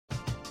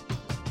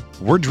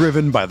We're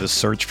driven by the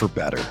search for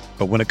better.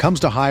 But when it comes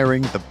to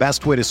hiring, the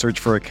best way to search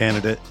for a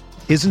candidate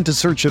isn't to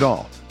search at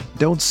all.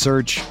 Don't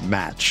search,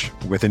 match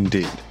with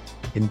Indeed.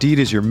 Indeed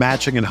is your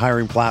matching and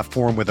hiring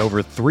platform with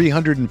over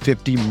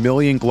 350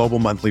 million global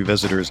monthly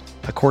visitors,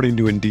 according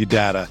to Indeed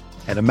data,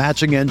 and a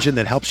matching engine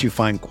that helps you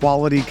find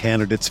quality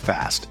candidates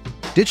fast.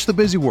 Ditch the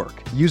busy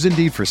work. Use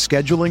Indeed for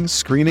scheduling,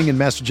 screening, and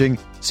messaging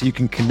so you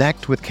can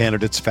connect with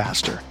candidates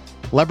faster.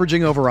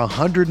 Leveraging over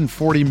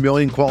 140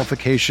 million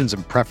qualifications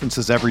and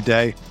preferences every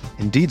day,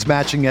 Indeed's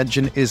matching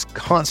engine is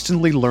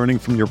constantly learning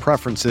from your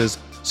preferences,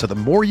 so the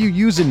more you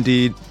use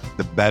Indeed,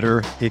 the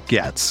better it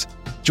gets.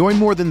 Join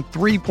more than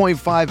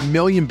 3.5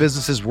 million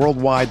businesses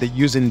worldwide that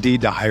use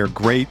Indeed to hire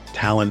great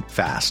talent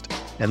fast.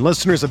 And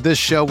listeners of this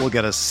show will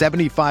get a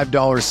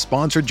 $75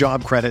 sponsored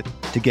job credit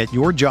to get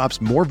your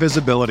jobs more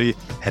visibility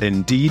at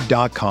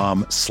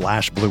Indeed.com/Blue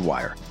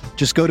Wire.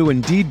 Just go to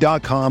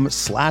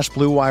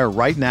Indeed.com/Blue Wire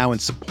right now and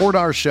support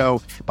our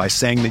show by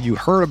saying that you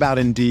heard about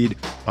Indeed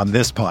on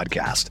this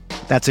podcast.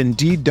 That's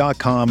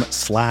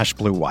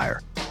Indeed.com/Blue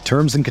Wire.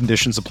 Terms and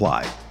conditions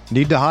apply.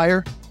 Need to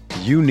hire?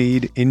 You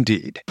need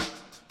Indeed.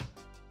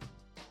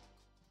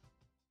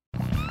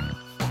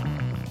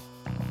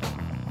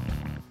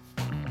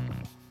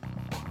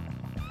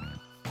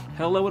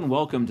 Hello and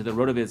welcome to the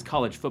RotoViz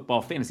College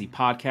Football Fantasy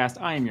Podcast.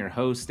 I am your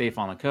host,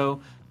 Stefan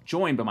Leco,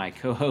 joined by my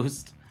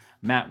co-host,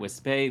 Matt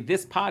Wispe.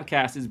 This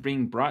podcast is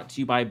being brought to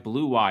you by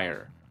Blue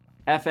Wire,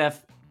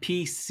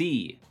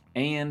 FFPC,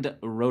 and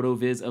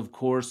RotoViz, of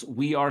course.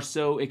 We are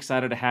so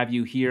excited to have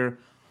you here.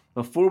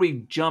 Before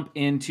we jump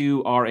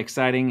into our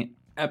exciting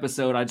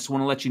episode, I just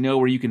want to let you know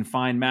where you can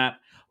find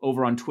Matt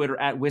over on Twitter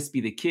at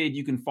Wispy the Kid.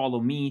 You can follow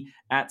me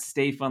at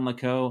Stefan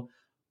Leco.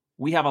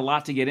 We have a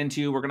lot to get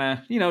into. We're going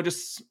to,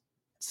 just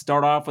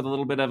start off with a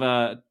little bit of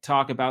a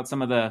talk about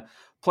some of the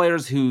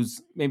players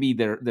whose maybe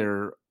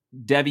their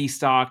Devy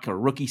stock or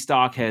rookie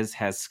stock has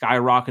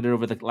skyrocketed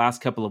over the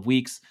last couple of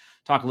weeks.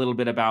 Talk a little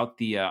bit about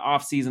the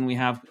offseason we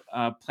have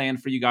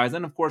planned for you guys.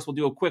 And of course, we'll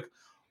do a quick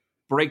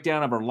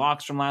breakdown of our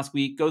locks from last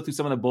week, go through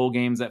some of the bowl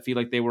games that feel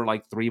like they were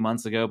like 3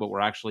 months ago, but were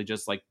actually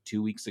just like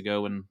 2 weeks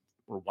ago and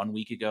or 1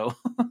 week ago.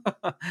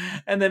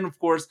 And then, of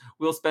course,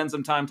 we'll spend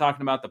some time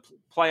talking about the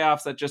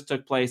playoffs that just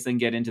took place and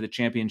get into the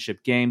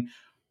championship game.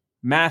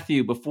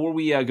 Matthew, before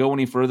we go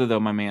any further, though,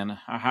 my man,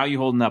 how are you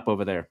holding up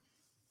over there?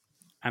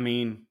 I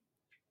mean,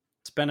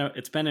 it's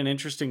been an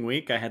interesting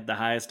week. I had the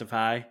highest of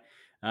high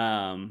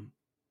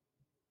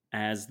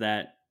as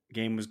that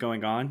game was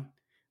going on.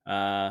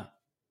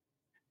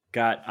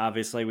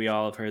 Obviously, we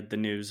all have heard the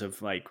news of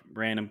like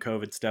random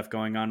COVID stuff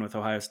going on with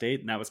Ohio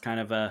State, and that was kind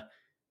of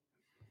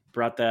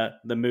brought the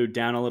mood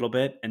down a little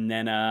bit. And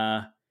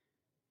then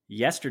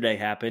yesterday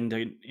happened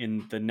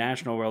in the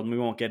national world, and we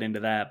won't get into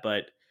that,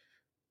 but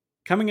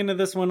coming into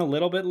this one a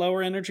little bit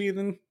lower energy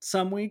than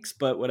some weeks,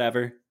 but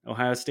whatever.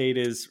 Ohio State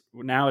it's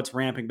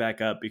ramping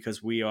back up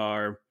because we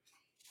are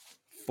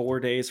 4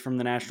 days from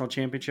the national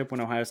championship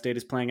when Ohio State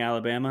is playing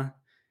Alabama.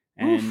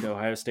 And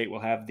Ohio State will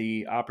have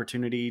the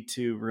opportunity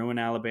to ruin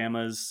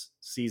Alabama's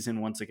season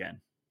once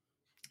again.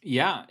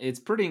 Yeah, it's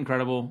pretty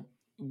incredible.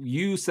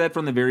 You said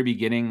from the very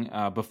beginning,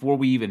 before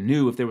we even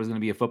knew if there was going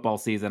to be a football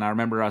season, I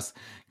remember us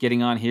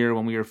getting on here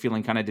when we were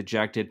feeling kind of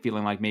dejected,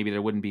 feeling like maybe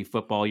there wouldn't be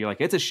football. You're like,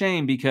 it's a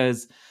shame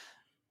because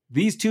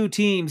these two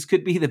teams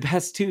could be the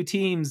best two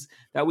teams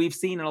that we've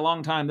seen in a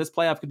long time. This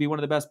playoff could be one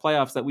of the best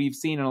playoffs that we've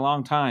seen in a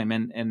long time.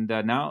 And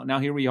now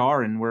here we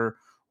are, and we're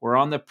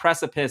on the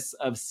precipice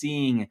of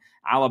seeing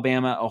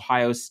Alabama,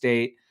 Ohio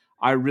State.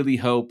 I really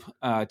hope,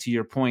 to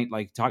your point,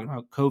 like talking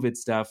about COVID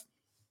stuff,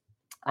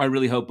 I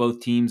really hope both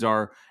teams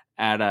are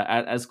at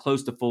as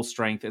close to full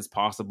strength as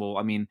possible.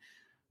 I mean,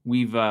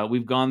 we've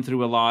gone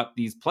through a lot.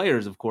 These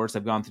players, of course,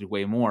 have gone through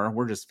way more.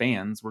 We're just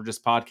fans. We're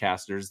just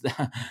podcasters.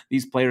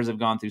 These players have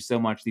gone through so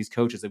much. These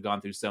coaches have gone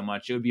through so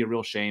much. It would be a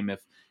real shame if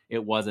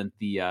it wasn't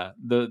the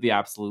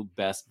absolute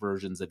best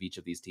versions of each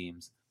of these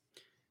teams.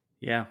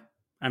 Yeah.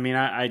 I mean,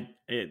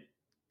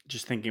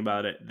 just thinking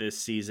about it this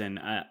season,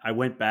 I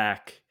went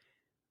back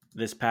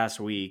this past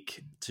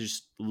week to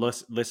just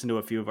listen to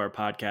a few of our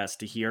podcasts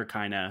to hear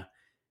kind of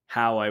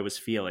how I was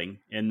feeling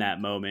in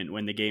that moment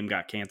when the game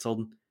got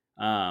canceled.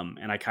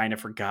 And I kind of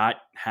forgot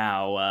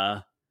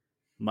how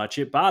much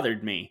it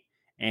bothered me.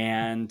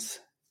 And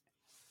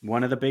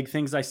one of the big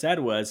things I said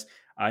was,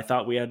 I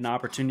thought we had an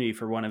opportunity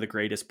for one of the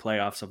greatest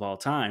playoffs of all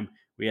time.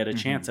 We had a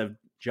chance of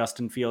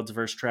Justin Fields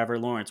versus Trevor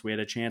Lawrence. We had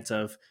a chance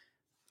of,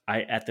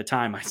 at the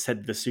time, I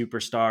said the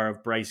superstar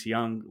of Bryce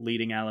Young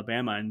leading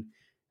Alabama. And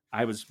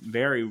I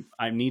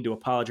need to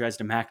apologize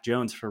to Mac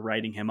Jones for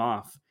writing him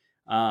off.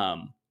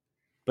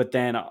 But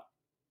then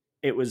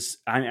it was,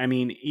 I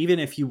mean, even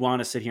if you want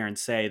to sit here and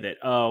say that,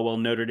 oh, well,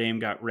 Notre Dame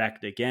got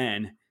wrecked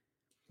again,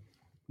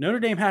 Notre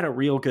Dame had a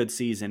real good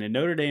season, and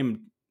Notre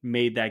Dame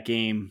made that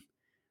game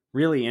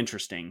really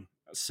interesting.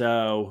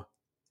 So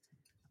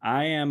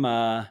I'm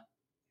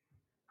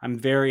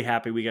very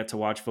happy we get to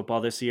watch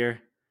football this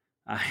year.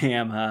 I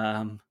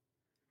am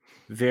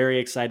very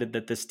excited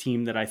that this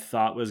team that I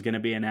thought was going to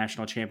be a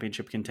national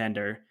championship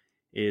contender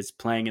is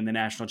playing in the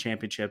national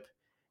championship.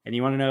 And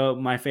you want to know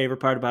my favorite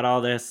part about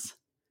all this?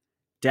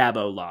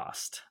 Dabo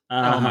lost.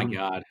 Oh my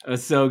God.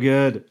 That's so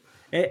good.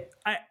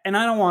 And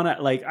I don't want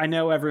to, like, I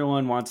know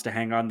everyone wants to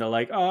hang on to,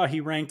 like, oh,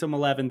 he ranked him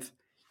 11th.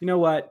 You know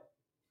what?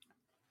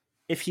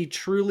 If he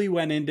truly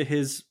went into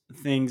his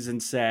things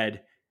and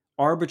said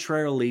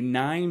arbitrarily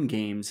 9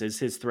 games is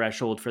his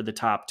threshold for the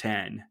top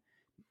 10,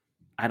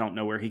 I don't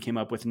know where he came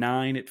up with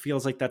 9. It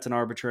feels like that's an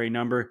arbitrary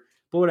number,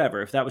 but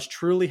whatever. If that was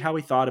truly how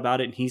he thought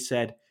about it and he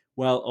said,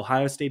 well,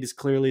 Ohio State is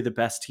clearly the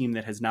best team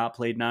that has not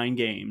played 9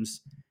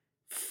 games,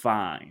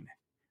 fine.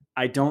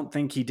 I don't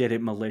think he did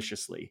it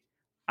maliciously.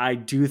 I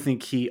do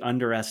think he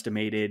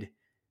underestimated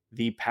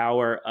the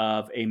power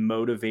of a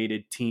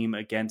motivated team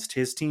against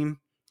his team.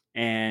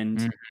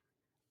 And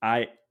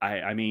I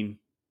mean,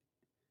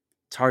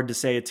 it's hard to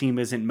say a team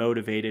isn't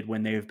motivated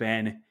when they've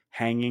been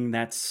hanging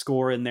that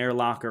score in their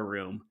locker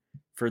room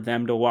for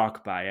them to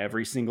walk by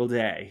every single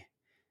day.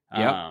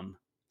 Yep.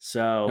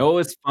 So it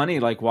was funny,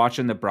 like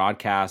watching the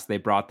broadcast, they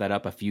brought that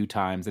up a few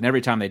times. And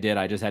every time they did,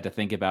 I just had to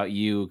think about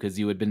you because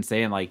you had been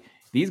saying, like,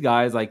 these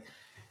guys, like,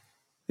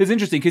 it's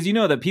interesting because you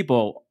know that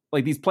people,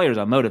 like, these players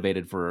are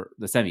motivated for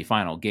the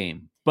semifinal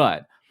game.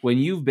 But when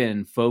you've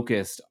been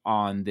focused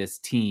on this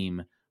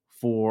team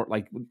for,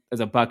 like, as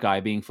a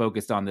Buckeye, being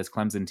focused on this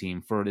Clemson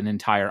team for an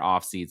entire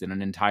offseason,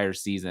 an entire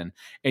season,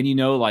 and you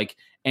know, like,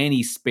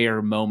 any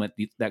spare moment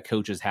that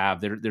coaches have,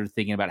 they're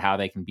thinking about how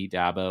they can beat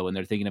Dabo, and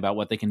they're thinking about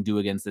what they can do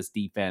against this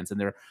defense, and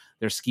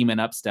they're scheming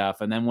up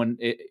stuff. And then when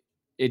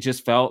it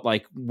just felt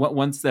like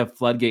once the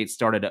floodgates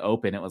started to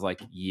open, it was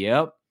like,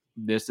 yep,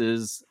 this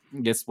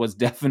was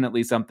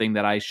definitely something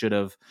that I should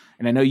have.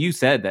 And I know you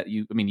said that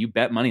you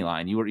bet money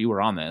line. You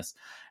were on this,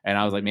 and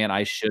I was like, man,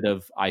 I should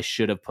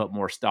have put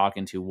more stock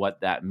into what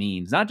that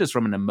means, not just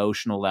from an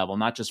emotional level,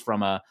 not just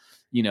from a,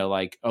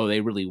 like, oh, they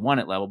really won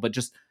it level, but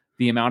just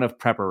the amount of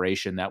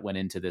preparation that went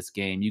into this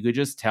game. You could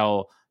just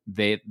tell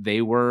they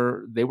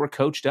were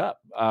coached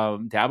up.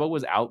 Dabo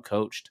was out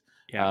coached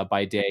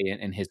by Day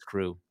and his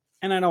crew.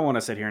 And I don't want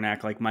to sit here and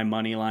act like my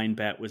money line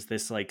bet was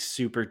this, like,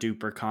 super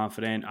duper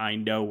confident, I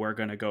know we're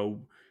going to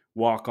go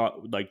walk off,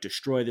 like,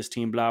 destroy this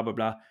team, blah, blah,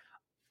 blah.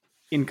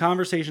 In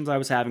conversations I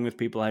was having with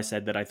people, I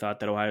said that I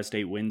thought that Ohio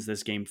State wins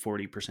this game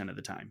 40% of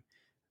the time.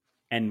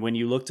 And when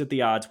you looked at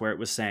the odds where it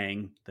was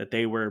saying that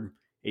they were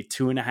a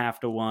 2.5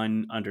 to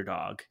 1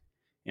 underdog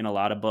in a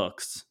lot of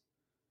books,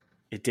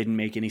 it didn't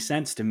make any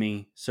sense to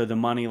me. So the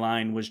money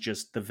line was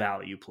just the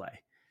value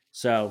play.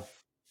 So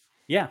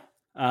yeah.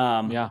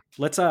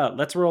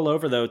 Let's roll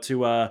over though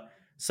to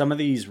some of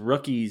these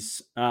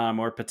rookies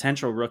or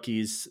potential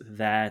rookies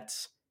that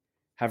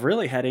have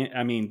really had,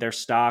 their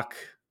stock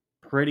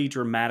pretty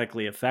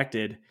dramatically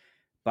affected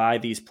by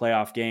these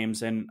playoff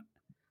games. And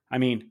I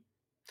mean,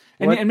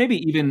 and maybe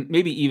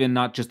even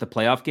not just the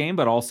playoff game,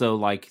 but also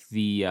like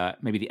the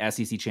maybe the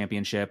SEC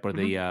championship or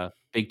the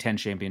Big Ten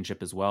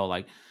championship as well.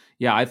 Like,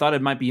 yeah, I thought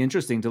it might be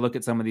interesting to look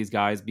at some of these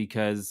guys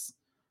because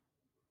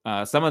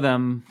some of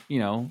them,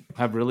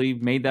 have really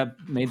made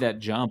that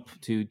jump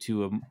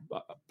to a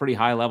pretty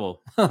high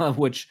level,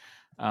 which,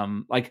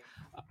 like,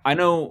 I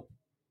know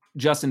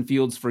Justin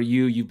Fields, for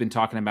you've been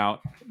talking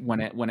about when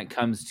it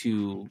comes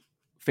to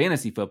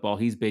fantasy football,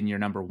 he's been your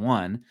number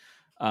one.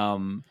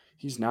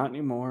 He's not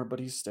anymore, but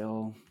he's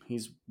 10.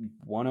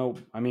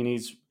 I mean,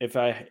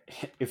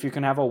 if you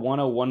can have a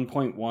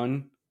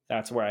 101.1,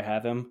 that's where I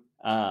have him.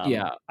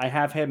 I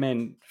have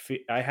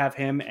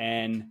him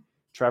and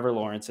Trevor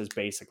Lawrence is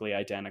basically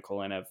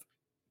identical, and have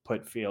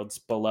put Fields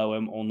below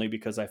him only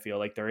because I feel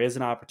like there is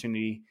an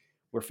opportunity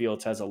where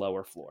Fields has a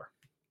lower floor.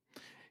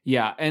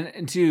 Yeah.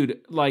 And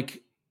dude,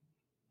 like,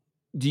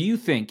 do you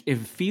think if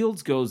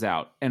Fields goes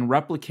out and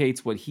replicates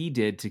what he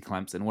did to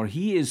Clemson, where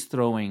he is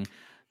throwing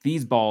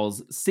these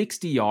balls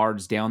 60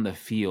 yards down the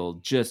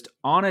field, just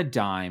on a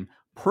dime,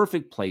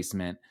 perfect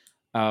placement,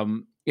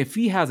 if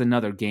he has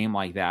another game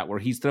like that, where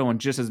he's throwing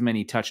just as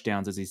many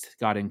touchdowns as he's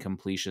got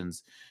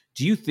incompletions,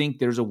 do you think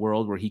there's a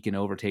world where he can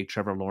overtake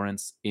Trevor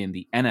Lawrence in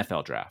the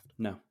NFL draft?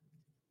 No.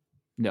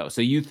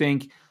 So you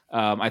think,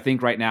 I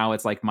think right now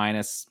it's like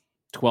minus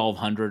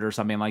 1,200 or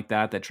something like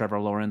that Trevor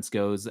Lawrence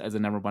goes as a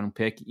number one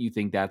pick. You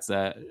think that's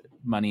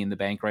money in the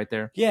bank right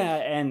there? Yeah.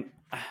 And,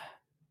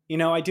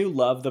 I do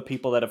love the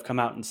people that have come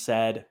out and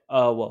said,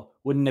 oh, well,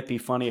 wouldn't it be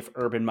funny if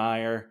Urban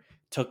Meyer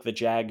took the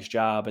Jags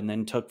job and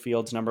then took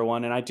Fields number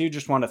one? And I do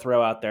just want to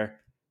throw out there,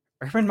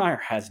 Urban Meyer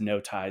has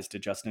no ties to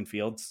Justin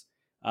Fields.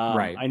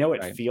 Right. I know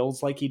it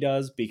feels like he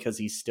does because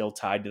he's still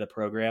tied to the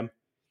program.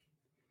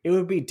 It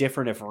would be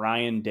different if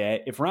Ryan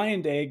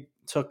Day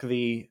took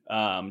the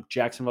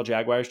Jacksonville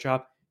Jaguars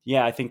job.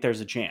 Yeah, I think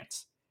there's a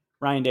chance.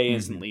 Ryan Day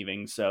isn't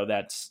leaving, so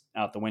that's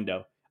out the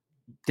window.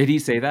 Did he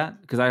say that?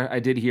 Because I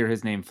did hear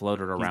his name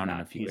floated around in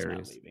a few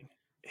areas. Not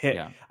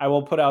leaving. I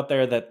will put out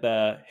there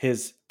that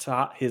his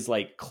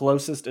like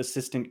closest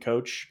assistant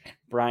coach,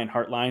 Brian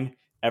Hartline,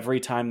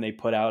 every time they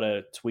put out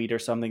a tweet or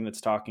something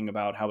that's talking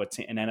about how an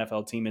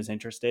NFL team is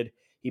interested,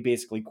 he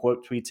basically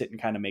quote tweets it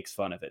and kind of makes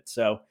fun of it.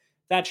 So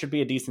that should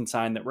be a decent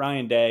sign that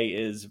Ryan Day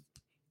is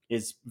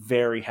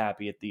very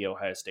happy at the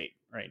Ohio State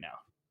right now.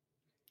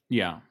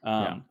 Yeah.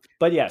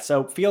 But yeah,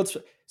 so Fields.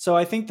 So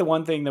I think the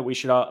one thing that we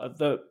should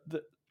the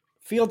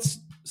Fields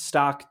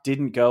stock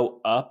didn't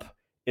go up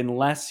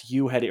unless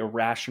you had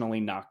irrationally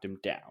knocked him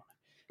down,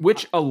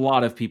 Which a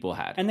lot of people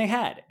had. and they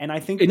had. And I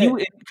think And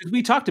that because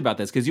we talked about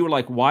this, because you were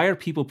like, why are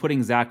people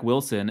putting Zach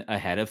Wilson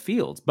ahead of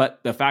Fields? But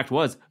the fact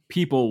was,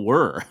 people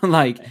were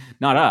like,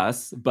 not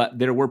us, but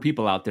there were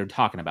people out there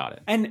talking about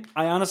it. And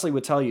I honestly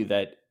would tell you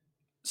that.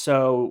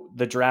 So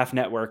the Draft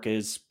Network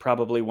is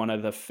probably one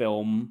of the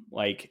film,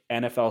 like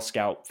NFL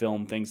Scout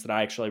film things that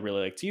I actually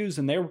really like to use.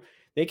 And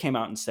they came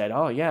out and said,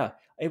 oh yeah,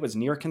 it was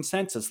near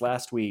consensus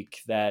last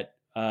week that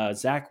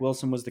Zach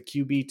Wilson was the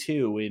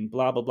QB2 and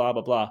blah, blah, blah,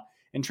 blah, blah.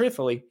 And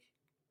truthfully,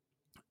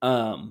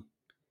 I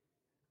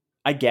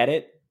get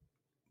it.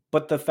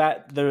 But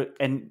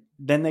and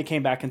then they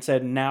came back and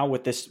said, now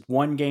with this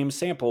one game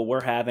sample,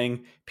 we're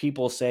having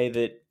people say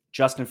that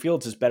Justin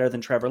Fields is better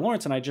than Trevor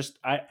Lawrence. And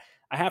I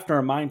have to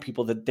remind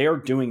people that they're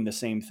doing the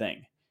same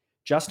thing.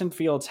 Justin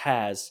Fields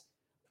has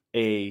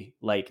a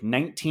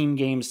 19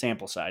 game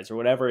sample size or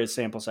whatever his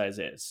sample size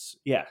is.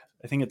 Yeah,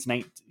 I think it's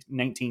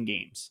 19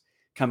 games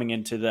coming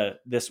into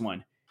this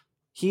one.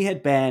 He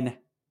had been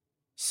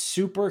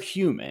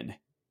superhuman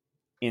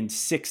in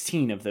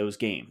 16 of those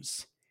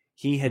games.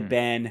 He had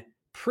been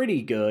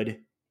pretty good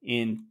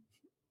in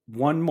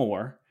one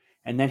more,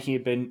 and then he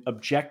had been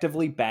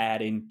objectively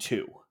bad in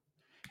 2.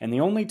 And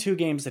the only 2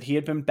 games that he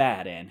had been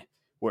bad in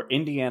were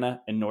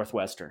Indiana and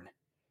Northwestern.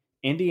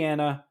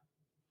 Indiana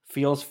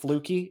feels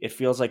fluky. It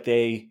feels like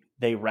they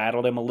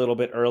rattled him a little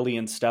bit early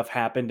and stuff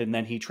happened, and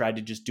then he tried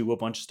to just do a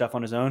bunch of stuff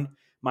on his own.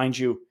 Mind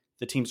you,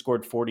 the team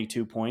scored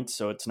 42 points,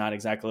 so it's not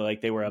exactly like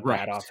they were a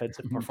bad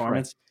offensive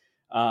performance.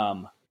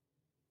 Right.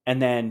 And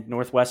then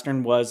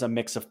Northwestern was a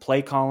mix of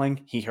play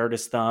calling. He hurt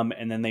his thumb,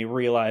 and then they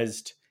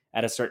realized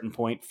at a certain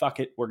point, fuck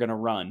it, we're going to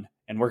run,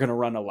 and we're going to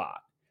run a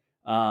lot.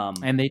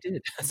 And they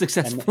did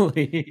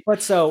successfully.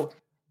 But so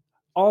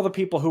all the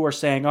people who are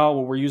saying, oh,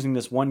 well, we're using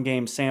this one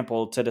game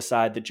sample to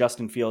decide that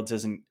Justin Fields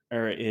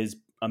is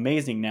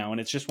amazing now.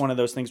 And it's just one of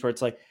those things where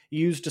it's like you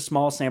used a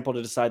small sample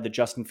to decide that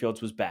Justin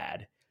Fields was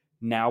bad.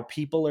 Now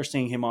people are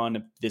seeing him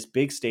on this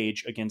big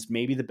stage against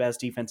maybe the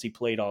best defense he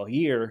played all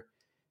year,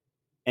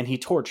 and he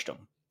torched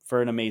them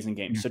for an amazing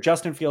game. So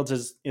Justin Fields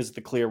is the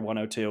clear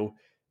 102.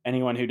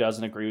 Anyone who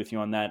doesn't agree with you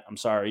on that, I'm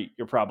sorry,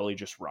 you're probably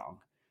just wrong.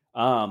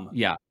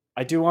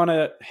 I do want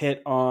to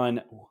hit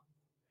on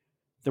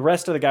the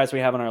rest of the guys we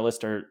have on our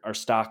list are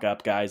stock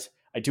up guys.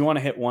 I do want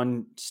to hit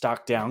one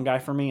stock down guy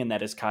for me, and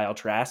that is Kyle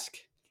Trask.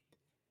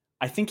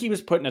 I think he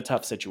was put in a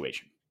tough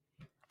situation.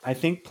 I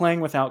think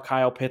playing without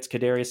Kyle Pitts,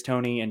 Kadarius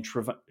Toney, and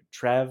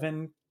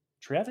Trevin?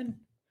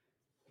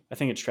 I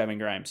think it's Trevin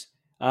Grimes.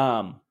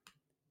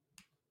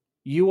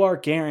 You are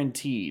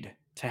guaranteed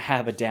to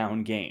have a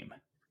down game.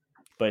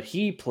 But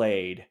he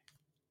played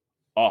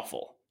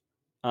awful.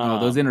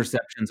 Those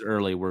interceptions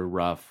early were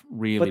rough.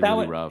 Really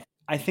rough.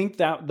 I think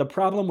that the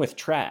problem with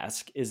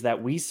Trask is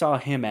that we saw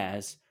him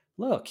as,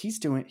 look, he's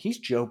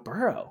Joe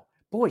Burrow.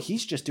 Boy,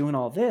 he's just doing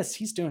all this.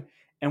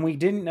 And we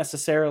didn't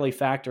necessarily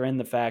factor in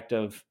the fact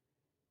of,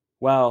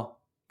 well,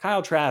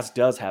 Kyle Trask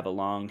does have a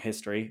long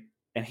history,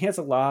 and he has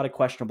a lot of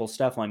questionable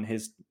stuff on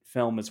his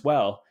film as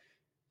well.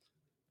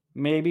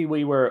 Maybe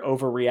we were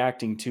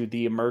overreacting to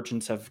the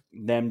emergence of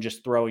them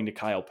just throwing to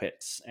Kyle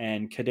Pitts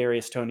and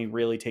Kadarius Toney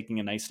really taking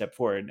a nice step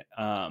forward.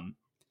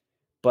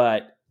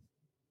 But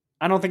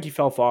I don't think he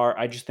fell far.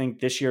 I just think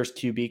this year's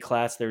QB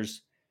class,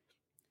 there's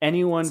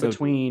anyone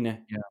between,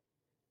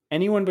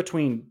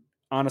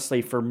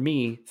 honestly, for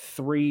me,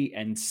 3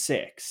 and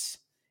 6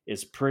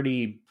 is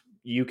pretty,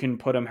 you can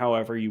put them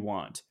however you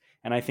want.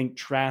 And I think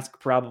Trask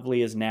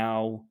probably is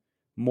now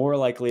more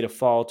likely to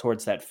fall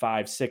towards that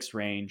 5-6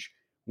 range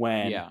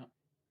when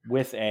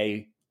with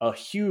a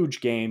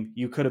huge game,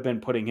 you could have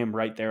been putting him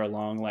right there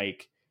along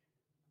like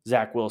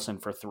Zach Wilson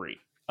for 3.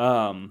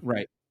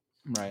 Right.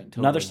 Totally.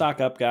 Another stock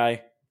up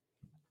guy.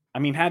 I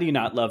mean, how do you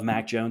not love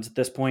Mac Jones at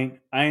this point?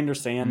 I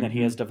understand that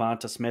he has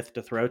Devonta Smith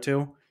to throw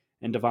to,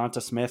 and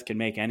Devonta Smith can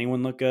make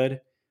anyone look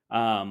good.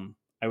 I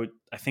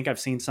think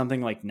I've seen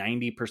something like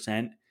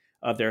 90%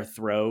 of their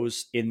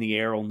throws in the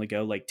air only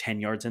go like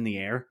 10 yards in the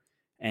air.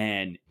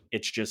 And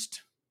it's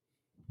just,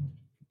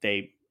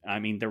 the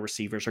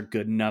receivers are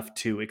good enough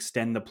to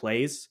extend the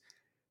plays.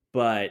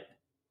 But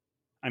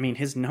I mean,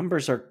 his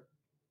numbers are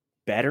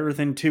better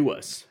than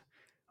Tua's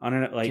on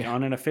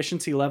an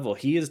efficiency level.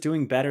 He is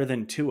doing better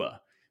than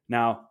Tua.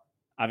 Now,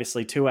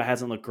 obviously, Tua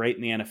hasn't looked great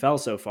in the NFL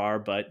so far,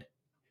 but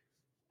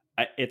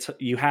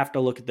you have to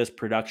look at this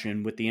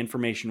production with the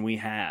information we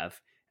have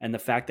and the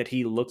fact that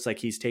he looks like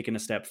he's taken a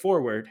step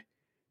forward.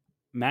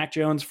 Mac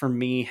Jones, for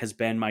me, has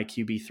been my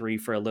QB3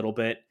 for a little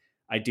bit.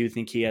 I do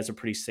think he has a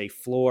pretty safe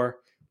floor.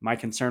 My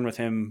concern with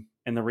him,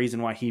 and the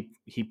reason why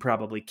he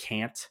probably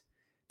can't,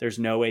 there's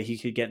no way he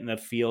could get in the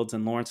Fields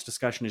and Lawrence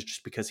discussion, is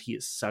just because he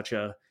is such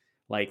a,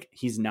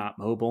 he's not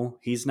mobile.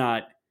 He's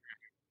not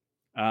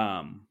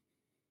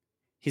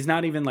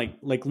even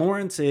like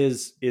Lawrence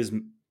is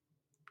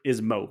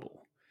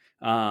mobile.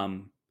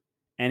 And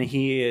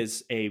he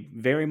is a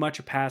very much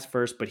a pass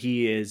first, but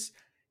he is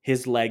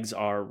his legs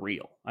are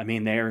real. I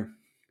mean,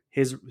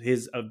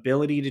 his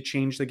ability to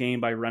change the game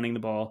by running the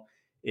ball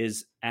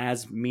is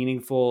as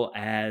meaningful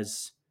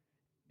as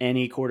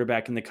any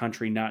quarterback in the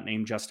country not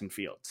named Justin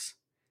Fields.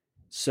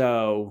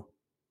 So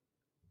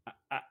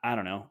I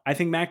don't know. I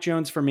think Mac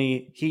Jones, for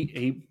me,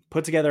 he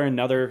put together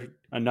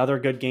another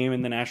good game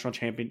in the national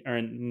champion or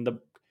in the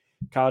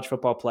college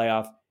football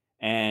playoff,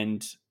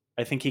 and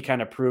I think he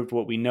kind of proved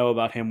what we know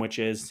about him, which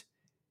is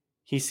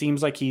he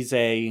seems like he's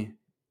a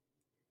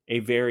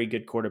very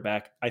good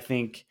quarterback. I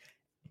think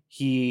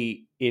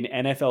he, in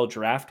NFL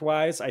draft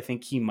wise, I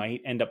think he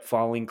might end up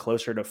falling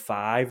closer to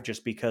 5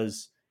 just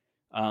because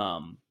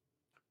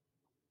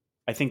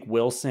I think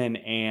Wilson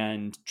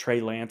and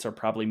Trey Lance are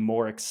probably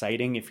more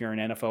exciting if you're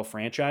an NFL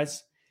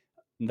franchise.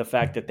 And the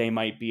fact that they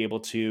might be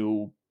able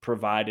to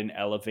provide an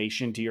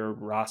elevation to your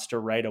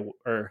roster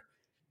or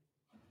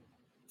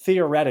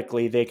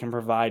theoretically they can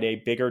provide a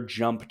bigger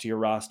jump to your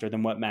roster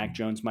than what Mac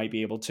Jones might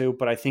be able to.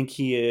 But I think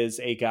he is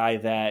a guy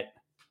that,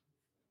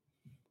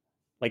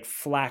 like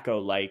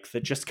Flacco,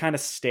 that just kind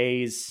of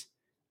stays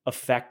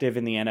effective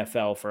in the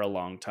NFL for a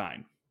long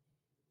time.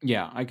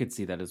 Yeah, I could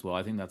see that as well.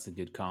 I think that's a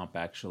good comp,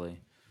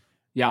 actually.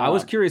 Yeah, I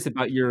was curious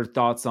about your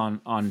thoughts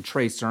on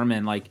Trey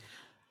Sermon, like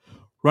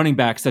running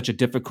back, such a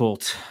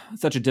difficult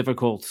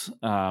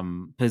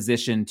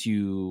position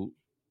to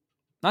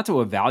not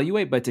to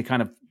evaluate, but to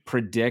kind of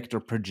predict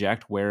or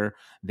project where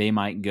they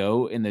might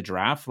go in the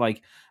draft.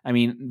 Like, I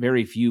mean,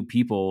 very few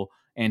people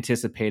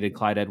anticipated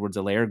Clyde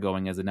Edwards-Helaire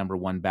going as a number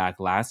 1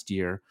 back last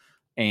year.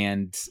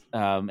 And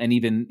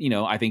even,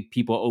 I think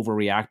people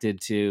overreacted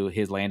to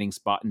his landing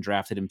spot and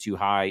drafted him too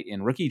high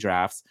in rookie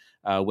drafts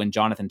when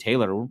Jonathan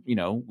Taylor,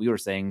 we were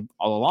saying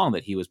all along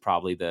that he was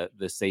probably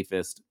the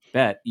safest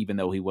bet, even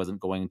though he wasn't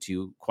going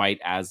to quite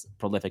as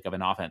prolific of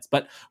an offense.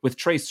 But with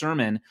Trey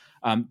Sermon,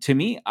 to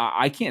me,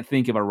 I can't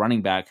think of a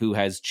running back who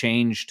has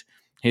changed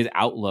his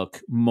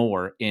outlook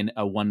more in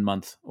a 1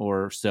 month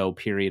or so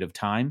period of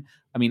time.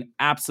 I mean,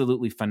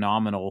 absolutely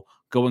phenomenal,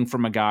 going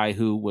from a guy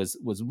who was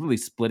really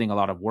splitting a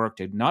lot of work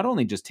to not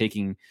only just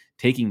taking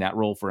that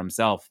role for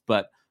himself,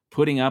 but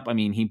putting up, I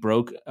mean, he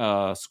broke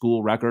a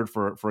school record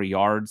for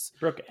yards.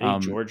 Broke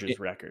Eddie George's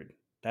record.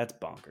 That's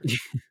bonkers.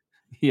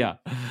 Yeah.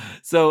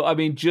 So, I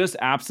mean, just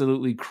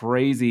absolutely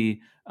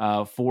crazy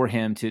for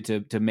him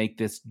to make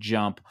this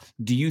jump.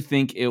 Do you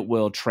think it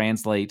will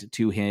translate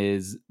to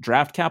his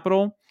draft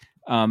capital?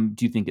 Do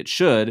you think it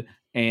should?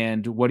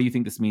 And what do you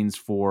think this means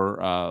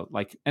for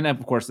and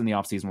of course in the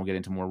offseason we'll get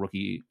into more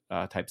rookie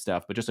type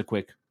stuff, but just a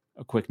quick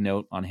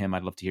note on him.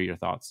 I'd love to hear your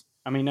thoughts.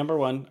 I mean, number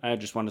one, I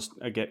just want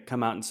to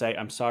come out and say,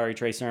 I'm sorry,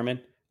 Trey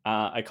Sermon.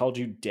 I called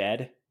you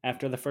dead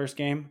after the first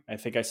game. I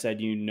think I said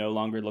you no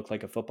longer look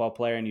like a football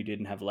player and you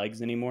didn't have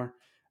legs anymore.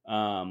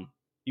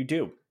 You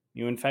do.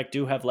 You in fact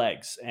do have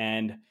legs.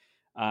 And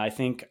I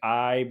think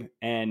I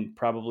and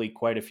probably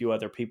quite a few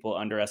other people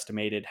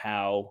underestimated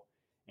how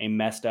a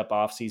messed up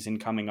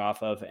offseason coming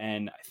off of,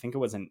 and I think it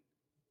was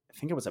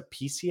a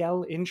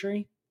PCL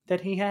injury that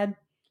he had. It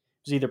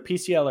was either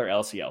PCL or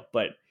LCL,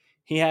 but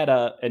he had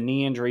a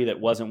knee injury that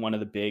wasn't one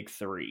of the big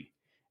 3.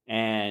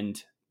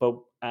 But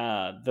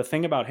the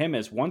thing about him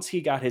is once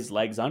he got his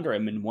legs under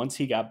him and once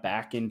he got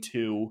back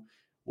into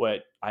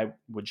what I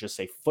would just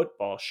say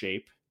football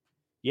shape,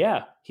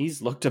 yeah,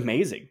 he's looked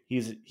amazing.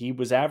 He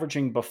was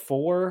averaging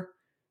before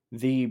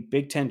the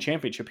Big Ten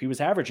championship, he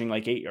was averaging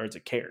like 8 yards a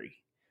carry.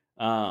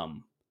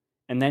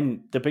 And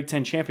then the Big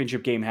Ten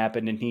championship game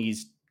happened and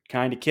he's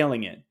kind of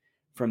killing it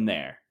from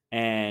there.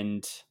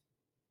 And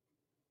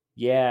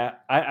yeah,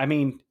 I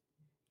mean,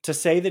 to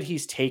say that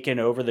he's taken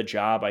over the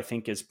job, I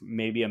think is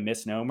maybe a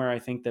misnomer. I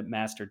think that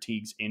Master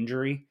Teague's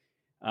injury,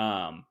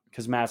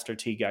 because Master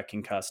Teague got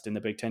concussed in the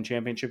Big Ten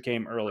championship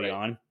game early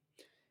on.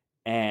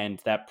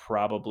 And that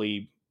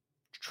probably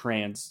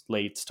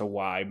translates to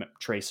why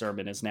Trey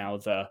Sermon is now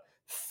the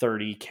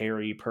 30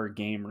 carry per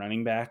game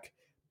running back.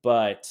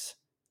 But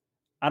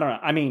I don't know.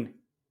 I mean,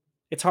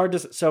 it's hard to...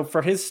 So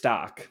for his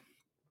stock,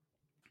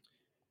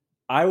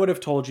 I would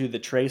have told you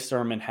that Trey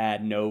Sermon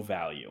had no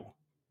value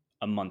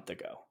a month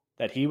ago.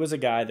 That he was a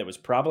guy that was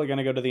probably going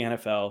to go to the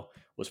NFL,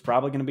 was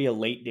probably going to be a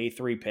late day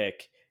 3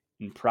 pick,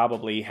 and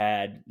probably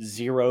had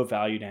zero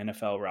value to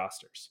NFL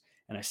rosters.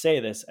 And I say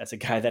this as a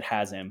guy that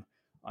has him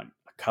on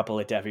a couple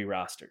of Devy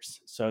rosters.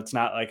 So it's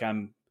not like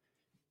I'm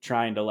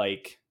trying to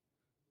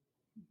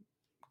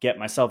get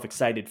myself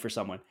excited for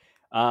someone.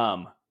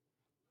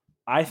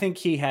 I think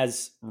he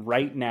has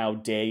right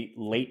now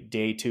late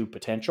day 2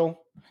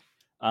 potential,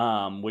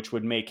 which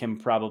would make him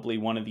probably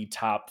one of the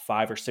top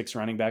 5 or 6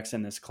 running backs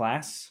in this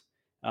class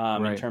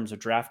in terms of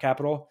draft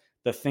capital.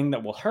 The thing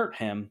that will hurt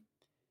him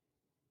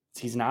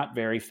is he's not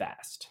very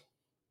fast.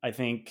 I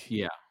think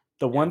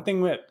the one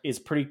thing that is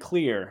pretty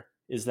clear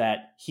is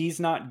that he's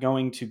not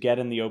going to get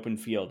in the open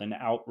field and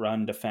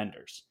outrun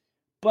defenders.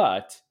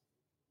 But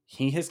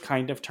he has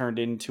kind of turned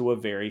into a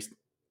very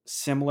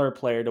similar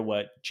player to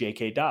what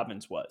J.K.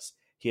 Dobbins was.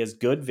 He has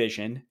good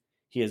vision,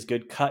 he has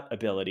good cut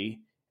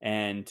ability,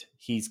 and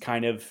he's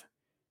kind of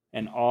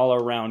an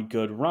all-around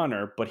good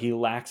runner, but he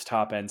lacks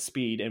top-end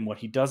speed. And what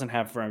he doesn't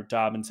have from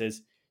Dobbins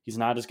is He's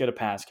not as good a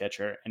pass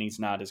catcher, and he's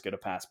not as good a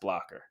pass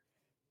blocker.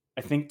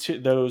 I think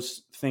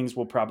those things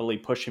will probably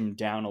push him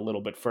down a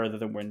little bit further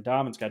than when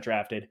Dobbins got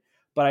drafted.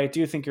 But I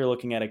do think you're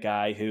looking at a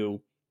guy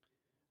who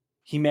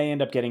he may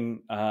end up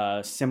getting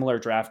similar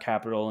draft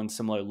capital and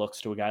similar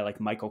looks to a guy like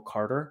Michael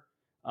Carter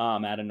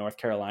out of North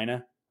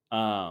Carolina.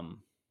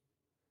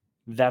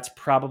 That's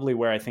probably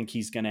where I think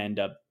he's going to end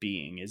up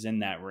being, is in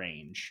that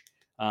range.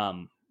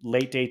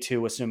 Late day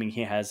 2, assuming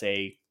he has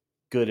a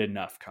good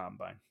enough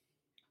combine.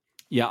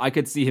 Yeah, I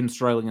could see him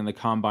struggling in the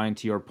combine,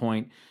 to your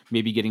point,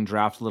 maybe getting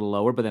drafted a little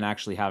lower, but then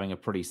actually having a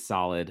pretty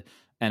solid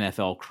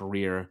NFL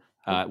career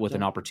with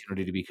an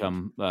opportunity to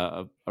become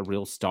a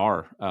real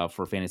star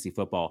for fantasy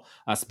football.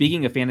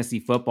 Speaking of fantasy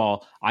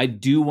football, I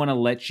do want to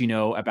let you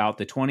know about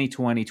the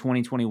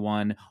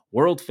 2020-2021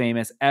 world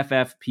famous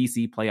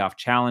FFPC Playoff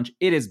Challenge.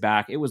 It is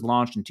back. It was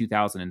launched in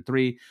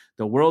 2003.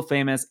 The world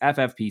famous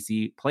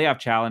FFPC Playoff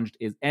Challenge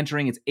is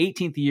entering its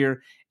 18th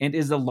year and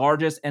is the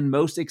largest and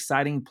most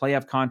exciting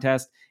playoff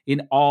contest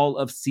in all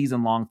of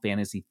season-long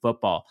fantasy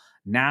football.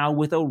 Now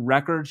with a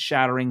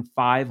record-shattering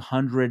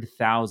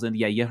 500,000,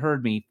 yeah, you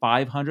heard me,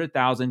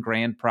 500,000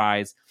 grand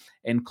prize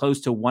and close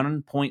to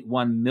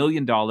 $1.1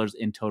 million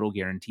in total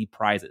guaranteed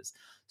prizes.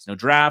 There's no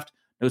draft,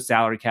 no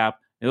salary cap,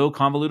 no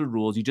convoluted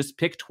rules. You just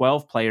pick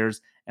 12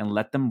 players and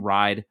let them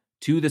ride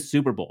to the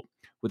Super Bowl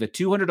with a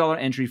 $200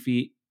 entry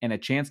fee and a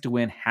chance to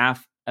win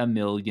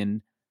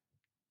 $500,000.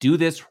 Do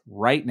this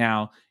right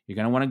now. You're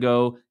going to want to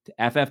go to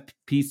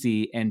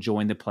FFPC and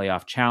join the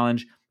playoff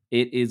challenge.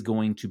 It is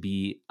going to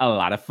be a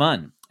lot of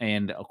fun,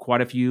 and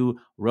quite a few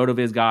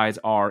RotoViz guys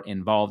are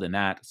involved in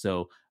that.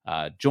 So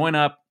join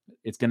up.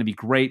 It's going to be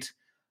great.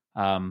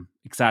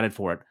 Excited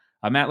for it.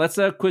 Matt, let's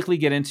quickly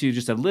get into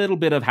just a little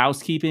bit of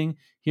housekeeping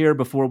here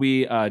before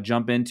we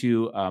jump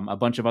into a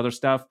bunch of other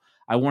stuff.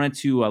 I wanted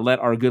to let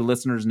our good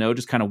listeners know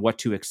just kind of what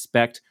to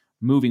expect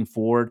moving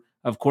forward.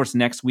 Of course,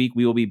 next week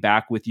we will be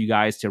back with you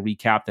guys to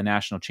recap the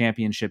national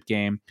championship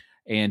game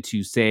and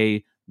to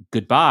say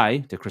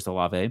goodbye to Chris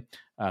Olave,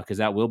 because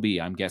that will be,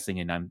 I'm guessing,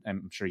 and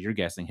I'm sure you're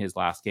guessing, his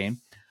last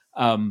game.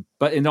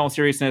 But in all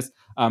seriousness,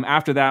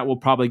 after that,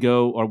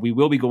 we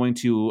will be going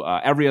to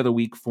every other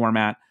week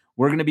format.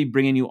 We're going to be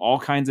bringing you all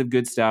kinds of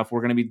good stuff.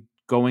 We're going to be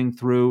going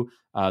through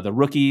the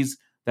rookies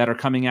that are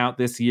coming out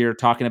this year,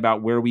 talking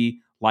about where we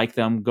like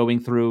them,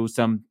 going through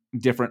some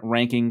different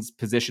rankings,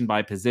 position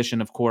by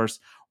position, of course.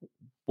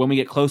 When we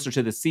get closer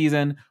to the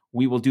season,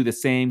 we will do the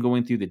same,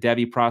 going through the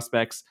Devy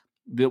prospects.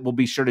 We'll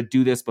be sure to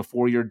do this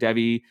before your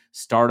Devy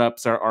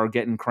startups are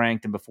getting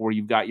cranked and before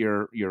you've got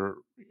your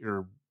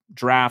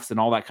drafts and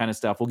all that kind of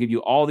stuff. We'll give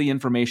you all the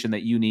information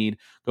that you need,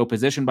 go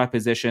position by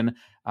position.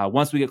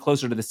 Once we get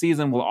closer to the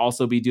season, we'll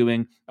also be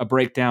doing a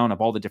breakdown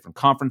of all the different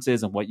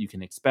conferences and what you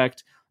can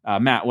expect.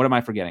 Matt, what am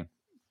I forgetting?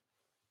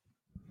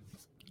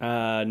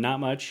 Not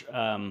much.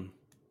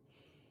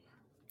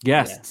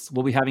 Guests. Yeah.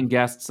 We'll be having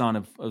guests on,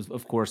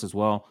 of course, as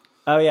well.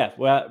 Oh, yeah.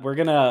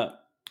 Well,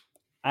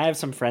 I have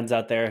some friends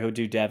out there who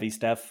do Devy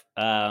stuff.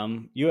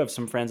 You have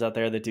some friends out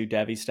there that do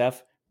Devy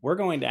stuff. We're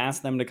going to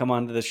ask them to come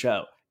onto the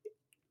show.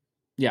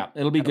 Yeah,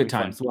 it'll be good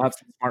times. We'll have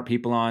some smart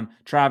people on.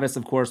 Travis,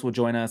 of course, will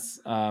join us.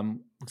 I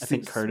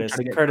think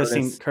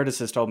Curtis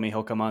has told me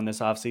he'll come on this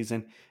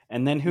offseason.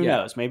 And then who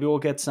knows? Maybe we'll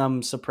get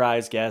some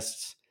surprise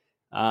guests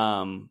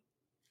that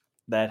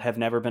have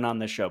never been on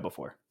this show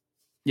before.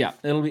 Yeah,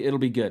 it'll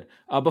be good.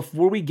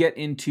 Before we get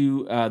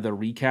into the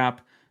recap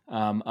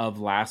of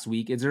last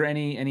week, is there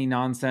any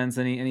nonsense,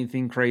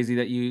 anything crazy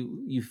that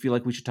you feel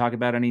like we should talk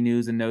about? Any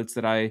news and notes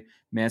that I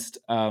missed?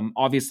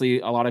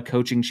 Obviously, a lot of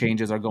coaching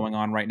changes are going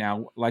on right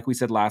now. Like we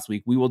said last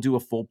week, we will do a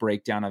full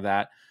breakdown of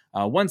that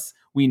once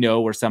we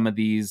know where some of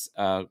these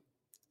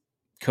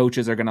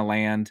coaches are going to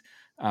land.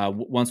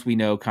 Once we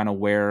know kind of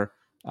where.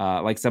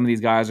 Like some of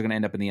these guys are going to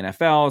end up in the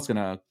NFL. It's going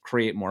to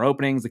create more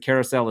openings. The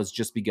carousel has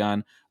just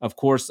begun. Of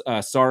course,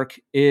 Sark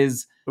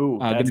is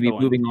going to be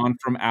moving on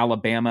from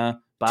Alabama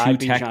to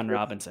Texas. Bijan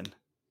Robinson.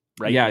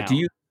 Right. Yeah. Now.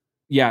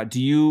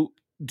 Do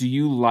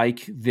you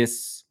like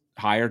this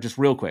hire? Just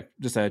real quick,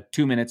 just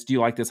 2 minutes. Do you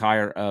like this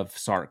hire of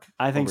Sark?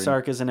 I think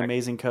Sark is an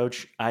amazing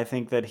coach. I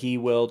think that he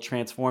will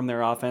transform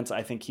their offense.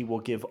 I think he will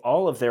give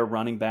all of their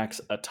running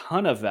backs a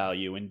ton of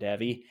value in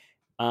Devy.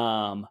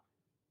 On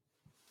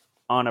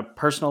a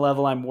personal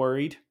level, I'm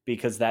worried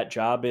because that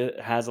job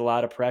has a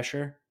lot of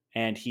pressure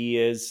and he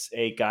is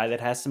a guy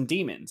that has some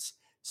demons.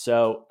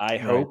 So I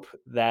hope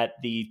that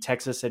the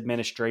Texas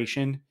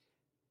administration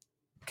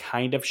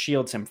kind of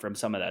shields him from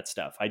some of that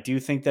stuff. I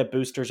do think that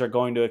boosters are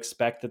going to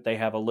expect that they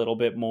have a little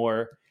bit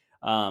more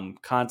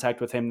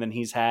contact with him than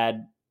he's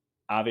had,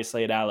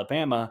 obviously, at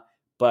Alabama.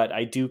 But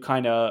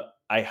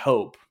I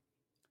hope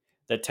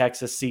that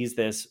Texas sees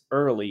this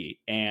early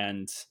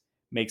and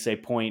makes a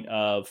point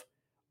of,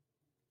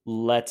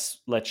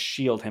 let's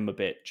shield him a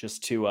bit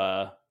just to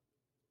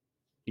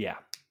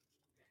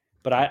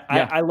but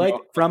I like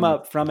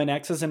from an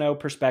X's and O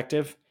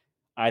perspective,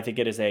 I think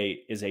it is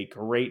a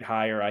great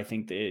hire. I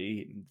think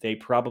they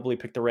probably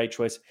picked the right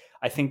choice.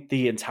 I think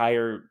the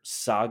entire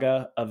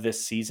saga of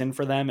this season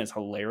for them is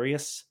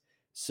hilarious.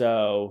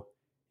 So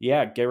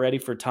yeah, get ready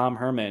for Tom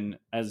Herman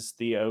as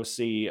the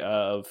OC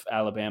of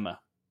Alabama.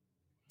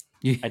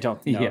 I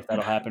don't know if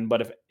that'll happen,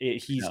 but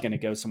if he's going to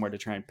go somewhere to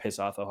try and piss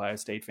off Ohio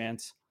State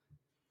fans.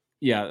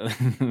 Yeah,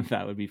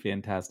 that would be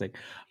fantastic.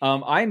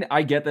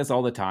 I get this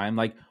all the time.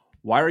 Like,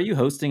 why are you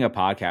hosting a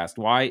podcast?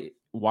 Why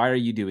are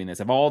you doing this?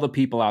 Of all the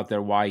people out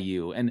there, why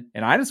you? And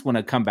I just want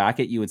to come back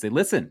at you and say,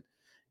 listen,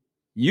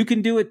 you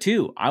can do it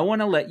too. I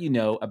want to let you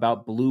know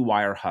about Blue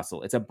Wire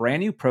Hustle. It's a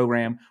brand new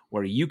program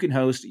where you can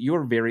host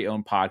your very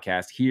own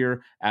podcast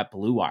here at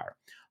Blue Wire.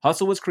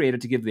 Hustle was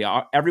created to give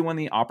everyone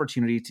the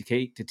opportunity to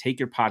take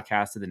your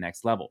podcast to the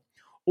next level.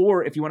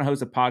 Or if you want to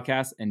host a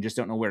podcast and just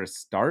don't know where to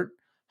start,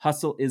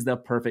 Hustle is the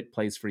perfect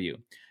place for you.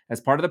 As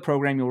part of the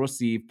program, you'll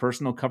receive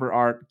personal cover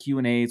art,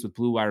 Q&As with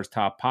Blue Wire's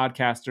top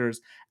podcasters,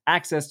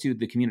 access to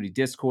the community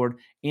Discord,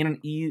 and an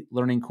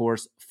e-learning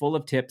course full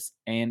of tips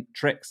and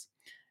tricks.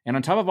 And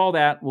on top of all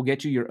that, we'll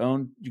get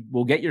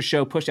your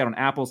show pushed out on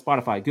Apple,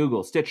 Spotify,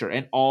 Google, Stitcher,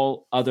 and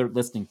all other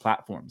listening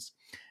platforms.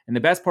 And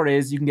the best part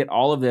is you can get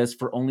all of this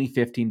for only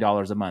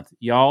 $15 a month.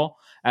 Y'all,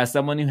 as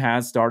someone who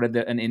has started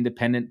an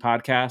independent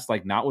podcast,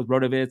 like not with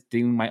RotoViz,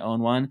 doing my own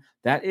one,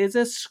 that is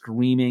a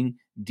screaming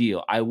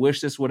deal. I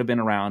wish this would have been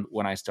around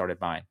when I started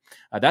mine.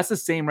 That's the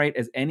same rate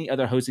as any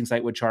other hosting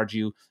site would charge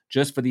you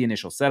just for the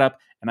initial setup.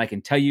 And I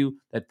can tell you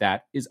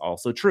that is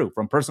also true.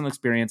 From personal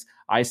experience,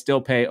 I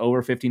still pay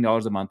over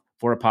 $15 a month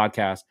for a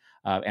podcast,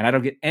 and I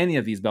don't get any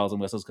of these bells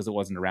and whistles because it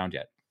wasn't around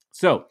yet.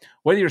 So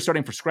whether you're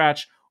starting from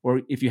scratch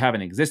or if you have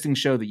an existing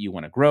show that you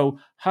want to grow,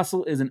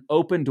 Hustle is an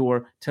open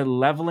door to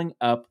leveling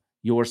up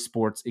your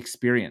sports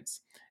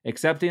experience.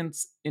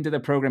 Acceptance into the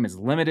program is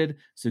limited,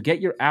 so get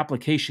your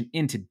application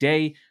in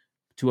today.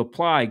 To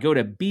apply, go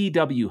to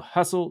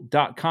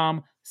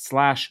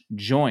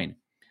bwhustle.com/join.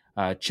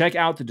 Check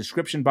out the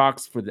description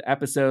box for the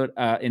episode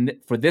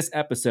for this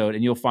episode,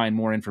 and you'll find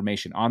more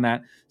information on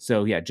that.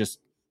 So yeah, just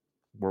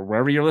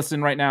wherever you're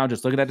listening right now,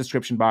 just look at that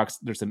description box.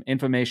 There's some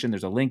information.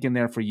 There's a link in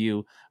there for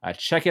you.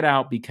 Check it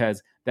out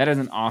because that is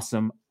an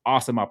awesome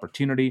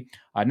opportunity.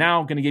 Now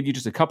I'm going to give you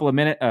just a couple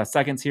of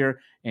seconds here,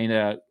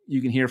 and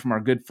you can hear from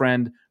our good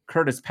friend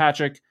Curtis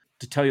Patrick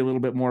to tell you a little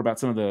bit more about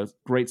some of the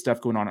great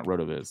stuff going on at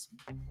RotoViz.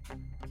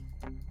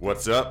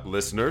 What's up,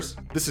 listeners?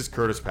 This is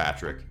Curtis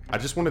Patrick. I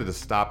just wanted to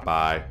stop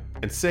by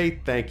and say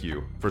thank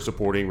you for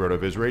supporting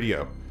RotoViz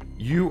Radio.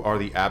 You are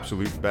the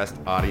absolute best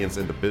audience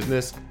in the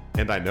business,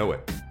 and I know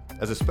it.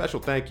 As a special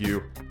thank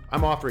you,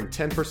 I'm offering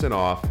 10%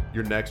 off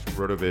your next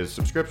RotoViz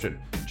subscription.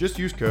 Just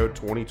use code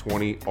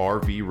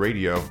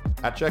 2020RVRadio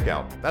at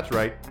checkout. That's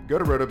right. Go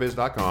to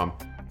rotoviz.com,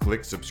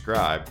 click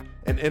subscribe,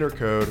 and enter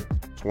code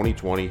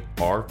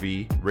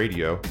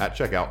 2020RVRadio at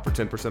checkout for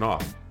 10%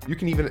 off. You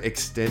can even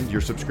extend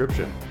your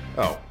subscription.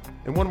 Oh,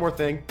 and one more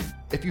thing.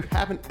 If you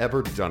haven't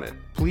ever done it,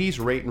 please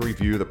rate and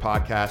review the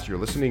podcast you're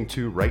listening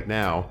to right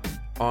now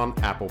on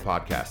Apple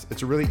Podcasts.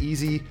 It's really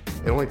easy.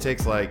 It only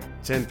takes like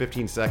 10,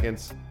 15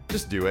 seconds.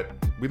 Just do it.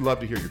 We'd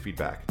love to hear your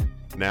feedback.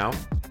 Now,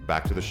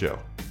 back to the show.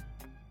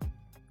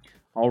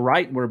 All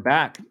right, we're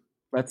back.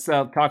 Let's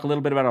talk a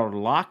little bit about our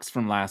locks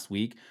from last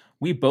week.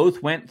 We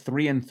both went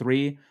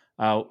 3-3.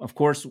 Of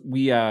course,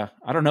 I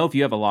don't know if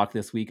you have a lock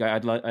this week.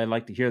 I'd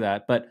like to hear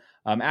that. But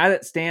as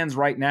it stands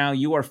right now,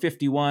 you are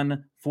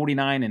 51,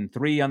 49, and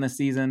 3 on the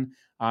season.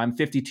 I'm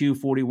 52,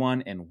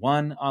 41, and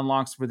 1 on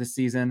locks for the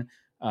season.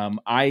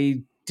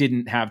 I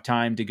didn't have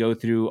time to go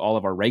through all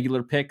of our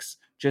regular picks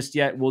just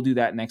yet. We'll do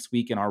that next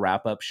week in our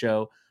wrap-up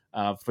show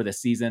for the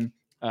season.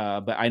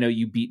 But I know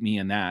you beat me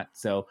in that.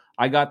 So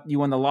I got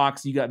you on the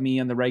locks. You got me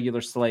on the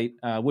regular slate,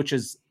 which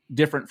is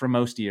different from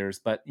most years.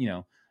 But,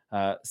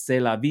 c'est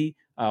la vie.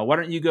 Why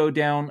don't you go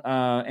down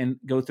and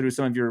go through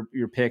some of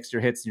your picks,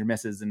 your hits, and your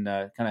misses, and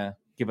kind of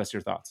give us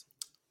your thoughts.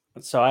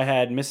 So I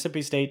had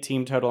Mississippi State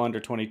team total under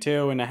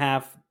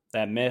 22.5.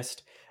 That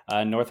missed.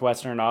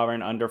 Northwestern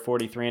Auburn under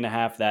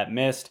 43.5. That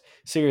missed.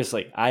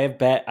 Seriously, I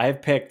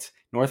have picked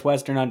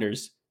Northwestern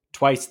unders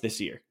twice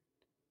this year.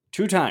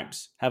 2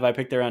 times have I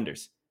picked their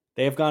unders.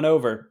 They have gone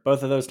over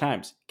both of those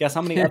times. Guess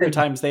how many other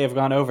times they have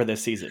gone over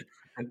this season?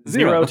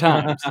 0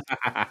 times.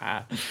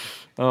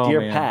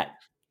 Dear man. Pat,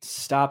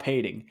 stop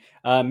hating.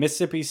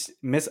 Mississippi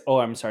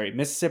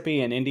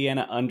and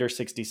Indiana under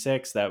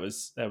 66. That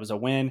was a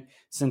win.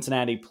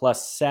 Cincinnati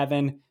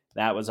 +7.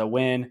 That was a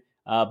win.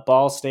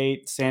 Ball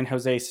State, San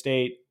Jose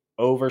State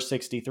over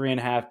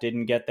 63.5.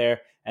 Didn't get there.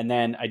 And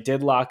then I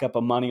did lock up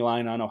a money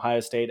line on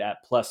Ohio State at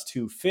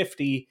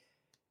 +250.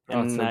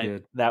 And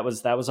good. That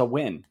was a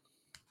win.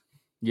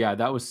 Yeah,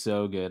 that was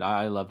so good.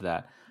 I love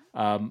that.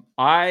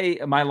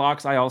 My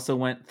locks, I also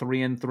went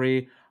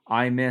 3-3.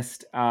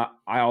 I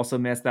also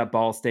missed that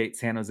Ball State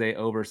San Jose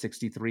over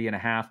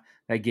 63.5.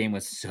 That game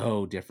was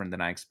so different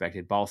than I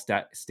expected. Ball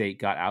State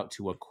got out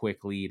to a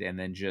quick lead and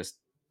then just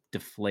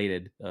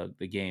deflated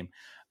the game.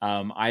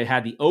 I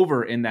had the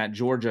over in that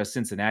Georgia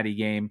Cincinnati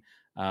game.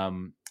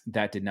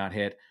 That did not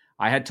hit.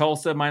 I had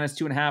Tulsa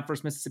 -2.5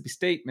 versus Mississippi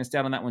State. Missed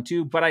out on that one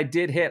too, but I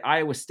did hit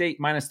Iowa State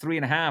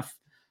 -3.5.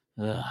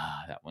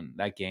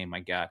 That game,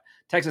 my God.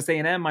 Texas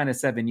A&M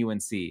 -7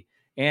 UNC.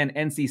 and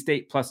NC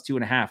State plus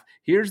 2.5.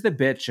 Here's the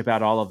bitch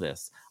about all of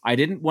this. I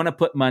didn't want to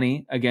put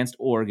money against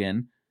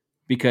Oregon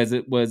because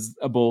it was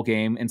a bowl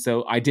game, and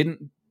so I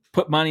didn't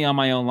put money on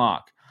my own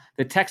lock.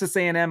 The Texas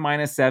A&M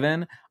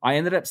 -7, I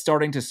ended up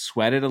starting to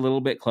sweat it a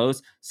little bit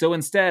close. So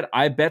instead,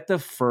 I bet the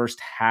first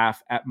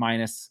half at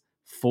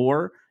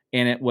 -4,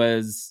 and it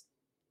was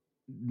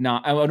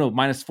not, oh no,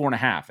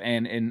 -4.5,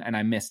 and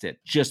I missed it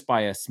just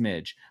by a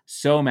smidge.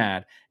 So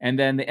mad. And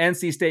then the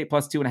NC State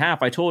plus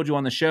 2.5. I told you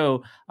on the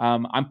show,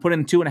 I'm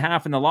putting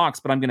 2.5 in the locks,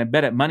 but I'm going to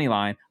bet at money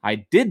line. I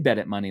did bet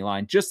at money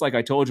line, just like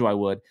I told you I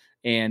would.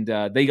 And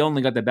they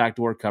only got the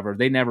backdoor cover.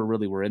 They never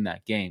really were in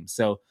that game.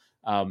 So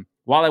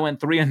while I went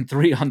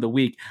 3-3 on the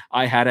week,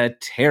 I had a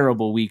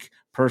terrible week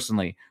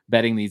personally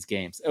betting these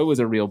games. It was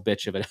a real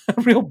bitch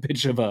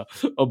of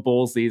a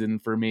bowl season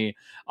for me.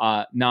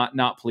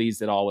 Not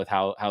pleased at all with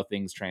how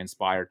things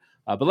transpired.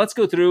 But let's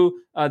go through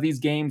these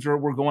games.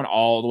 We're going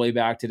all the way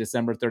back to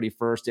December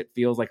 31st. It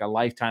feels like a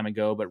lifetime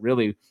ago, but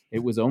really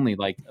it was only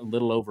like a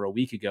little over a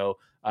week ago.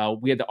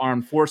 We had the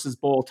Armed Forces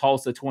Bowl,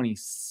 Tulsa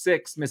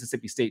 26,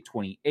 Mississippi State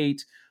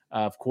 28.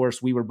 Of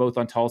course, we were both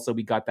on Tulsa.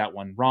 We got that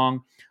one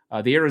wrong.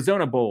 The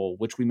Arizona Bowl,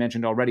 which we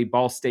mentioned already,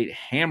 Ball State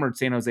hammered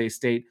San Jose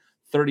State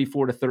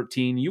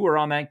 34-13. You were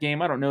on that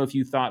game. I don't know if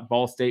you thought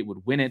Ball State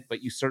would win it,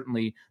 but you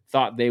certainly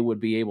thought they would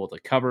be able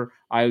to cover.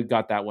 I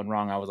got that one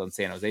wrong. I was on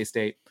San Jose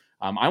State.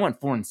 I went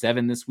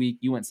 4-7 this week.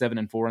 You went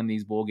 7-4 in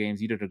these bowl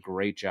games. You did a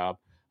great job.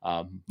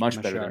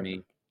 Much better than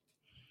me.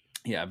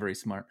 Yeah, very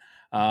smart.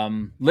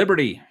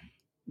 Liberty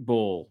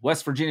Bowl,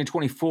 West Virginia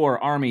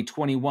 24, Army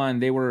 21.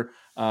 They were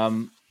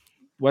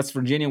West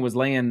Virginia was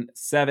laying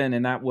 7,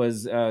 and that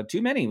was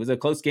too many. It was a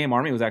close game.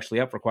 Army was actually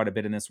up for quite a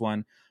bit in this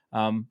one.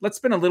 Let's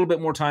spend a little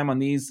bit more time on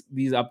these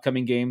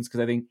upcoming games because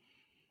I think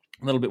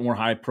a little bit more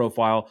high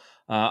profile.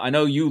 I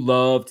know you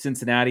loved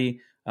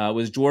Cincinnati.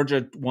 Was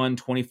Georgia won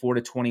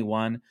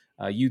 24-21.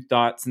 You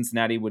thought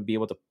Cincinnati would be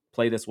able to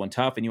play this one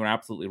tough, and you were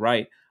absolutely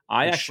right.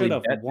 I actually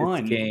bet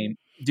this game.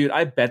 Dude,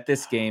 I bet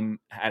this game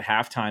at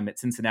halftime at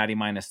Cincinnati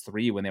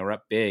 -3 when they were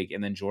up big,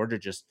 and then Georgia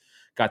just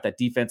got that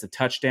defensive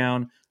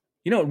touchdown.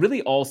 You know, it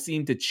really all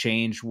seemed to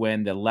change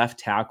when the left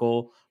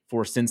tackle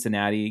for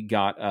Cincinnati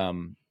got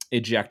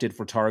ejected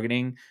for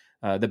targeting.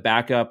 The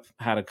backup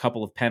had a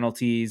couple of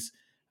penalties.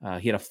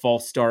 He had a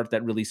false start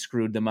that really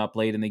screwed them up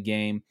late in the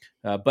game.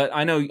 But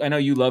I know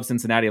you love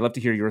Cincinnati. I'd love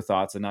to hear your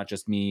thoughts and not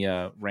just me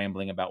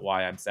rambling about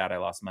why I'm sad I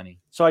lost money.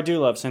 So I do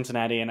love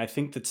Cincinnati, and I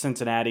think that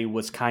Cincinnati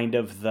was kind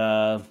of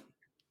the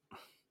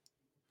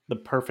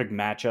perfect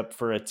matchup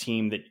for a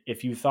team that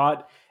if you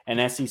thought an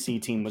SEC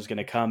team was going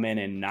to come in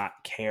and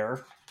not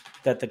care,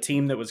 that the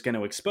team that was going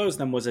to expose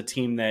them was a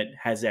team that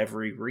has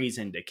every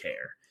reason to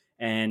care.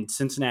 And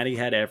Cincinnati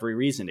had every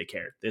reason to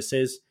care. This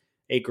is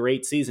a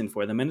great season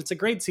for them, and it's a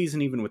great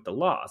season even with the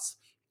loss.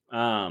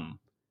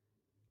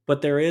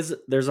 But there's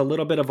a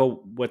little bit of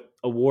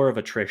a war of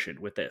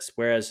attrition with this,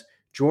 whereas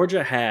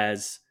Georgia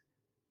has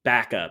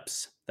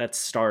backups that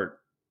start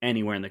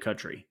anywhere in the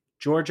country.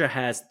 Georgia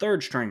has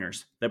third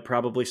stringers that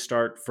probably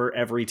start for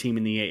every team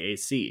in the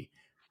AAC,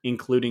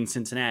 including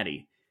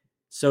Cincinnati.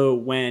 So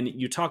when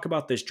you talk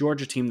about this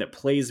Georgia team that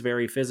plays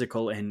very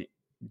physical and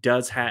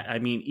does have, I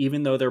mean,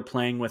 even though they're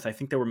playing with, I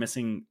think they were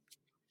missing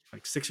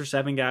like 6 or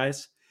 7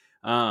 guys.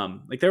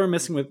 Like they were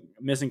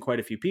missing quite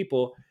a few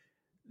people.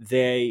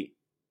 They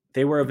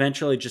were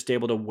eventually just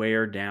able to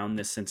wear down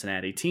this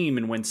Cincinnati team.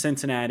 And when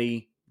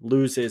Cincinnati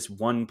loses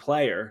one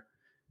player,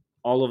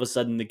 all of a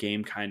sudden the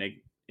game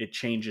it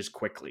changes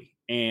quickly.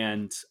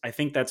 And I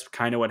think that's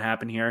kind of what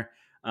happened here.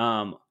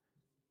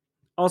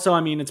 Also,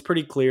 I mean, it's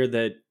pretty clear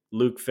that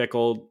Luke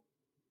Fickell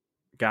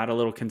got a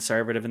little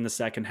conservative in the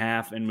second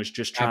half and was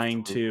just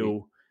trying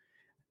to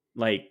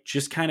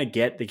just kind of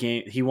get the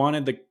game. He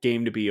wanted the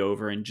game to be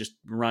over and just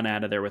run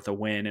out of there with a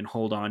win and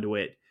hold on to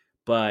it.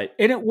 And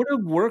it would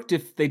have worked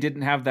if they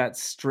didn't have that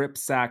strip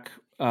sack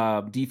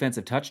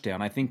defensive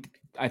touchdown. I think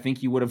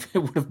it would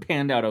have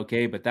panned out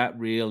okay, but that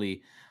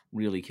really,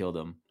 really killed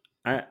him.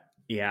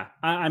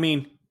 I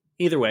mean,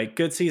 either way,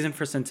 good season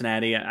for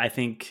Cincinnati. I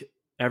think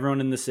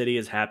everyone in the city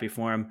is happy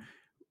for him.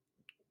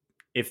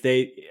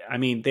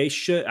 They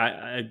should.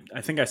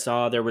 I think I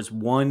saw there was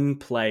one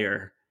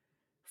player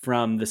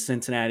from the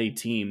Cincinnati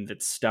team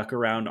that stuck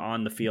around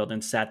on the field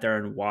and sat there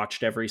and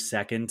watched every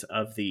second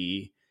of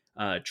the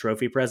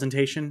trophy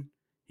presentation.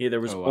 There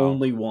was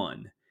only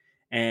one.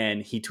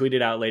 And he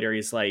tweeted out later,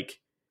 he's like,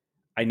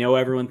 I know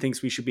everyone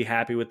thinks we should be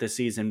happy with this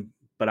season,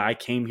 but I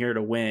came here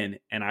to win,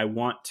 and I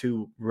want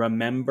to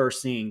remember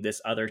seeing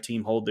this other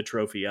team hold the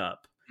trophy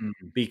up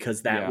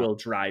because that will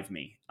drive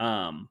me.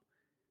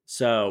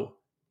 So,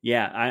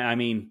 yeah, I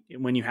mean,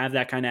 when you have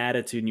that kind of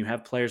attitude and you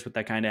have players with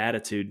that kind of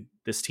attitude,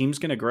 this team's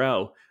going to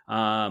grow.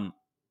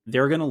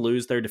 They're going to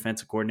lose their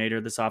defensive coordinator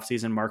this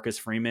offseason, Marcus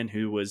Freeman,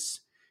 who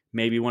was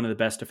maybe one of the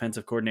best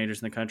defensive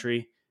coordinators in the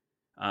country.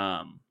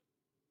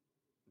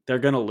 They're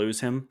going to lose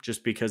him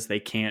just because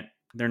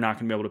they're not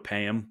going to be able to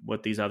pay him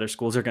what these other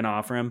schools are going to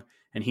offer him.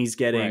 And he's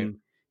getting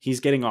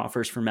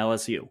offers from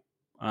LSU.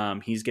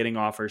 He's getting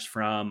offers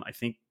from, I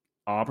think,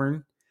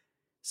 Auburn.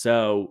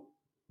 So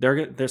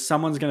there's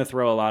someone's going to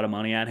throw a lot of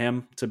money at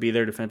him to be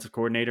their defensive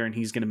coordinator, and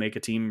he's going to make a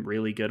team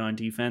really good on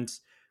defense.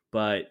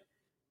 But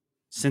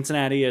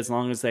Cincinnati, as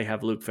long as they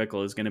have Luke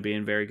Fickell, is going to be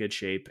in very good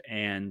shape.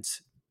 And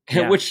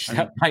which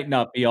might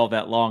not be all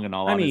that long in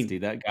all honesty.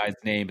 That guy's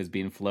name is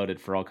being floated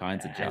for all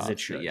kinds of jobs. As it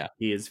should. Yeah,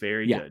 he is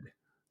very good.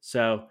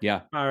 So,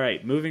 all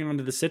right, moving on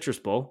to the Citrus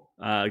Bowl,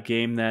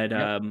 game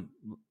that,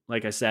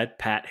 like I said,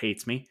 Pat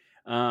hates me.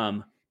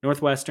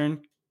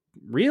 Northwestern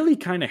really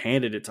kind of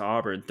handed it to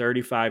Auburn,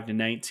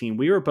 35-19.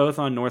 We were both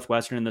on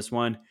Northwestern in this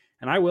one,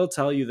 and I will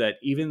tell you that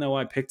even though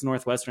I picked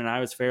Northwestern, I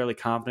was fairly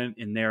confident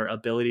in their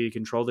ability to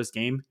control this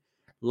game.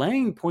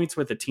 Laying points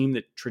with a team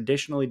that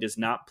traditionally does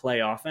not play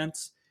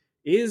offense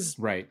is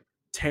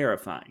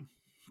terrifying.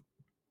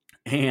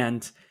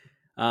 And,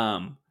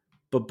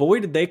 but boy,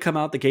 did they come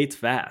out the gates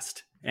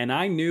fast. And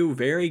I knew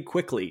very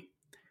quickly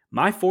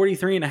my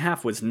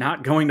 43.5 was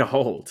not going to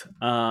hold.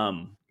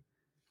 I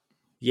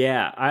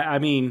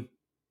mean,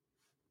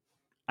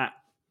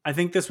 I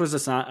think this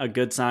was a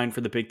good sign for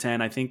the Big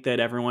Ten. I think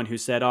that everyone who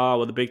said,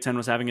 the Big Ten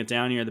was having a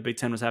down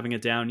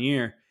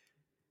year,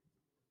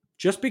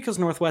 just because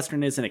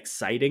Northwestern isn't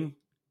exciting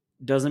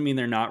doesn't mean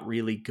they're not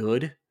really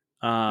good.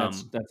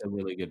 That's a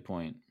really good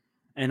point.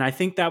 And I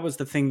think that was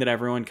the thing that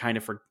everyone kind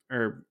of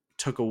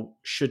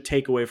should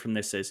take away from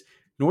this is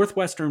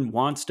Northwestern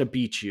wants to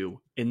beat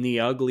you in the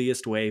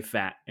ugliest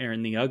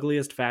in the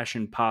ugliest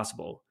fashion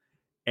possible.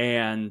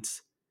 And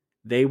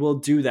they will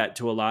do that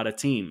to a lot of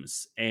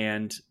teams.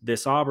 And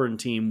this Auburn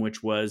team,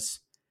 which was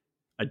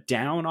a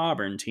down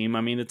Auburn team,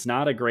 I mean, it's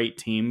not a great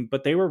team,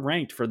 but they were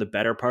ranked for the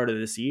better part of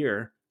this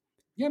year.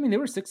 Yeah, I mean, they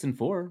were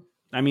 6-4.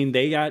 I mean,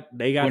 they got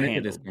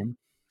handled. This game.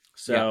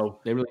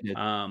 So they really did.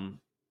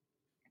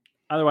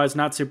 Otherwise,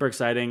 not super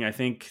exciting. I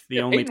think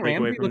the only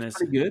takeaway from this.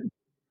 Pretty good.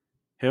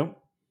 Who?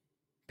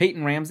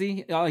 Peyton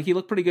Ramsey. He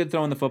looked pretty good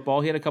throwing the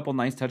football. He had a couple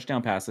nice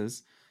touchdown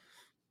passes.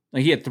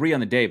 He had 3 on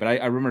the day, but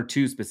I remember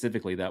 2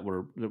 specifically that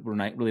were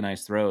really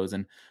nice throws.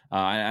 And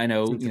I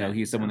know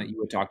he's someone that you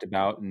had talked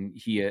about, and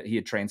he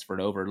had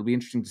transferred over. It'll be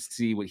interesting to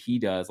see what he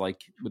does,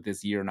 like with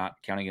this year not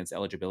counting against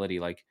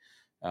eligibility. Like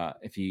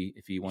if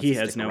he wants, he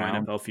has no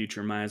around. NFL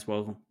future. Might as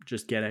well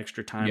just get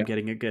extra time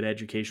getting a good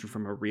education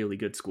from a really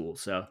good school.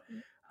 So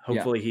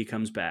hopefully he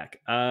comes back.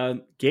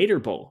 Gator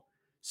Bowl.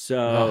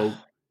 So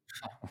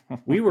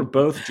we were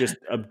both just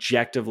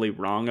objectively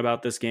wrong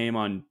about this game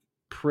on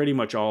pretty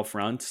much all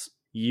fronts.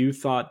 You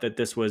thought that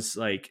this was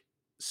like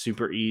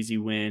super easy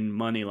win,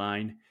 money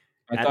line.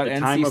 I thought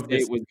NC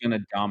State was going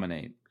to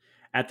dominate.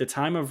 At the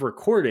time of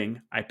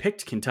recording, I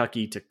picked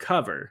Kentucky to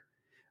cover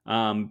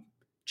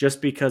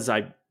just because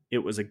it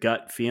was a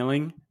gut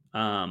feeling.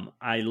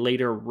 I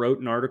later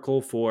wrote an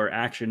article for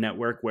Action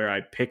Network where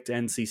I picked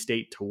NC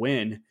State to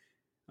win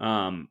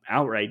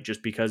outright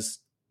just because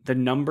the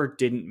number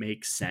didn't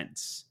make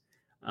sense.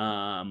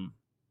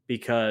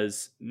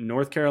 Because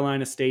North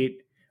Carolina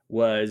State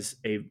was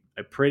a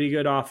pretty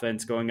good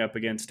offense going up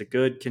against a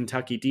good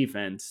Kentucky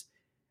defense,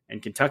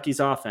 and Kentucky's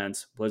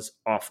offense was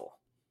awful.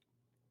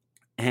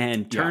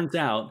 And turns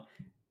out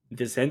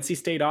this NC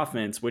State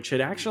offense, which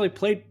had actually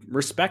played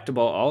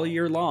respectable all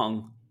year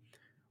long,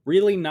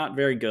 really not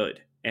very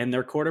good. And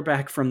their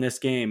quarterback from this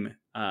game,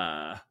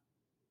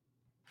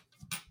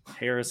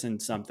 Harrison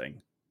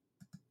something.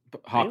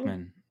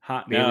 Hockman.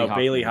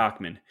 Bailey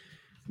Hockman.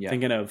 Yeah.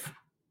 Thinking of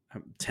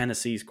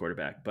Tennessee's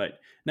quarterback, but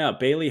no,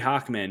 Bailey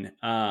Hockman,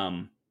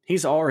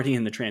 he's already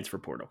in the transfer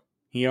portal.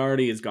 He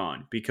already is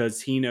gone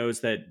because he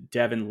knows that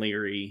Devin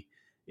Leary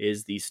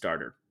is the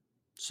starter.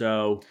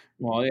 So,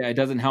 it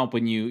doesn't help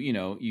when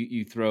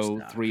you throw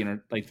three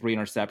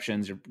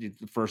interceptions.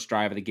 The first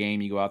drive of the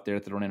game, you go out there,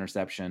 throw an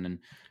interception, and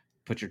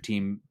put your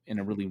team in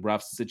a really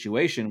rough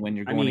situation when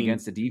you're going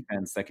against a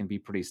defense that can be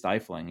pretty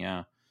stifling.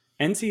 Yeah,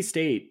 NC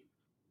State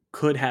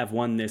could have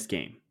won this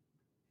game,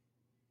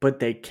 but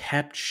they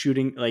kept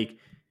shooting. Like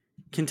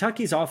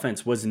Kentucky's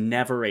offense was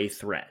never a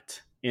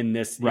threat in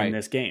this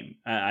game.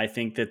 I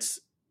think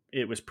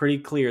it was pretty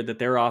clear that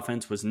their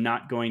offense was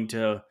not going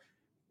to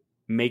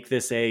make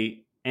this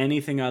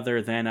anything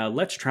other than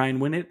let's try and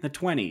win it in the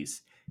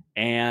 20s.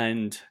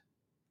 And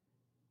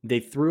they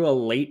threw a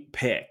late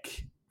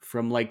pick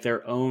from like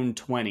their own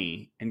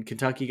 20, and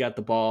Kentucky got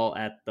the ball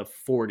at the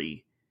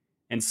 40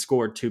 and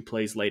scored 2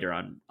 plays later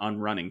on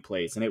running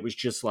plays. And it was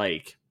just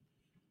like,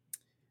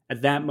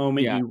 at that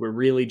moment, you were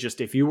really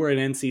just, if you were an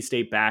NC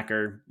State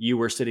backer, you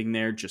were sitting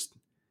there just,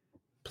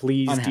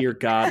 please, dear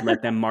God,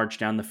 let them march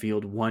down the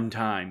field one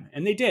time.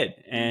 And they did.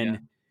 And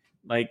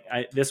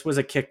this was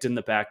a kicked in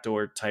the back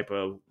door type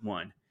of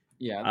one.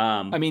 Yeah.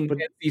 But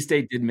NC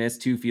State did miss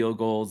 2 field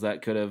goals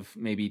that could have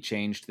maybe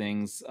changed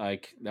things.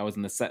 Like that was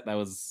in the set. That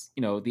was,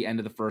 the end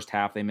of the first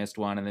half, they missed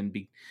one. And then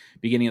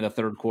beginning of the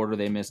third quarter,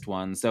 they missed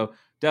one. So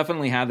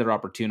definitely had their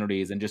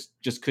opportunities and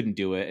just couldn't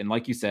do it. And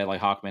like you said, like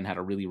Hockman had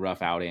a really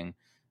rough outing.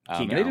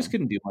 And they just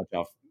couldn't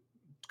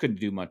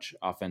do much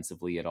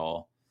offensively at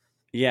all.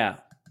 Yeah.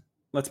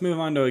 Let's move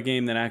on to a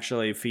game that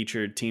actually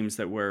featured teams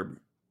that were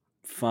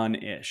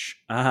fun-ish.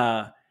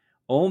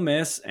 Ole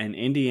Miss and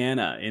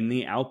Indiana in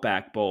the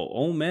Outback Bowl.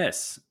 Ole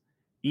Miss,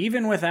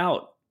 even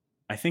without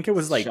I think it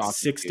was like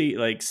Shocking,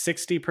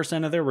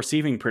 60% of their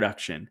receiving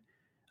production.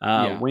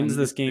 Wins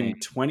this game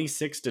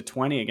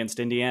 26-20 against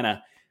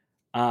Indiana.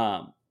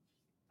 I'm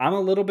a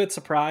little bit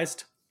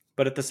surprised,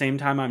 but at the same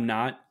time, I'm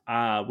not.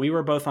 We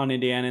were both on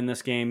Indiana in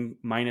this game,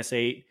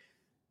 -8.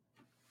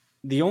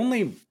 The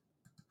only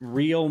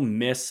real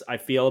miss I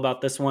feel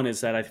about this one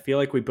is that I feel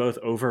like we both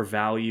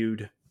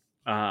overvalued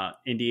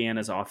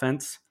Indiana's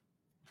offense,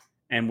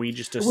 and we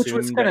just assumed, which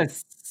was kind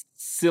of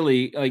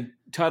silly. Like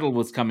Tuttle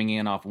was coming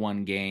in off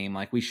one game,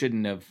 like we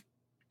shouldn't have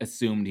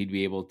assumed he'd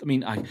be able to. I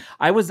mean, I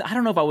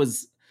don't know if I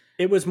was.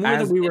 It was more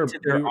that we were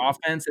their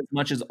offense as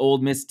much as Ole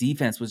Miss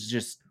defense was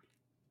just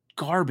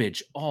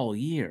garbage all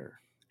year,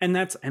 and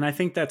I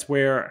think that's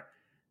where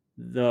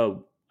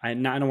I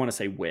don't want to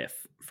say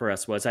whiff for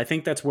us was. I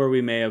think that's where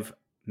we may have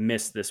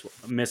missed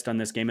on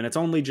this game, and it's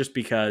only just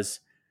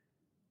because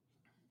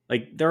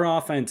like their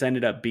offense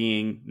ended up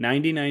being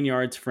 99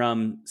 yards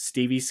from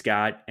Stevie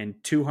Scott and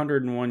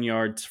 201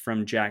 yards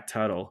from Jack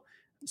Tuttle,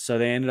 so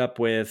they ended up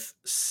with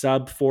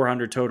sub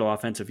 400 total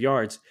offensive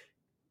yards.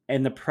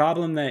 And the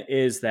problem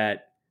is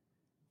that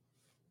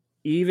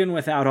even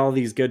without all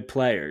these good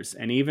players,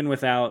 and even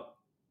without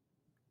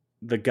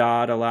the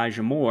god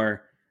Elijah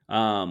Moore,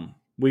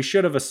 we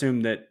should have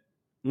assumed that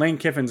Lane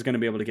Kiffin's going to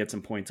be able to get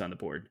some points on the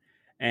board.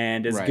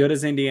 And as good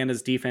as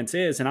Indiana's defense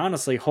is, and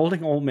honestly,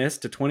 holding Ole Miss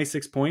to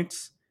 26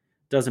 points,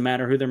 doesn't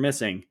matter who they're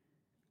missing,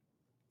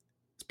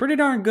 it's pretty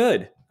darn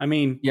good. I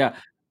mean, yeah,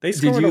 they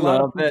scored a lot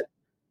of points.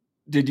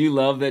 Did you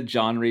love that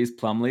John Reese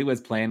Plumlee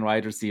was playing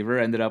wide receiver,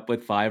 ended up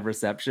with 5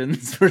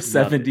 receptions for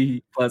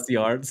 70 plus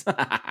yards?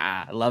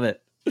 I love it.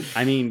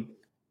 I mean,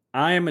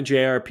 I am a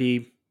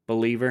JRP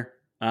believer.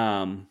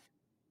 He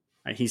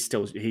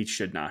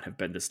should not have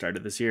been the start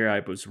of this year. I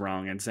was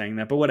wrong in saying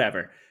that, but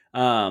whatever.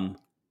 I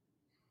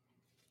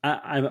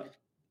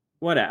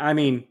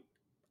mean,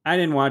 I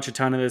didn't watch a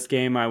ton of this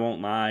game. I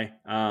won't lie.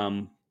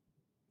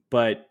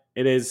 But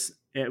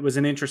it was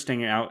an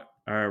interesting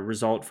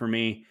result for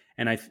me.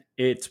 And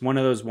it's one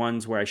of those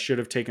ones where I should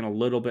have taken a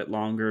little bit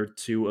longer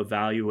to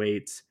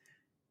evaluate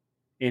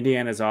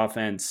Indiana's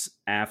offense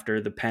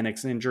after the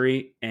Penix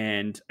injury.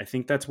 And I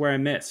think that's where I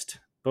missed,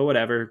 but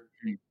whatever.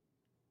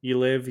 You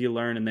live, you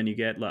learn, and then you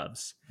get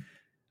loves.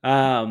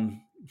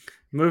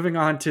 Moving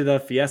on to the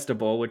Fiesta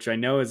Bowl, which I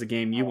know is a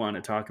game you want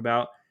to talk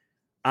about.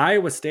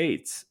 Iowa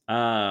State's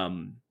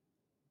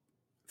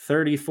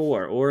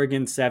 34,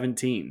 Oregon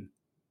 17.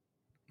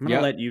 I'm going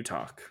to let you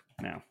talk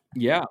now.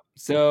 Yeah.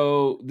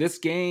 So this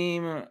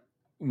game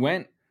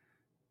went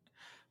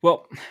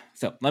well.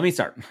 So let me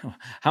start.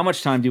 How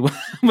much time do you want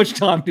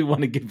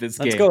to give this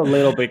game? Let's go a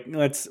little bit. We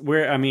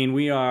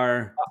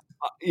are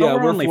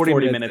we're only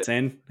 40 minutes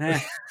in.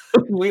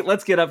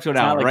 Let's get up to an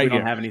hour. Like right, we don't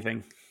here. have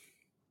anything.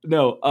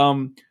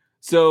 No.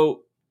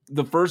 So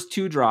the first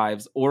 2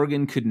 drives,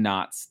 Oregon could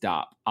not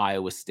stop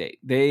Iowa State.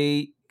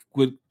 They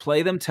would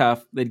play them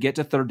tough. They'd get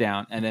to 3rd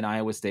down, and then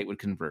Iowa State would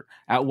convert.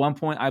 At one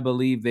point, I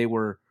believe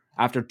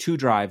after 2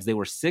 drives, they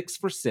were 6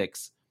 for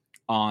 6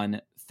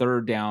 on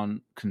 3rd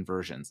down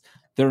conversions.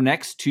 Their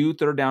next 2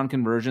 3rd down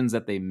conversions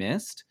that they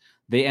missed,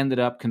 they ended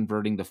up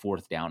converting the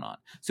 4th down on.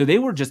 So they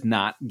were just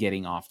not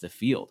getting off the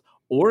field.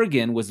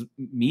 Oregon was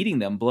meeting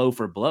them blow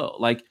for blow.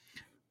 Like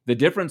the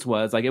difference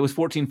was like it was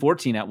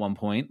 14-14 at one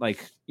point,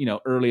 like,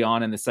 early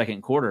on in the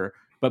second quarter,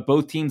 but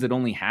both teams had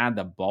only had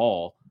the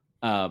ball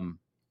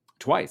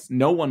twice.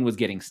 No one was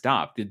getting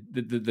stopped.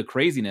 The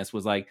craziness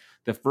was like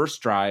the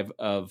first drive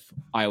of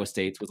Iowa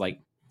State's was like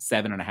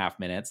 7.5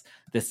 minutes.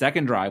 The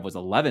second drive was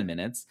 11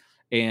 minutes.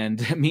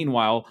 And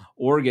meanwhile,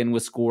 Oregon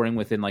was scoring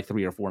within like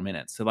 3 or 4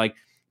 minutes. So like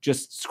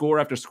just score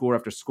after score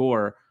after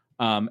score.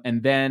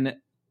 And then,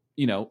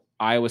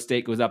 Iowa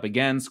State goes up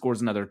again,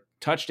 scores another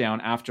touchdown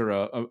after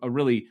a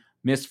really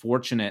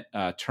misfortunate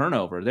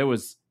turnover. There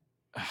was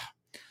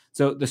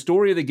so the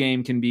story of the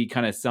game can be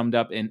kind of summed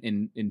up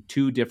in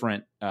 2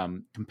 different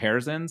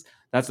comparisons.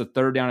 That's the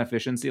 3rd down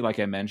efficiency, like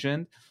I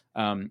mentioned.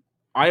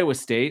 Iowa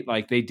State,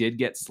 like they did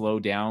get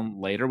slowed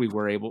down later.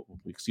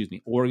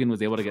 Oregon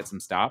was able to get some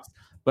stops,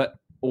 but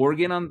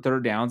Oregon on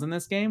 3rd downs in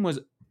this game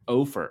was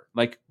over.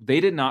 Like they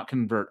did not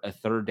convert a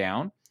 3rd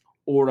down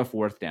or a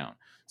 4th down.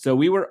 So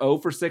we were 0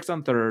 for 6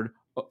 on 3rd,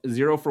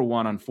 0 for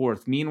 1 on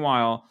 4th.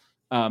 Meanwhile,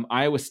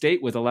 Iowa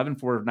State was 11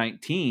 for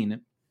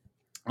 19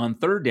 on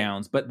 3rd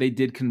downs, but they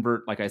did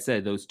convert, like I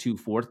said, those 2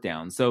 4th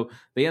downs. So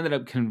they ended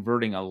up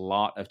converting a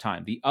lot of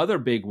time. The other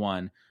big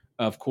one,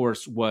 of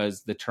course,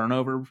 was the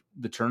turnover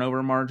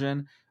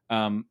margin,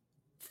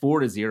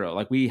 4-0.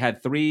 Like we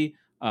had 3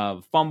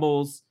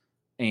 fumbles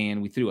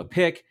and we threw a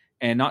pick,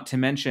 and not to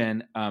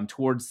mention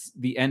towards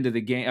the end of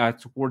the game,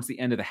 towards the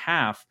end of the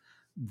half,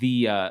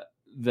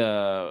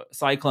 the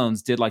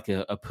Cyclones did like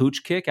a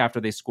pooch kick after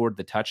they scored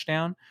the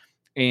touchdown.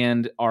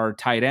 And our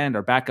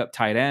backup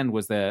tight end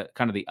was the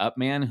kind of the up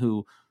man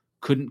who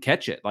couldn't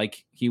catch it.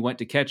 Like he went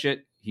to catch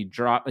it. He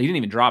didn't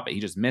even drop it. He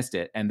just missed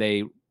it. And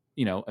they,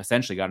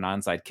 essentially got an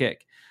onside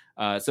kick.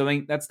 So I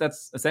think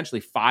that's essentially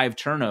 5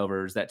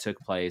 turnovers that took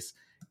place.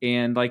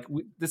 And like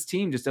this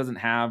team just doesn't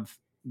have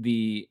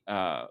the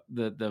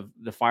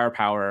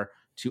firepower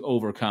to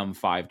overcome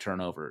 5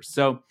 turnovers.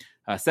 So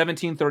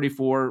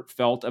 17-34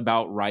 felt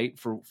about right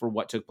for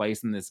what took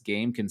place in this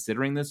game,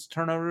 considering this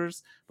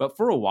turnovers. But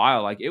for a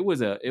while, like it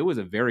was a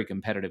very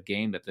competitive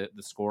game that the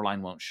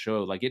scoreline won't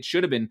show. Like it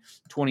should have been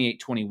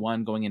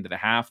 28-21 going into the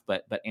half,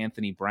 but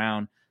Anthony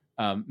Brown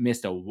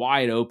missed a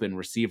wide open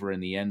receiver in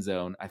the end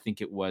zone. I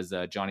think it was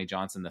Johnny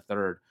Johnson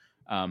III.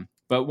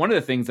 But one of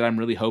the things that I'm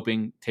really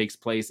hoping takes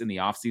place in the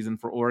offseason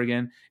for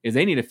Oregon is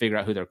they need to figure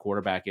out who their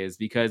quarterback is,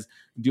 because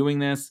doing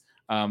this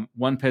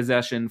one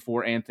possession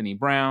for Anthony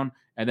Brown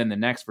and then the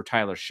next for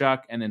Tyler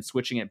Shuck and then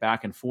switching it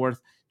back and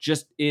forth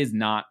just is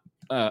not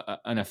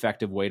an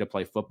effective way to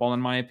play football,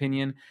 in my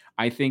opinion.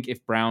 I think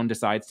if Brown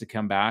decides to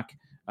come back,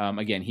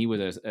 again, he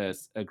was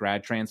a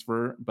grad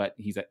transfer, but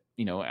he's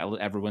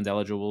everyone's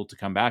eligible to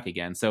come back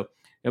again. So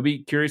it'll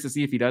be curious to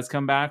see if he does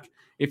come back.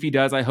 If he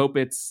does, I hope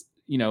it's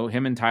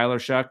him and Tyler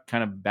Shuck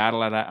kind of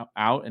battle it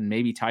out, and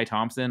maybe Ty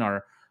Thompson,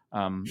 our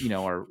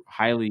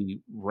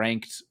highly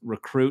ranked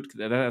recruit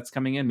that's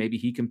coming in, maybe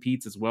he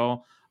competes as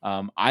well.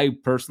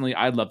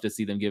 I'd love to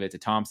see them give it to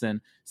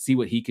Thompson, see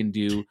what he can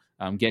do,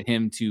 get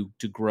him to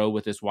grow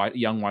with this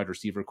young wide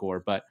receiver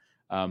core. But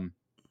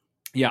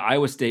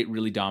Iowa State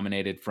really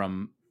dominated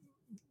from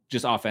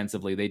just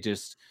offensively. They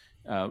just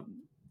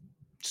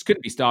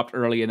couldn't be stopped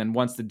early. And then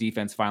once the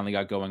defense finally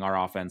got going,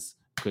 our offense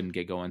couldn't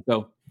get going.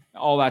 So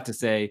all that to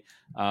say,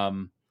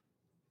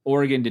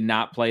 Oregon did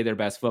not play their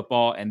best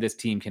football, and this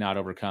team cannot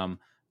overcome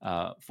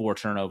 4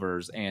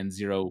 turnovers and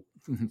 0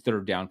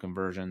 third down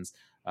conversions.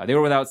 They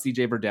were without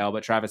CJ Verdell,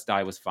 but Travis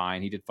Dye was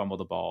fine. He did fumble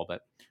the ball,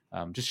 but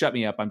just shut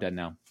me up. I'm dead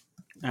now.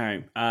 All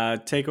right.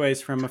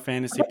 Takeaways from a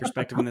fantasy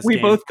perspective in this we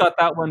game. We both got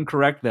that one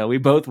correct, though. We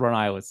both were on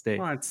Iowa State.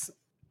 Well,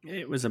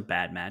 it was a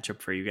bad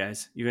matchup for you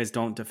guys. You guys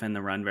don't defend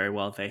the run very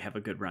well. They have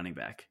a good running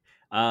back.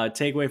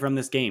 Takeaway from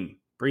this game.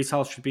 Breece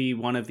Hall should be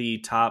one of the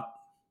top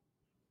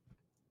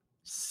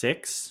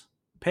 6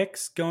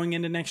 picks going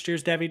into next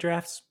year's Devy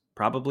drafts.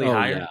 Probably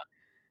higher.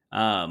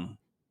 Yeah.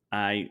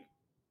 I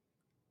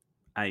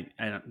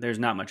there's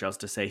not much else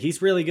to say.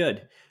 He's really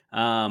good.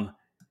 And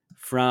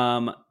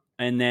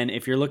then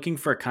if you're looking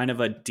for kind of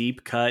a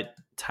deep cut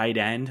tight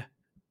end,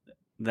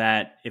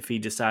 that if he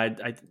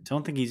decides, I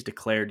don't think he's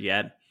declared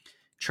yet.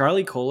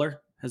 Charlie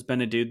Kohler has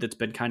been a dude that's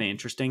been kind of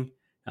interesting.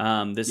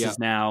 Is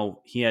now,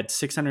 he had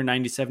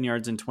 697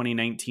 yards in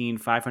 2019,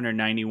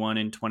 591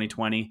 in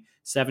 2020,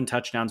 7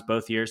 touchdowns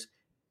both years.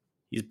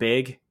 He's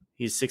big.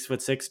 He's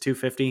 6'6",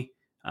 250.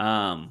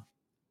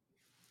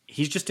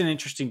 He's just an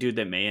interesting dude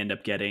that may end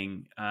up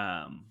getting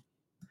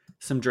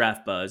some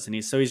draft buzz, and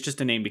he's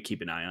just a name to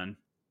keep an eye on.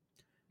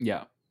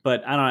 Yeah,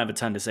 but I don't have a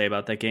ton to say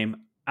about that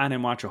game. I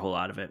didn't watch a whole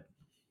lot of it.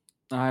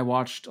 I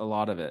watched a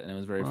lot of it, and it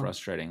was very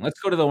frustrating. Let's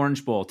go to the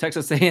Orange Bowl.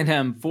 Texas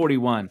A&M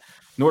 41,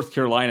 North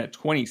Carolina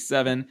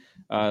 27.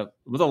 Was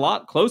a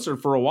lot closer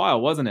for a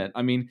while, wasn't it?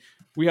 I mean,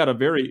 we had a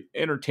very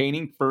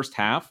entertaining first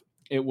half.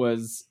 It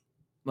was,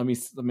 let me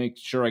make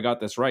sure I got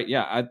this right.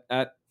 Yeah,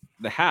 at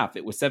the half,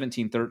 it was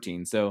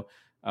 17-13. So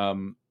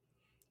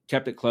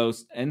kept it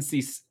close.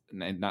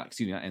 Not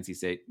NC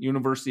State,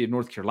 University of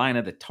North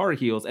Carolina, the Tar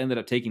Heels ended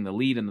up taking the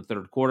lead in the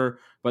third quarter,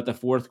 but the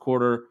fourth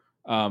quarter,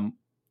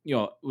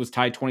 it was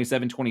tied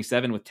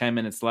 27-27 with 10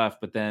 minutes left,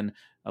 but then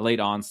a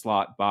late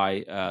onslaught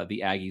by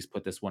the Aggies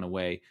put this one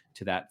away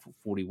to that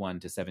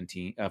 41-27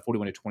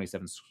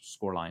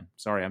 scoreline.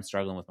 Sorry, I'm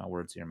struggling with my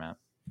words here, Matt.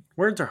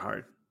 Words are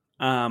hard.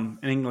 And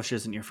English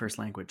isn't your first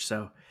language,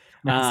 so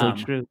that's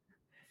so true.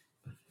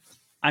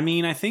 I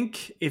mean, I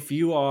think if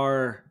you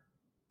are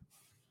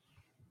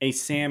a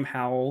Sam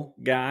Howell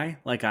guy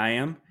like I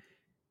am,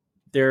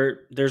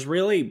 there's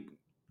really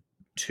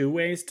 2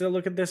 ways to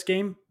look at this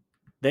game.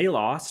 They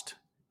lost,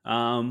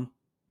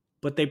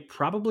 but they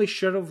probably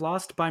should have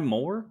lost by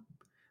more.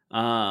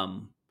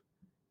 The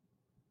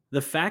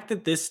fact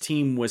that this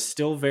team was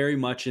still very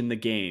much in the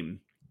game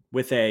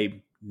with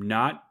a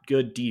not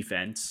good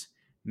defense,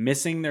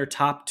 missing their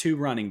top 2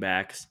 running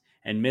backs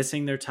and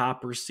missing their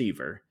top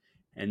receiver,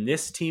 and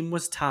this team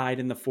was tied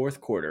in the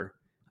fourth quarter,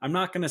 I'm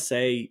not going to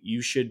say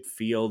you should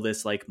feel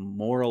this like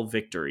moral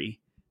victory,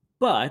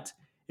 but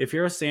if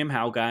you're a Sam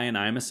Howell guy and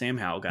I'm a Sam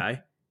Howell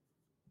guy,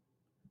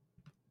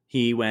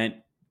 he went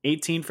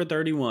 18 for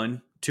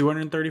 31,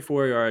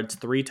 234 yards,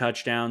 3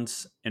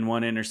 touchdowns, and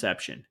 1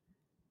 interception.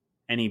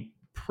 And he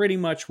pretty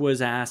much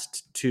was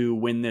asked to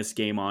win this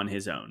game on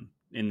his own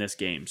in this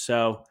game.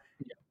 So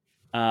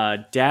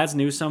Daz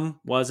Newsome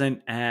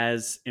wasn't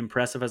as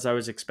impressive as I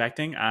was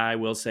expecting. I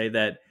will say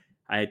that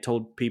I had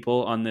told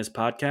people on this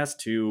podcast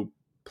to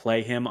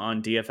play him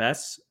on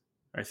DFS.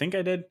 I think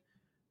I did.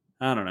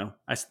 I don't know.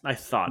 I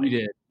thought you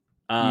did.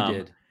 You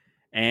did.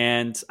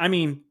 And I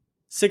mean,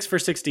 6 for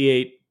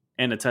 68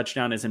 and a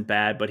touchdown isn't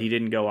bad, but he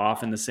didn't go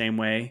off in the same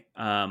way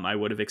I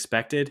would have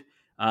expected.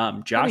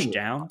 Josh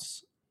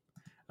Downs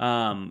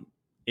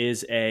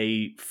is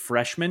a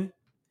freshman.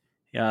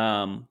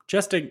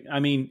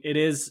 It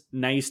is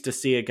nice to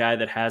see a guy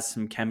that has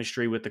some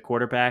chemistry with the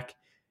quarterback.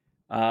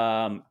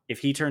 If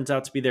he turns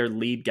out to be their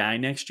lead guy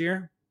next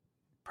year,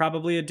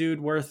 probably a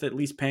dude worth at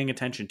least paying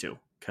attention to,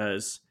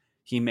 because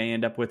he may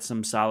end up with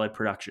some solid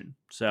production.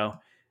 So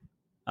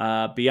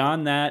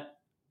beyond that,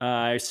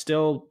 I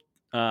still,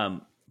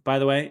 by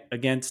the way,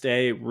 against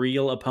a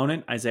real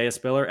opponent, Isaiah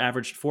Spiller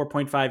averaged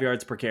 4.5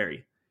 yards per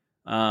carry.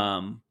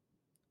 I'm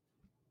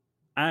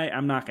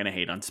not going to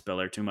hate on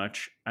Spiller too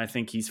much. I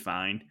think he's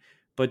fine.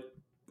 But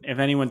if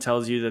anyone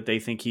tells you that they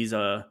think he's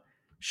a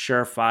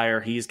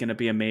surefire, he's going to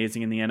be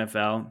amazing in the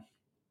NFL,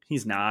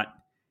 he's not.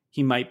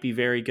 He might be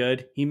very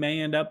good. He may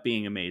end up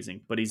being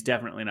amazing, but he's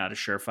definitely not a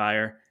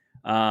surefire.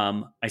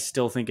 I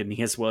still think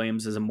Aeneas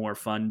Williams is a more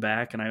fun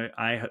back, and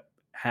I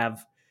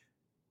have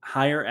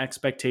higher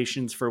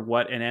expectations for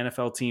what an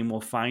NFL team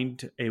will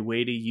find a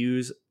way to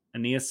use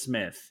Aeneas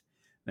Smith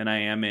than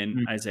I am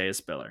in Isaiah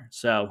Spiller.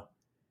 So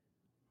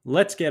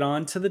let's get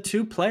on to the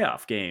 2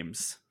 playoff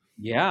games.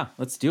 Yeah,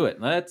 let's do it.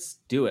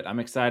 I'm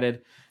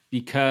excited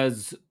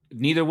because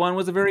neither one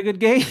was a very good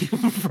game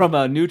from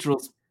a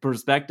neutral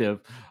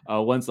perspective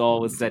once all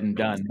was said and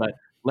done. But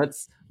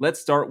let's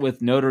start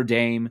with Notre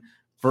Dame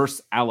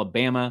versus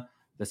Alabama.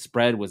 The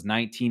spread was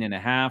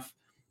 19.5.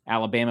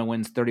 Alabama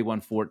wins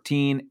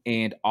 31-14.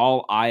 And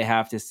all I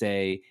have to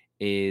say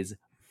is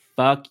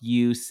fuck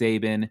you,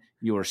 Saban.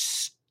 Your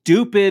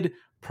stupid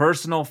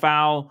personal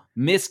foul,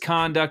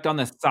 misconduct on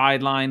the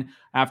sideline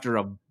after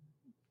a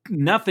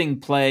nothing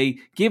play,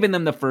 giving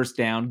them the first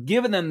down,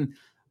 giving them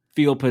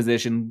field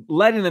position,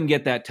 letting them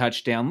get that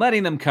touchdown,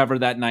 letting them cover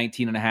that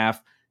 19.5.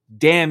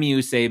 Damn you,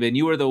 Saban.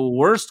 You are the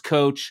worst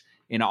coach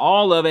in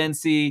all of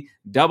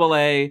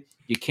NCAA.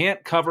 You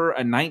can't cover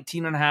a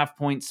 19.5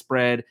 point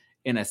spread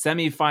in a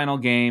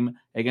semifinal game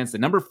against the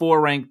number 4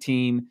 ranked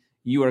team.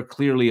 You are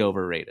clearly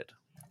overrated.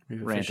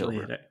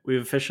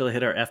 We've officially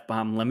hit our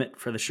F-bomb limit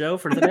for the show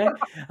for today.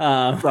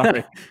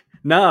 Sorry.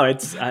 No,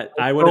 it's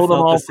I would have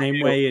felt the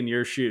same way in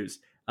your shoes.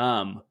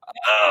 But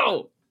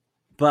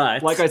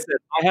like I said,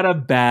 I had a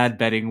bad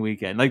betting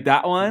weekend. Like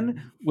that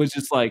one was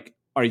just like,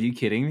 are you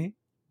kidding me?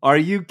 Are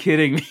you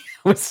kidding me?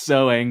 I was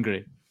so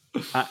angry.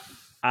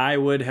 I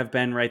would have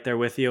been right there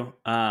with you.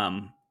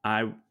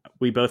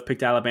 We both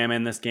picked Alabama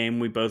in this game.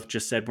 We both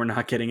just said we're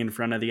not getting in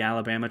front of the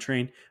Alabama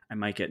train. I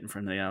might get in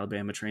front of the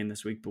Alabama train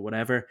this week, but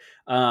whatever.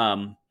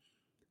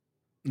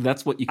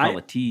 That's what you call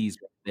a tease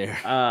right there.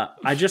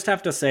 I just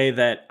have to say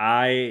that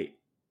I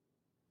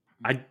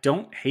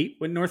don't hate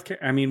what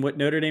what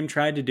Notre Dame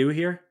tried to do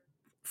here.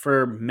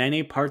 For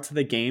many parts of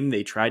the game,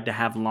 they tried to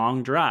have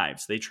long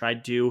drives. They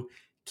tried to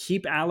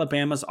keep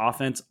Alabama's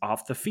offense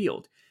off the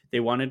field. They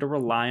wanted to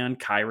rely on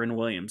Kyren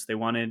Williams. They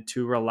wanted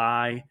to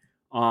rely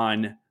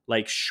on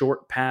like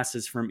short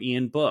passes from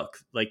Ian Book,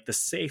 like the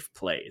safe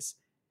plays.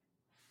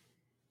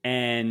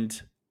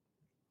 And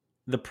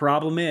the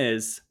problem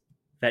is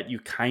that you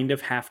kind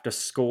of have to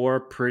score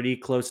pretty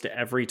close to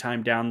every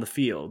time down the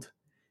field.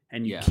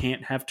 And you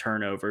can't have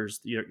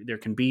turnovers. There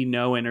can be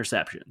no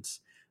interceptions.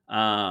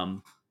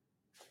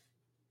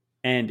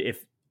 And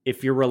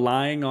if you're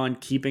relying on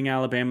keeping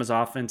Alabama's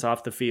offense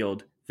off the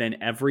field, then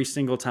every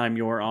single time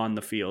you're on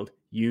the field,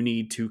 you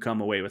need to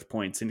come away with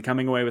points. And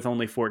coming away with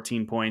only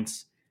 14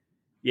 points,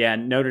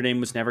 Notre Dame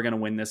was never going to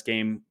win this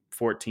game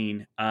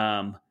 14.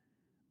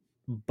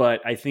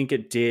 But I think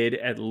it did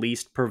at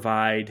least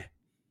provide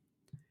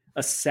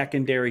a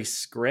secondary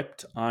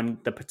script on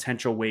the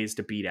potential ways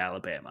to beat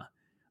Alabama.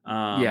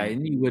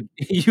 And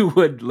you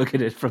would look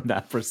at it from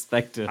that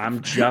perspective.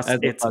 I'm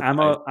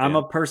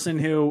a person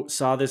who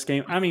saw this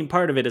game. I mean,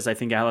 part of it is I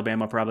think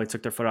Alabama probably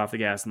took their foot off the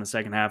gas in the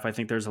second half. I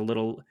think there's a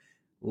little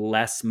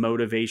less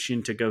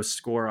motivation to go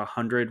score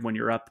 100 when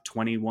you're up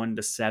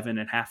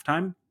 21-7 at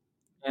halftime.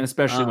 And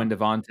especially when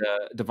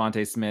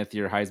Devontae Smith,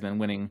 your Heisman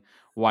winning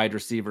wide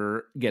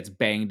receiver, gets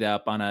banged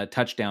up on a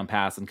touchdown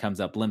pass and comes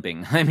up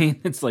limping. I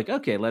mean, it's like,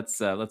 okay, let's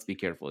be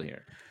careful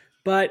here.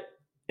 But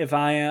if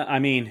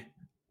we'll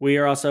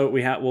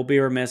be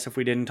remiss if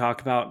we didn't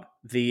talk about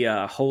the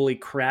holy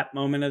crap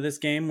moment of this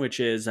game, which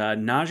is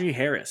Najee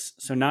Harris.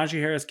 So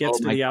Najee Harris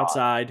gets to the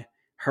outside,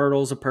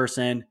 hurdles a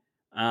person,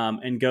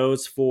 and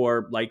goes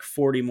for like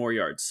 40 more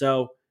yards.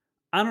 So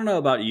I don't know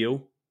about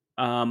you.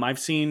 I've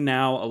seen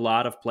now a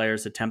lot of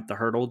players attempt the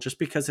hurdle just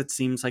because it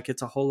seems like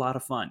it's a whole lot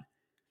of fun.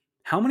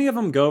 How many of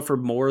them go for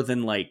more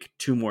than like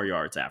 2 more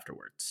yards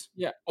afterwards?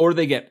 Yeah. Or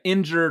they get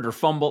injured or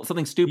fumble.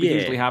 Something stupid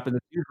usually happens.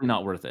 It's usually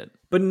not worth it.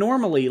 But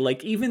normally,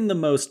 like even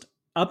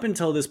up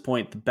until this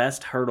point, the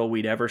best hurdle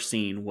we'd ever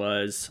seen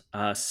was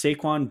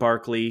Saquon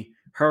Barkley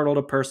hurdled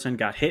a person,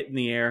 got hit in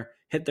the air,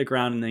 hit the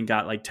ground, and then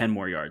got like 10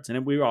 more yards.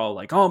 And we were all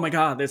like, oh my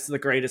God, this is the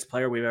greatest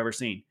player we've ever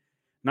seen.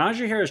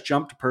 Najee Harris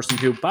jumped a person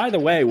who, by the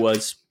way,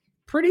 was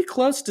pretty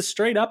close to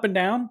straight up and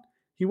down.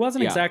 He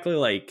wasn't exactly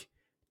like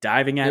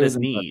diving at his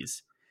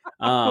knees.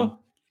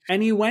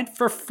 And he went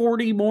for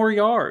 40 more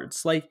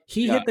yards. Like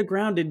he hit the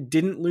ground and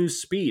didn't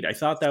lose speed. I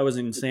thought that was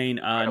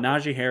insane.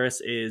 Najee Harris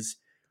is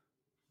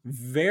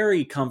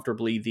very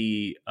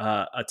comfortably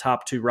a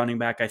top 2 running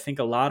back. I think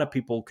a lot of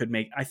people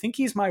I think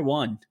he's my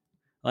one.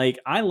 Like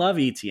I love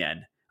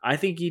ETN. I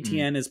think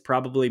ETN is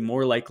probably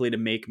more likely to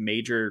make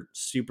major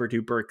super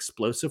duper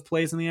explosive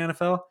plays in the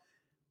NFL.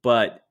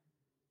 But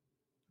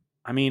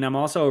I mean, I'm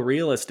also a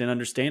realist in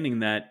understanding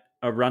that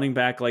a running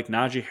back like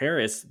Najee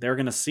Harris, they're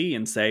going to see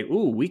and say,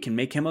 ooh, we can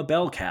make him a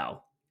bell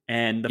cow.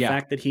 And the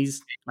fact that he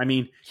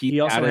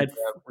also added had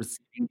the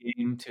receiving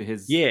game to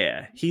his.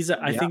 Yeah,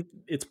 I think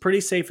it's pretty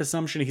safe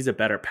assumption he's a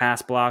better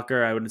pass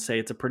blocker. I would say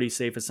it's a pretty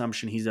safe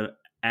assumption he's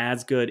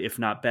as good, if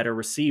not better,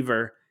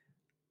 receiver.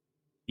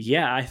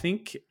 Yeah, I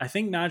think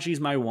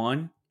Najee's my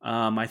one.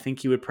 I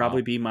think he would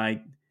probably be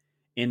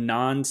in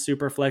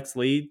non-super flex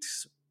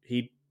leagues.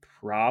 He'd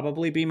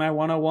probably be my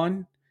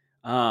 101.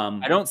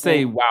 I don't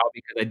say wow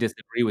because I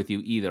disagree with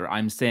you either.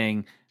 I'm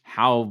saying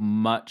how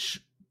much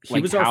he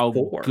was how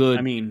 4. good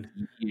I mean,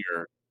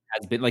 year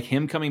has been, like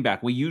him coming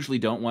back. We usually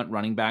don't want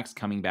running backs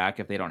coming back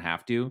if they don't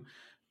have to.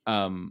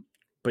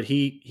 But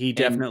he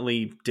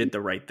definitely did the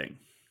right thing.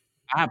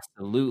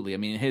 Absolutely. I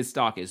mean, his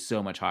stock is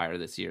so much higher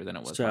this year than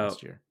it was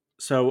last year.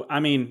 So, I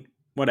mean,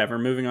 whatever.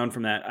 Moving on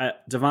from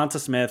that, Devonta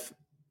Smith.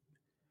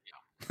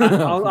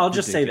 I'll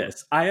just say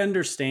this. I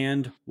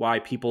understand why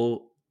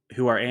people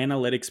who are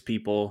analytics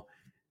people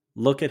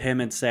look at him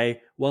and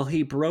say, well,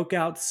 he broke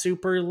out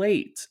super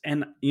late.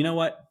 And you know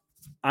what?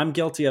 I'm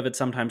guilty of it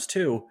sometimes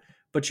too.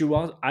 But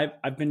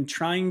I've been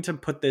trying to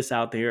put this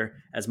out there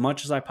as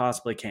much as I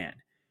possibly can.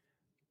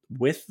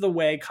 With the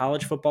way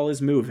college football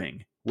is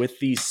moving, with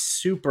these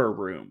super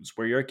rooms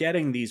where you're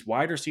getting these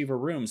wide receiver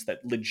rooms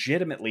that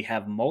legitimately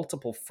have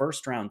multiple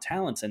first-round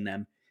talents in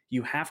them,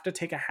 you have to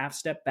take a half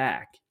step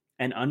back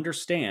and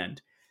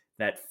understand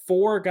that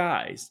 4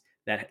 guys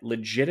that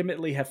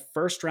legitimately have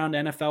first-round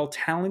NFL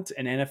talent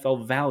and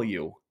NFL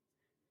value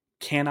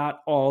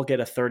cannot all get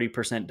a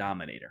 30%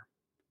 dominator.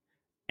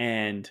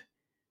 And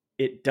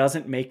it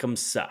doesn't make them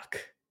suck.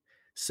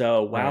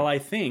 So while I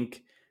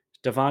think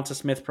Devonta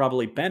Smith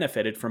probably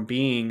benefited from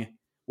being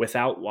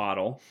without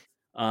Waddle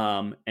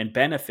and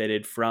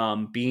benefited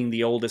from being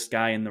the oldest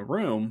guy in the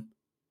room,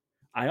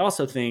 I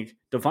also think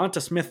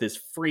Devonta Smith is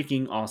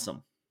freaking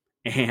awesome.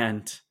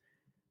 And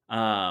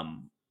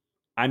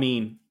I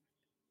mean,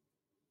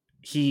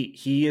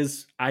 he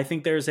is, I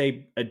think there's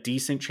a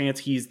decent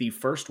chance he's the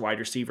first wide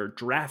receiver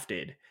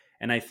drafted.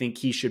 And I think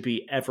he should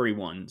be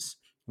everyone's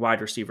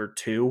wide receiver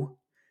 2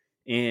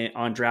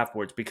 on draft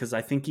boards because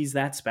I think he's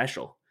that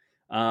special.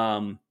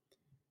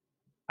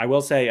 I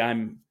will say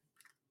I'm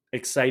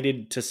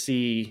excited to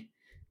see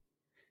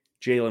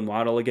Jalen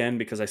Waddle again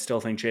because I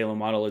still think Jalen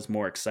Waddle is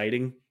more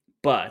exciting.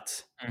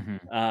 But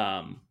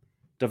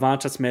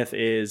Devonta Smith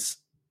is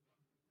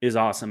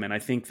awesome, and I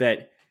think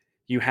that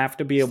you have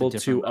to be able to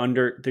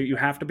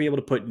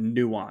put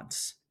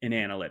nuance in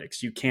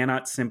analytics. You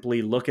cannot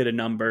simply look at a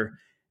number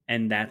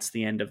and that's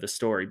the end of the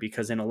story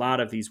because in a lot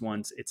of these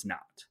ones it's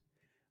not.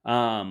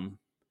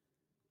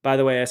 By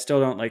the way, I still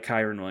don't like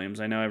Kyren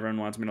Williams. I know everyone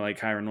wants me to like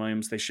Kyren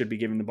Williams. They should be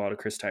giving the ball to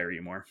Chris Tyree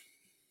more.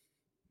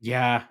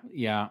 Yeah.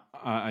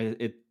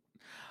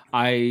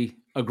 I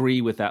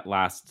agree with that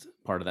last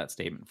part of that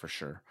statement for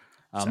sure.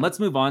 Let's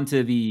move on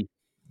to the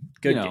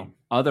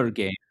other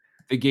game.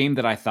 The game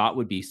that I thought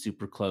would be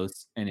super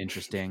close and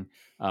interesting,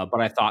 but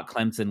I thought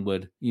Clemson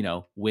would,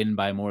 win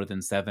by more than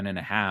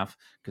 7.5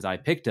 because I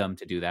picked them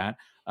to do that.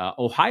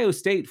 Ohio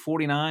State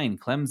 49,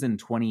 Clemson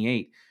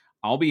 28.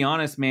 I'll be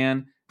honest,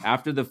 man.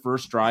 After the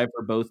first drive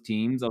for both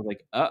teams, I was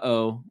like,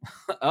 uh-oh,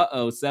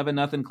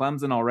 7-0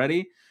 Clemson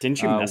already.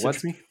 Didn't you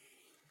message me?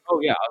 Oh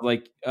yeah, I was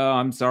like, oh,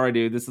 I'm sorry,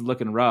 dude. This is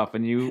looking rough.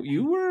 And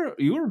you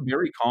were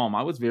very calm.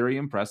 I was very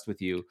impressed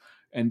with you.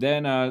 And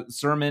then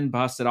Sermon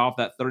busted off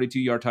that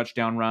 32-yard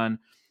touchdown run.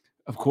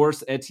 Of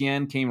course,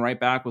 Etienne came right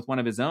back with one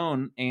of his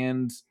own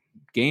and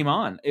game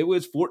on. It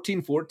was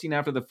 14-14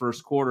 after the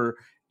first quarter,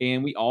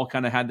 and we all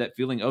kind of had that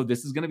feeling, oh,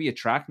 this is going to be a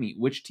track meet.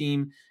 Which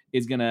team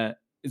is going to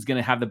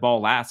have the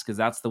ball last because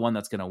that's the one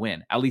that's going to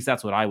win. At least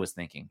that's what I was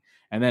thinking.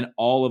 And then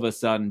all of a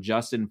sudden,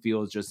 Justin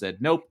Fields just said,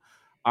 nope,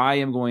 I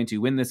am going to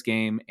win this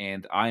game,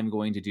 and I'm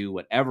going to do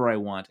whatever I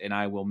want, and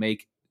I will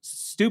make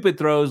stupid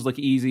throws look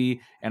easy,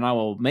 and I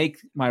will make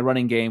my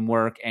running game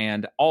work,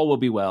 and all will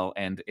be well.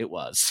 And it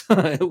was.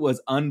 It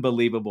was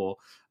unbelievable.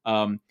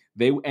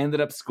 They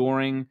ended up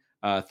scoring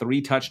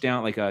 3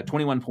 touchdowns,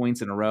 21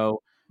 points in a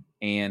row,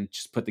 and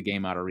just put the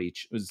game out of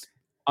reach. It was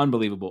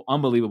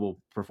unbelievable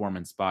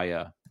performance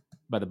by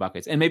the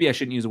Buckeyes. And maybe I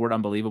shouldn't use the word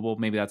unbelievable.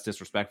 Maybe that's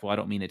disrespectful. I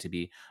don't mean it to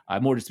be.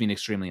 More just mean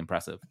extremely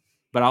impressive.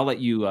 But I'll let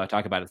you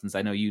talk about it since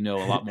I know you know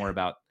a lot more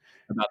about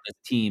this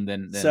team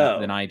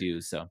than I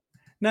do. So.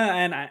 No,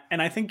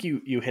 and I think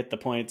you hit the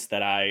points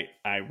that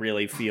I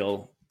really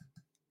feel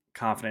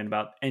confident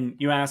about. And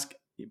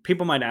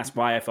people might ask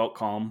why I felt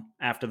calm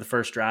after the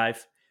first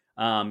drive.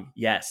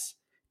 Yes,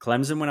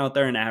 Clemson went out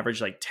there and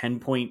averaged 10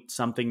 point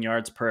something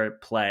yards per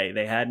play.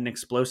 They had an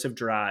explosive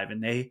drive,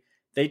 and they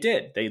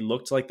did. They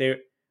looked like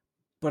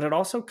but it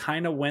also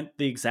kind of went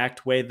the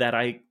exact way that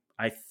I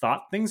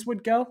thought things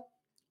would go.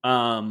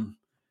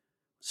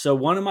 So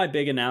one of my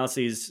big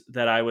analyses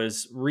that I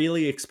was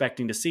really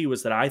expecting to see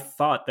was that I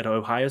thought that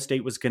Ohio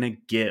State was going to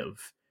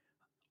give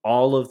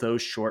all of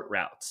those short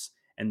routes,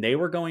 and they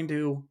were going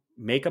to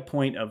make a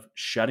point of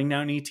shutting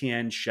down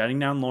Etienne, shutting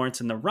down Lawrence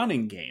in the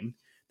running game.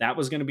 That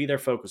was going to be their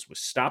focus, was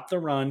stop the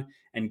run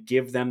and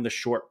give them the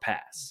short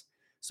pass.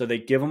 So they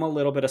give them a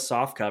little bit of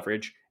soft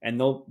coverage, and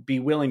they'll be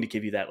willing to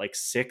give you that like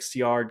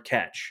 6-yard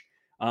catch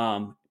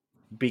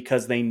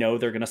because they know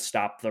they're going to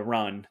stop the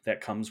run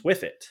that comes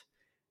with it.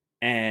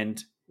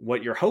 And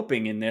what you're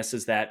hoping in this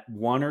is that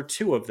one or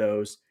two of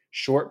those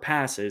short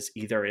passes,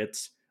 either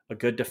it's a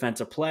good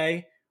defensive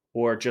play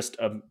or just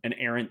an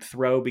errant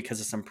throw because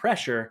of some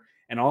pressure,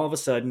 and all of a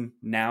sudden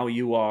now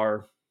you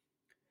are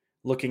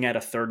looking at a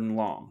 3rd and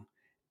long.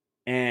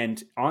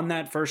 And on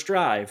that first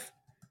drive,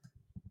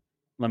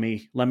 let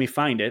me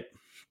find it.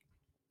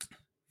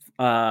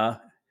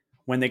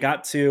 When they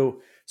got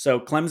to, so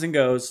Clemson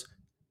goes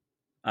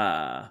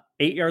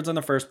 8 yards on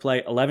the first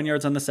play, 11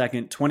 yards on the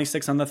second,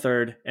 26 on the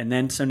third, and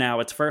then so now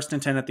it's 1st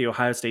and 10 at the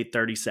Ohio State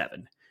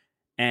 37.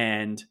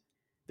 And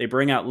they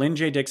bring out Lynn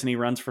J. Dixon, he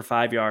runs for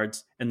 5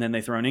 yards, and then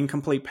they throw an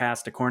incomplete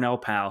pass to Cornell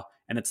Powell,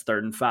 and it's 3rd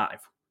and 5.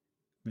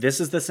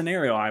 This is the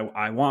scenario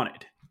I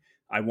wanted.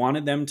 I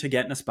wanted them to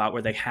get in a spot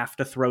where they have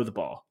to throw the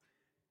ball.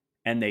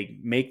 And they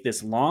make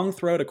this long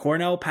throw to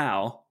Cornell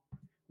Powell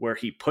where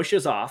he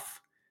pushes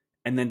off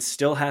and then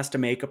still has to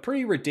make a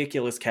pretty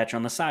ridiculous catch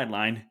on the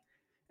sideline.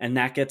 And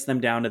that gets them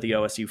down to the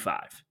OSU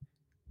 5.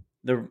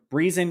 The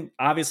reason,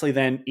 obviously,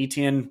 then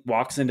Etienne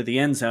walks into the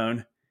end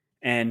zone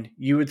and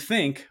you would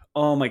think,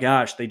 oh my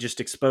gosh, they just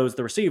exposed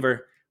the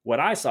receiver. What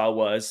I saw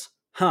was,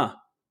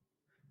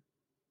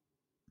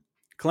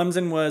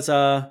 Clemson was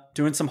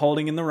doing some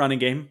holding in the running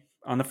game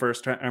on the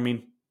first. I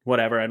mean,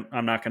 whatever.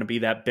 I'm not going to be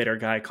that bitter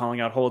guy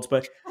calling out holds,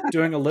 but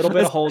doing a little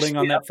bit of holding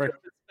on that first.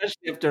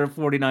 Especially after a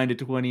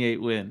 49-28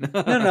 win.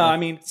 No. I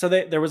mean, so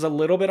there was a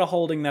little bit of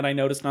holding that I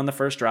noticed on the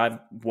first drive.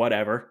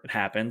 Whatever, it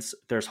happens.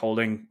 There's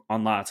holding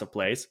on lots of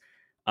plays.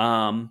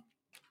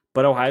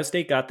 But Ohio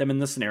State got them in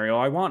the scenario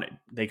I wanted.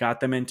 They got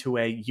them into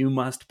a you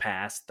must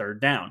pass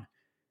 3rd down.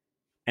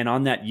 And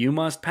on that you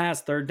must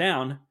pass 3rd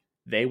down,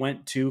 they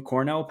went to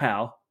Cornell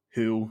Powell,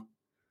 who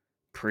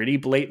pretty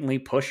blatantly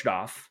pushed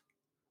off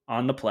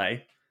on the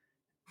play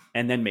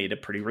and then made a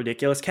pretty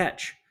ridiculous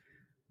catch.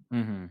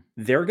 Mm-hmm.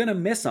 They're going to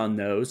miss on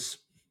those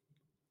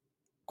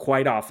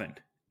quite often.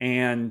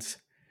 And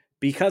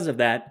because of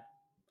that,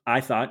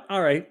 I thought,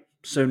 all right,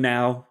 so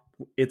now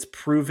it's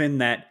proven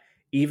that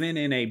even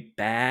in a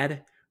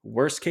bad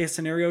worst case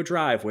scenario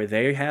drive where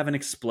they have an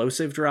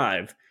explosive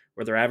drive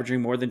where they're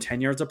averaging more than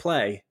 10 yards a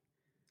play,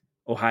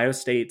 Ohio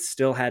State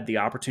still had the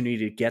opportunity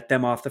to get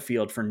them off the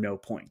field for no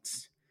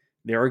points.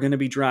 There are going to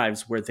be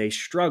drives where they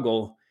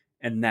struggle,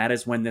 and that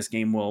is when this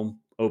game will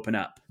open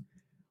up.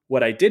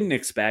 What I didn't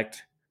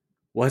expect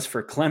was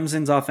for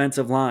Clemson's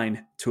offensive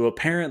line to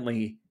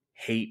apparently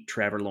hate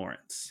Trevor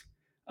Lawrence.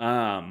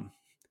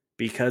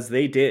 Because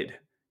they did.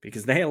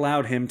 Because they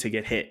allowed him to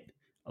get hit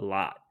a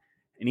lot.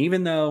 And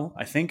even though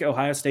I think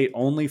Ohio State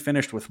only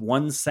finished with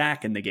 1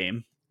 sack in the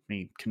game, let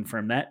me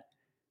confirm that.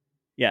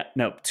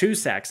 2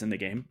 sacks in the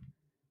game.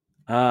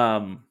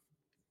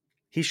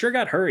 He sure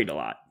got hurried a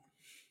lot.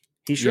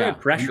 He sure had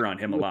pressure on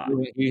him a lot.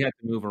 He had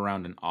to move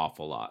around an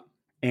awful lot.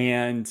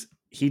 And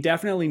he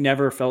definitely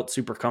never felt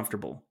super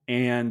comfortable.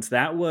 And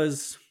that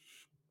was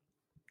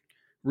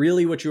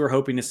really what you were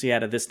hoping to see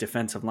out of this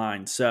defensive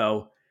line.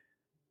 So,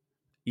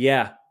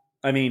 yeah,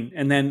 I mean,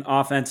 and then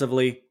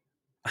offensively,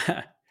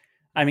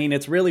 I mean,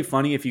 it's really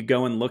funny if you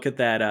go and look at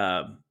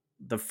that,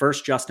 the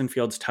first Justin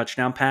Fields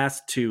touchdown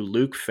pass to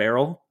Luke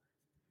Farrell.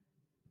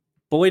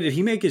 Boy, did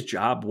he make his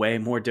job way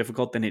more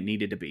difficult than it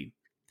needed to be.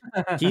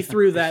 He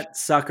threw that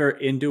sucker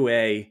into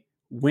a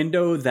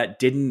window that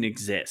didn't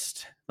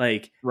exist.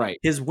 Like, right.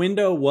 His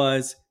window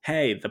was,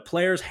 hey, the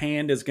player's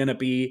hand is going to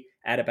be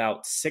at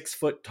about 6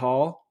 foot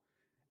tall,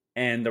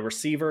 and the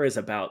receiver is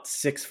about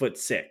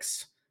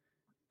 6'6".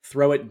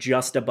 Throw it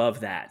just above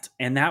that.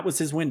 And that was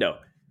his window.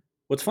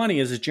 What's funny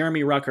is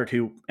Jeremy Ruckert,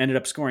 who ended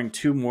up scoring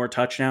 2 more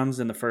touchdowns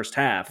in the first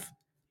half,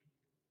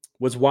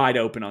 was wide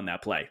open on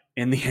that play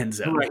in the end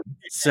zone. Right.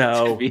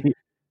 So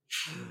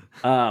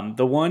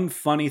the one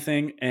funny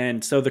thing,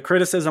 and so the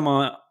criticism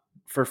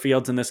for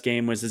Fields in this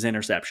game was his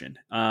interception.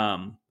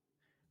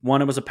 One,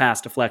 it was a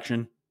pass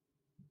deflection.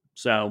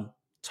 So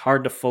it's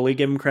hard to fully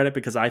give him credit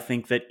because I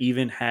think that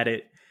even had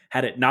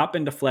it not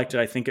been deflected,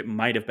 I think it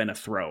might have been a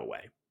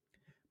throwaway.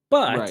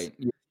 But, right.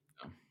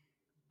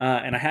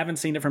 And I haven't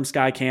seen it from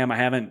Skycam. I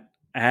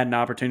had an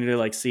opportunity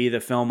to see the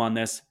film on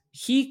this.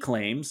 He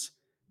claims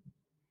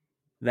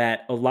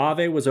that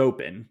Olave was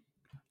open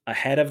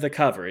ahead of the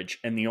coverage,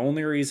 and the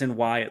only reason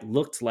why it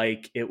looked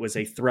like it was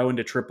a throw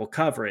into triple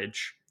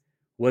coverage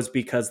was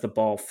because the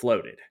ball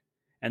floated.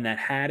 And that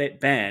had it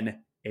been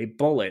a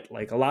bullet,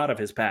 like a lot of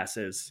his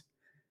passes,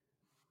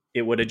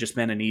 it would have just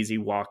been an easy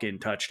walk-in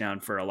touchdown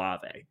for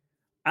Olave.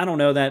 I don't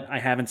know that. I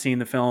haven't seen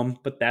the film,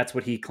 but that's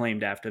what he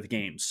claimed after the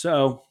game.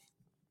 So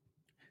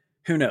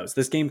who knows?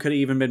 This game could have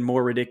even been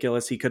more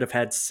ridiculous. He could have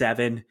had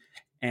 7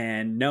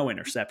 and no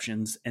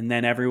interceptions, and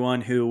then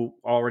everyone who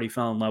already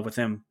fell in love with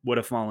him would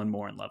have fallen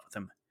more in love with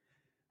him.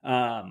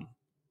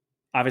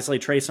 Obviously,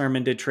 Trey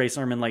Sermon did Trey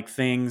Sermon-like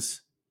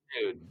things.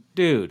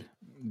 Dude.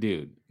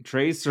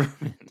 Trey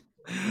Sermon.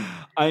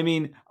 I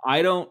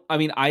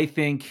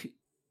think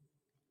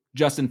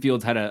Justin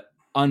Fields had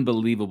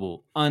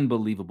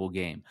unbelievable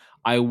game.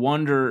 I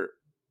wonder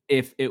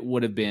if it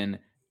would have been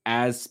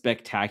as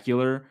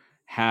spectacular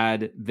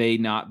had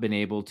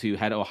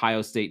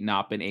Ohio State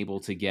not been able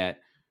to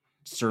get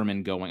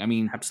Sermon going. I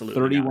mean,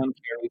 Absolutely 31 not.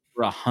 carries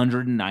for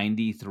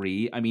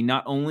 193. I mean,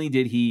 not only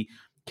did he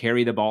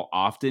carry the ball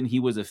often, he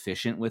was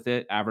efficient with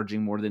it,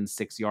 averaging more than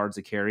 6 yards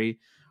a carry.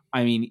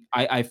 I mean,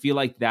 I feel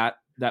like that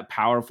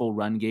powerful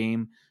run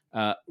game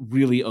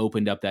really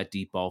opened up that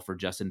deep ball for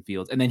Justin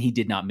Fields. And then he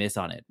did not miss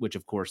on it, which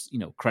of course,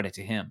 credit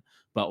to him.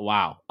 But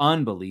wow,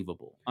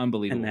 unbelievable. And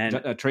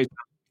then Trey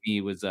he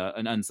was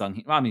an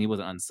unsung. Well, I mean, he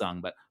wasn't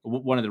unsung, but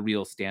one of the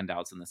real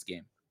standouts in this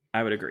game.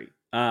 I would agree.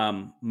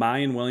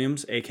 Mayan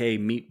Williams, aka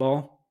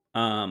Meatball,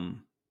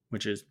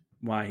 which is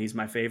why he's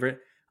my favorite.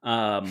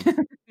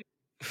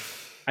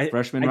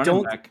 Freshman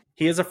running back.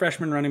 He is a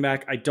freshman running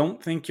back. I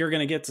don't think you're going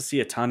to get to see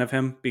a ton of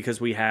him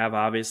because we have,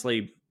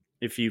 obviously,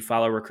 if you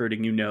follow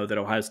recruiting, you know that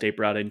Ohio State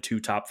brought in 2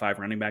 top 5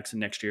 running backs in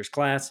next year's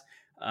class.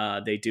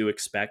 They do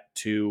expect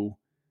to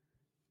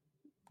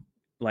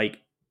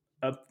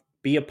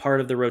be a part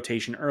of the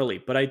rotation early.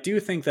 But I do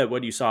think that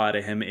what you saw out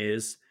of him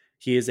is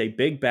he is a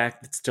big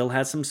back that still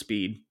has some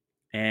speed,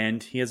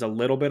 and he has a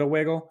little bit of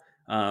wiggle,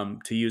 to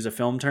use a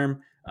film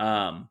term.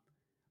 I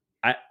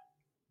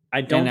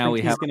don't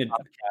think he's going to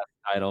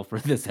title for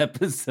this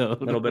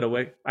episode. A little bit of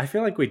wiggle. I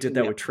feel like we did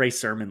that with Trey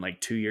Sermon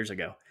like 2 years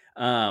ago.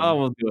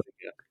 We'll do it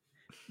again.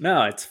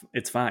 No,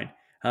 it's fine.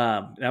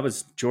 That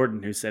was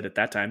Jordan who said it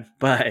that time.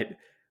 But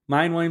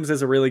Mayan Williams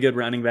is a really good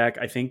running back.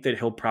 I think that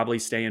he'll probably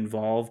stay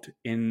involved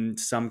in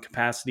some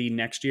capacity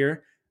next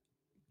year.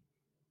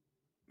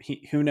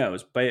 Who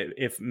knows? But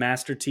if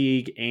Master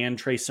Teague and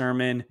Trey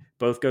Sermon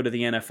both go to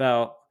the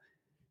NFL,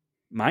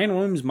 Mayan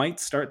Williams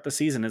might start the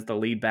season as the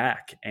lead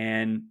back,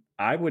 and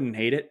I wouldn't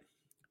hate it.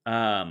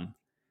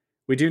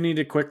 We do need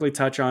to quickly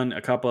touch on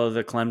a couple of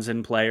the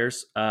Clemson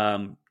players.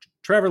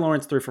 Trevor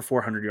Lawrence threw for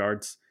 400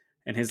 yards,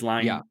 and his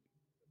line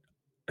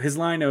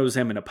owes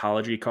him an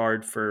apology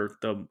card for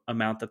the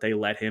amount that they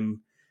let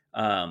him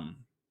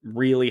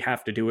really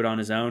have to do it on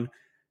his own.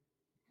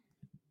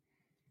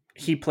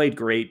 He played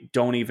great.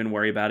 Don't even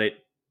worry about it.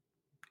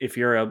 If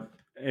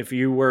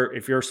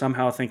you're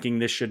somehow thinking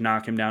this should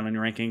knock him down in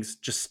your rankings,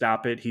 just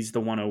stop it. He's the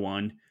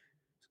 101.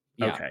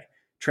 Yeah. Okay.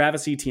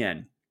 Travis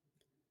Etienne.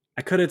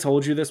 I could have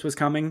told you this was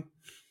coming.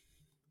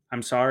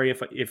 I'm sorry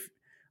if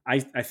I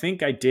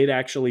think I did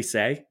actually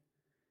say.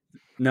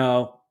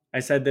 No, I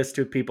said this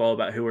to people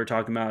about who were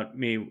talking about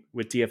me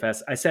with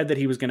DFS. I said that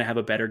he was going to have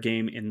a better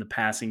game in the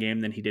passing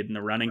game than he did in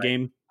the running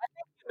game.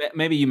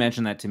 Maybe you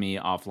mentioned that to me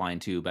offline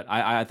too, but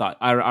I thought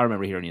I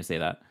remember hearing you say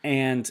that.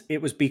 And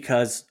it was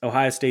because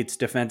Ohio State's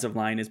defensive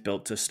line is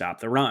built to stop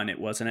the run.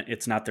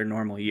 It's not their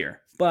normal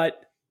year.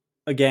 But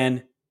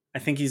again, I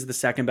think he's the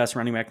second best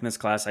running back in this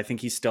class. I think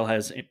he still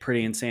has a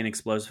pretty insane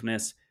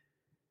explosiveness.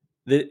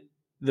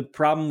 The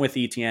problem with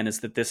Etienne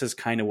is that this is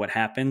kind of what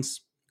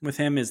happens with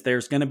him is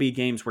there's going to be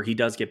games where he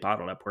does get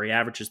bottled up, where he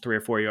averages 3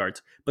 or 4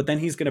 yards, but then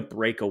he's going to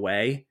break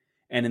away.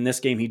 And in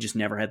this game, he just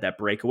never had that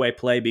breakaway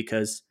play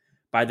because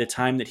by the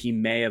time that he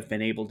may have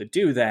been able to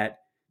do that,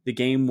 the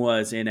game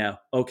was in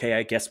okay,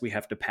 I guess we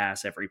have to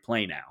pass every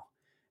play now.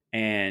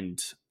 And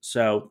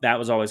so that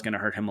was always going to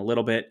hurt him a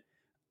little bit.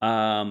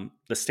 The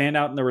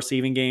standout in the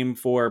receiving game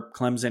for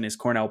Clemson is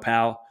Cornell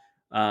Powell.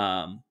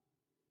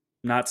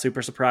 Not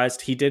super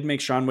surprised. He did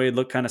make Shaun Wade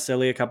look kind of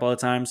silly a couple of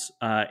times.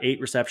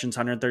 8 receptions,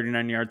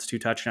 139 yards, 2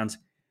 touchdowns.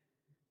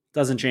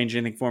 Doesn't change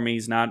anything for me.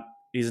 He's not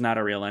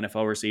a real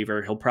NFL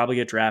receiver. He'll probably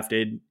get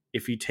drafted.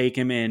 If you take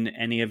him in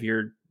any of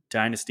your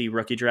dynasty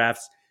rookie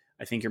drafts,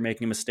 I think you're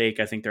making a mistake.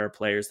 I think there are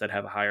players that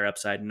have a higher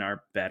upside and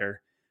are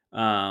better.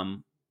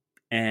 And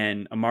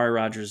Amari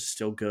Rodgers is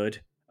still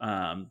good.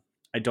 I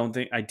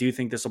do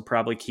think this will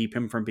probably keep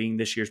him from being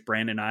this year's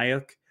Brandon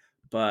Ayuk,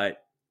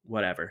 but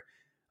whatever.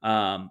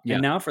 And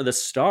now for the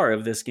star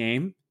of this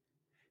game,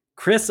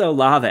 Chris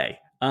Olave.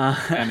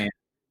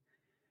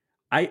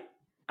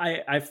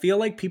 I feel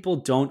like people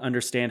don't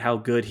understand how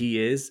good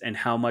he is and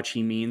how much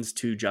he means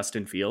to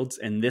Justin Fields.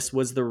 And this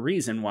was the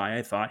reason why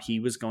I thought he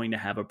was going to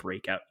have a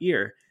breakout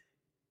year.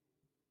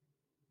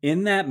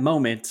 In that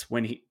moment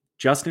when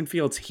Justin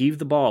Fields heaved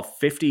the ball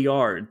 50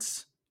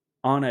 yards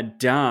on a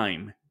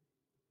dime,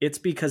 it's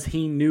because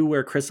he knew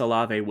where Chris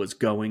Olave was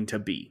going to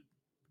be.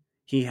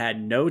 He had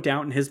no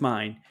doubt in his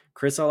mind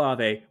Chris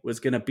Olave was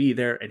going to be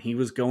there and he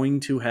was going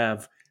to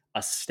have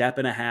a step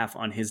and a half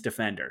on his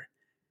defender.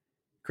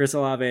 Chris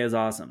Olave is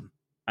awesome.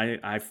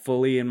 I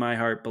fully in my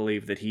heart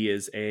believe that he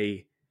is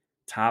a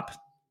top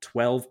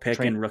 12 pick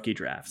in rookie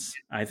drafts.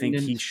 I think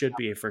he should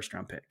be a first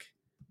round pick.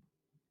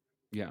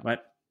 Yeah.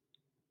 What?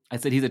 I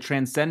said he's a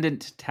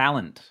transcendent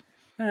talent.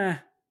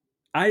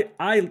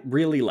 I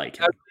really like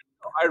him.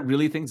 I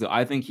really think so.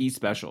 I think he's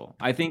special.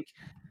 I think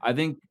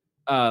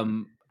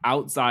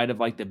outside of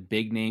like the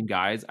big name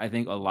guys, I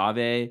think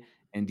Olave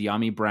and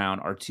De'Ami Brown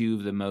are 2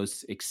 of the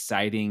most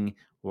exciting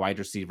wide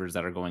receivers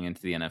that are going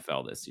into the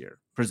NFL this year,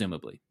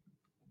 presumably.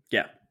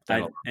 Yeah.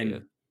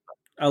 And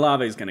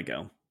Olave is going to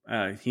go.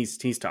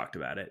 He's talked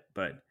about it,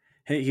 but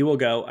he will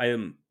go.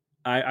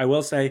 I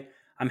will say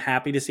I'm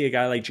happy to see a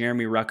guy like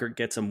Jeremy Ruckert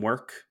get some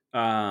work.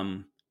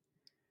 When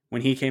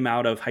he came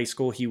out of high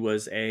school, he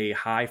was a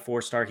high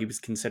 4-star. He was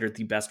considered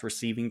the best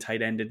receiving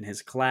tight end in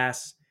his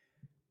class.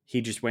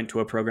 He just went to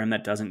a program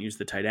that doesn't use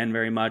the tight end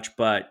very much,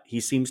 but he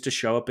seems to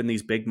show up in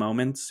these big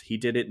moments. He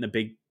did it in the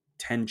Big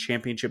Ten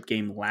championship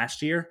game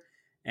last year,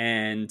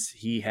 and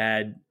he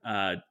had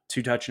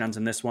 2 touchdowns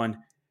in this one.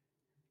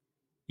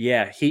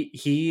 Yeah,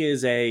 he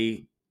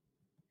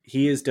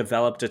has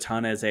developed a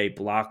ton as a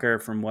blocker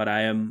from what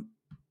I am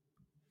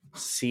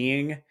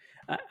seeing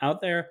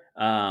out there.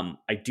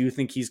 I do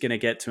think he's going to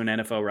get to an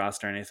NFL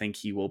roster, and I think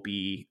he will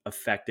be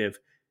effective.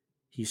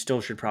 He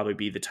still should probably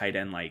be the tight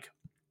end like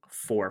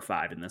 4 or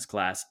 5 in this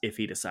class if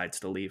he decides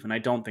to leave, and I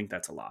don't think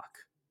that's a lock.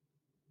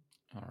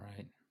 All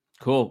right,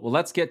 cool. Well,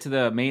 let's get to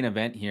the main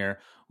event here.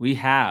 We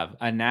have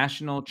a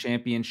national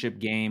championship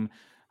game.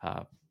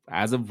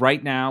 As of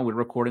right now, we're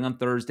recording on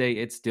Thursday.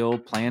 It's still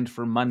planned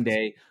for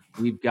Monday.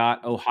 We've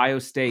got Ohio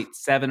State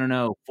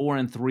 7-0,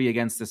 4-3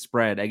 against the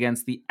spread,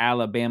 against the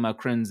Alabama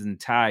Crimson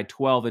Tide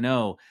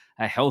 12-0,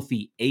 a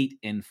healthy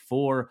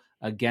 8-4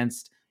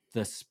 against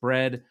the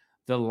spread.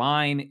 The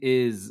line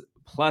is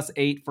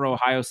 +8 for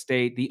Ohio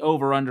State. The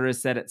over-under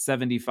is set at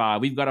 75.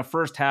 We've got a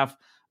first half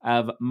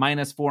of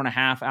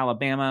 -4.5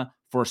 Alabama,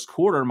 first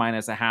quarter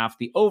 -0.5.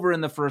 The over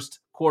in the first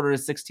quarter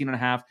is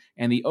 16.5,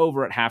 and the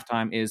over at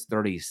halftime is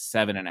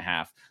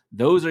 37.5.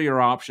 Those are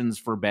your options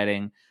for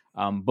betting.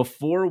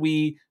 Before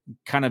we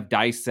kind of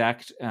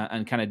dissect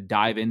and kind of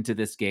dive into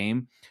this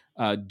game,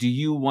 do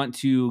you want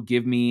to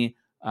give me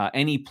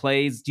any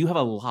plays? Do you have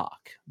a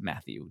lock,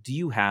 Matthew? Do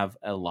you have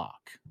a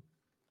lock?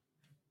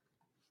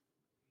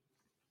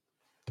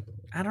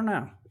 I don't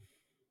know.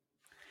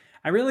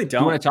 I really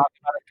don't. You want to talk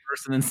about it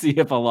first and then see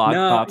if a lock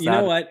pops out? You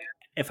know what?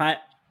 If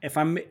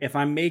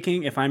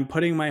I'm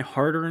putting my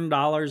hard-earned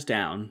dollars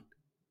down,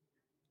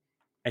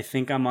 I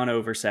think I'm on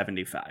over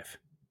 75.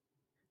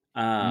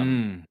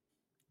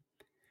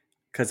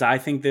 Because I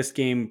think this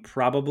game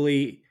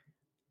probably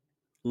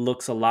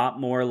looks a lot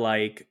more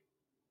like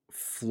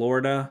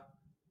Florida,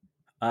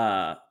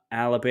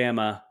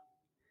 Alabama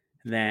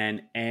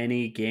than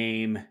any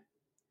game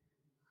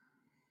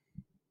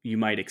you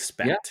might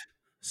expect. Yeah.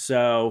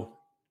 So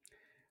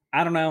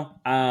I don't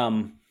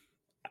know.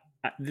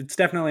 It's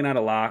definitely not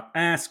a lock.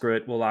 Screw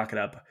it. We'll lock it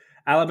up.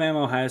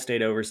 Alabama, Ohio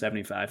State over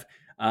 75.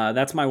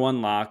 That's my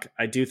one lock.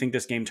 I do think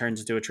this game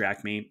turns into a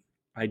track meet.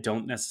 I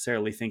don't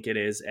necessarily think it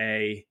is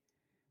a...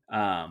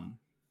 I'm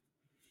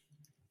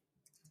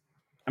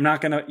not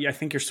going to... I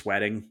think you're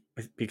sweating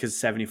because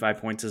 75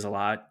 points is a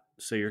lot.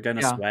 So you're going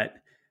to sweat.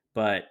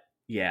 But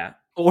yeah.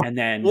 Or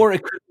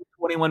it could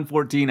be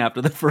 21-14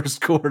 after the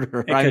first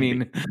quarter. I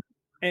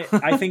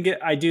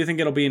do think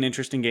it'll be an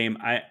interesting game.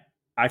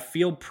 I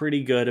feel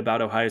pretty good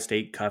about Ohio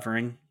State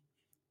covering.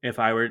 If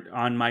I were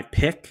on my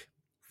pick,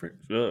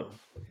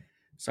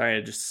 sorry,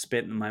 I just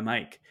spit in my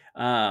mic.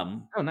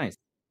 Nice.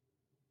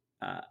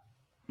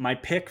 My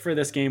pick for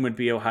this game would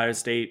be Ohio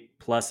State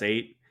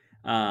 +8.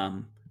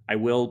 I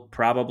will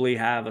probably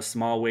have a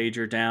small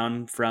wager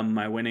down from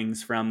my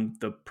winnings from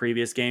the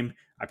previous game.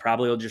 I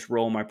probably will just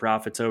roll my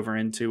profits over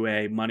into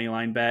a money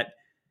line bet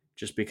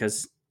just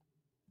because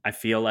I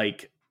feel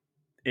like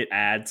it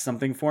adds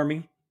something for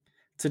me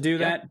to do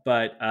that,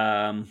 but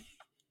I'm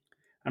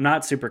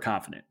not super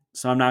confident,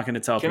 so I'm not going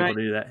to tell people to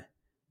do that.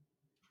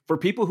 For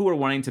people who are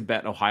wanting to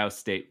bet Ohio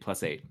State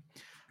 +8,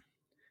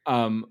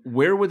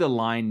 where would the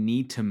line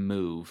need to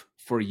move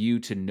for you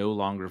to no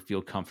longer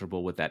feel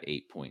comfortable with that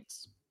 8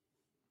 points?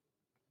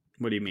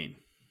 What do you mean?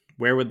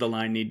 Where would the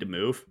line need to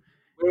move?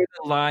 Where would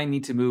the line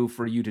need to move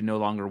for you to no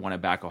longer want to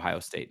back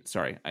Ohio State?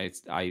 Sorry, I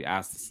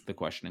asked the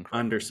question incorrectly.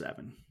 Under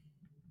 7.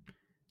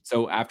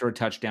 So after a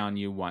touchdown,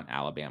 you want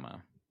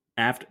Alabama.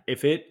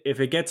 If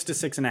it gets to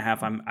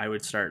 6.5, I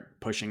would start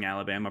pushing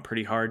Alabama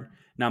pretty hard.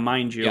 Now,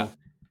 mind you,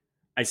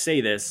 I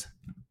say this,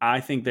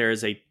 I think there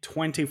is a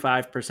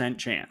 25%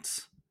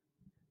 chance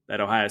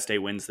that Ohio State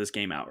wins this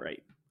game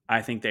outright.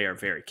 I think they are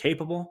very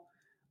capable,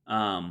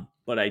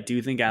 but I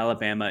do think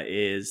Alabama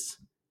is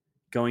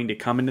going to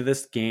come into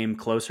this game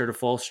closer to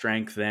full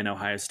strength than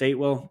Ohio State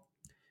will,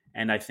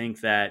 and I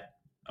think that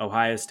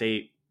Ohio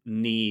State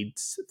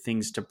needs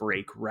things to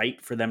break right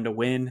for them to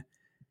win.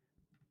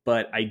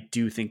 But I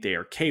do think they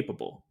are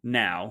capable.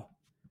 Now,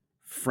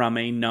 from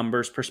a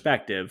numbers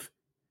perspective,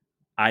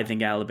 I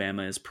think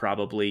Alabama is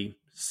probably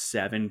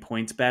 7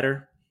 points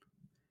better.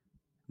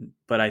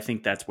 But I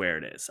think that's where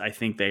it is. I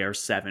think they are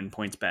 7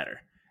 points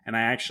better. And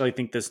I actually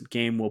think this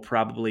game will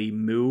probably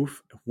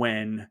move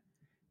when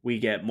we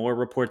get more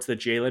reports that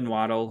Jalen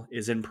Waddle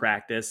is in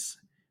practice.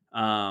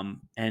 And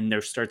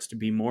there starts to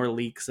be more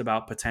leaks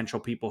about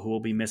potential people who will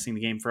be missing the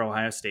game for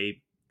Ohio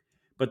State.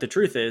 But the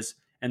truth is,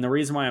 and the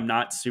reason why I'm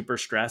not super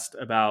stressed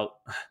about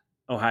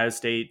Ohio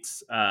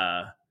State's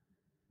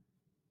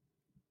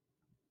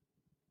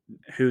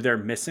who they're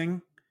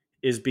missing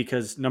is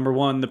because, number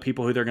one, the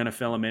people who they're going to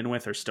fill them in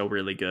with are still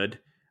really good.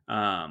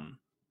 And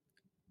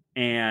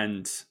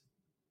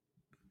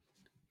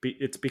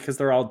it's because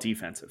they're all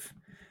defensive.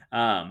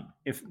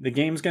 If the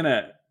game's going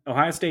to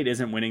Ohio State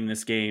isn't winning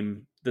this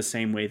game the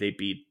same way they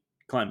beat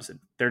Clemson.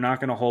 They're not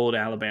going to hold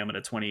Alabama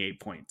to 28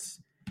 points.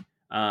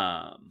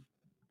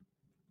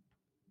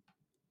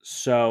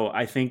 So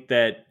I think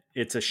that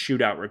it's a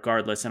shootout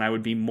regardless, and I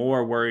would be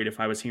more worried if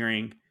I was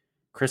hearing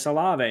Chris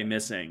Olave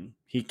missing.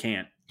 He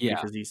can't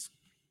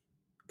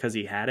because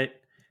he had it.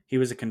 He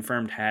was a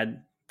confirmed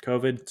had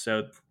COVID,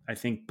 so I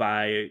think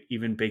by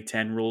even Big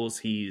Ten rules,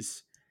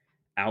 he's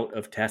out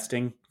of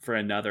testing for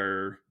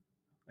another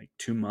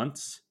 2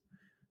 months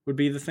would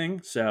be the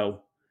thing.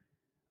 So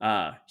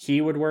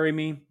he would worry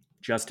me.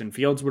 Justin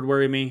Fields would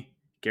worry me.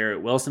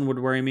 Garrett Wilson would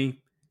worry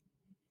me.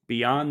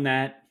 Beyond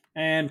that,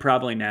 and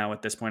probably now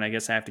at this point, I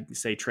guess I have to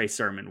say Trey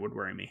Sermon would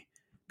worry me.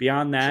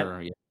 Beyond that,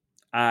 Sure, yeah.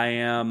 I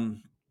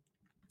am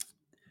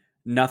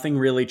nothing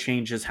really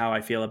changes how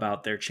I feel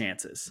about their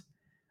chances.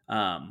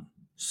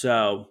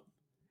 So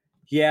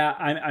yeah,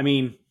 I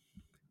mean,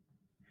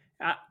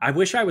 I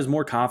wish I was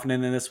more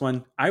confident in this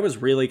one. I was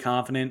really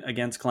confident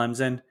against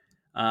Clemson.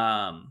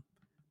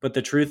 But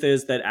the truth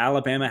is that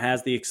Alabama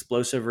has the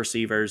explosive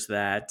receivers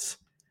that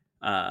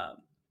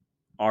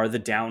are the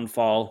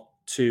downfall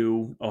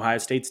to Ohio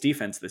State's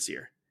defense this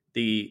year.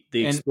 The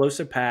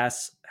explosive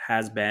pass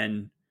has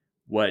been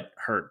what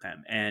hurt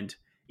them. And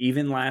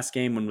even last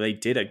game when they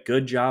did a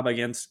good job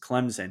against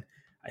Clemson,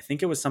 I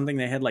think it was something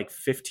they had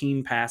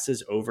 15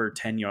 passes over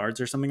 10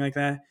 yards or something like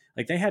that.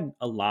 They had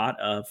a lot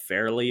of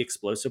fairly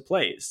explosive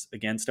plays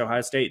against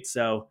Ohio State.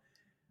 So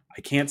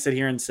I can't sit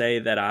here and say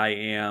that I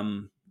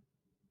am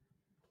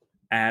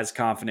as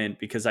confident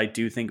because I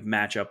do think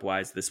matchup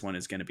wise, this one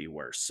is going to be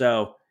worse.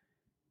 So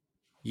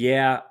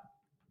yeah,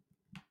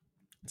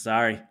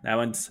 sorry, that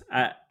one's,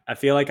 I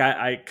feel like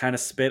I kind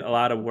of spit a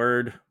lot of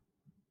word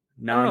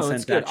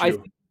nonsense at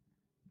you.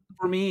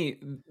 For me,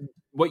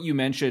 what you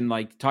mentioned,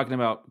 talking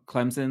about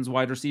Clemson's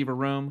wide receiver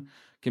room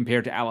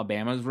compared to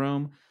Alabama's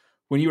room,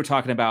 when you were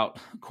talking about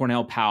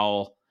Cornell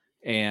Powell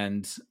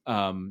and,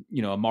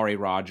 Amari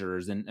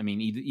Rogers and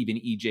even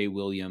EJ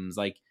Williams,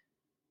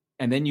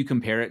 and then you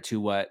compare it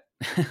to what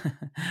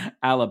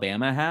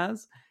Alabama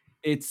has,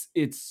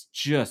 it's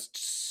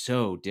just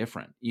so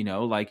different.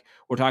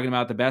 We're talking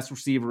about the best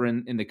receiver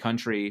in the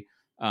country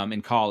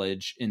in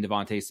college in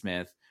Devontae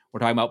Smith. We're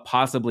talking about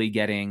possibly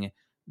getting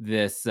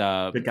this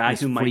the guy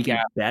who might be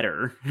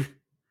better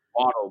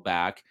Waddle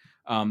back.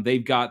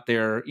 They've got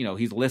their,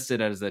 he's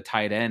listed as a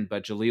tight end,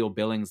 but Jaleel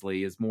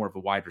Billingsley is more of a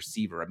wide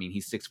receiver.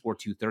 He's 6'4",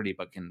 230,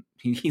 but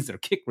he's their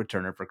kick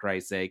returner for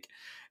Christ's sake.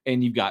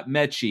 And you've got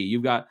Mechie.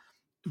 You've got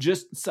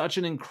just such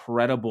an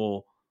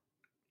incredible,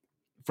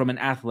 from an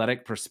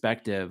athletic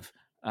perspective,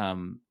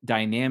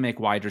 dynamic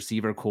wide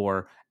receiver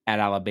core at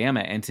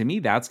Alabama. And to me,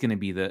 that's going to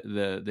be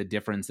the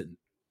difference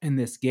in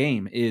this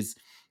game is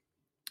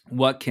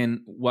what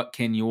can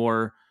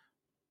your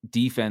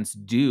defense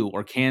do,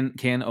 or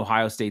can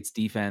Ohio State's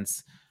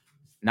defense,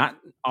 not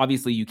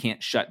obviously you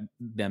can't shut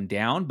them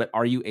down, but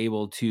are you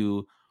able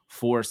to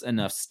force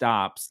enough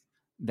stops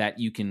that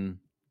you can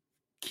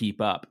keep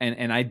up?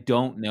 And I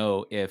don't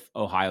know if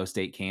Ohio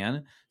State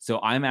can. So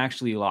I'm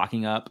actually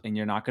locking up, and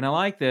you're not going to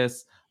like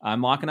this,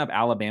 I'm locking up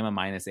Alabama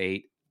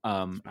 -8.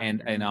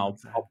 And I'll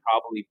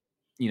probably,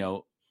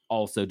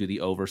 also do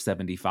the over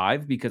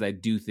 75 because I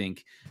do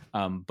think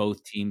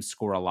both teams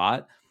score a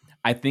lot.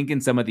 I think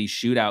in some of these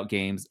shootout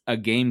games, a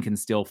game can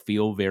still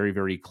feel very,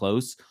 very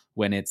close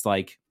when it's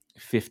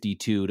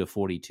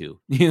 52-42.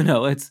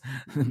 It's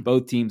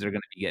both teams are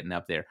going to be getting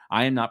up there.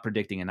 I am not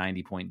predicting a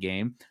 90-point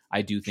game.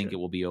 I do think it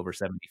will be over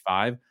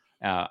 75.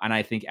 And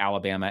I think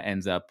Alabama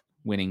ends up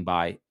winning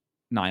by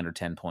 9 or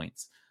 10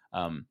 points.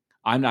 I'm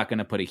not going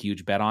to put a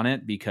huge bet on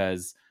it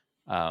because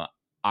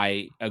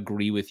I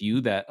agree with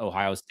you that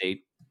Ohio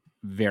State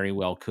very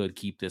well could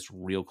keep this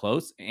real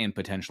close and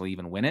potentially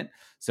even win it.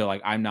 So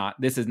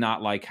this is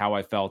not like how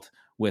I felt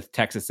with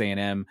Texas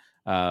A&M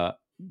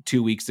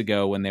 2 weeks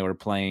ago when they were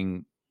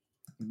playing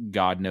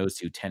God knows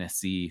who,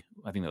 Tennessee.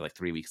 I think they're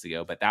 3 weeks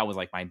ago, but that was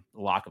my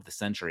lock of the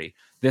century.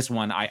 This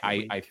one,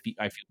 I feel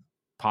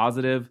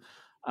positive.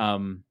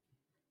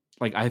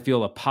 I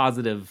feel a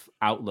positive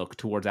outlook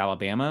towards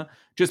Alabama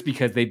just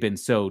because they've been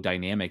so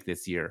dynamic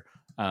this year.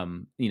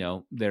 They're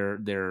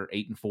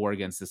 8-4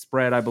 against the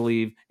spread, I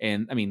believe.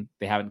 And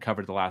they haven't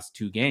covered the last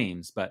 2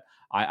 games, but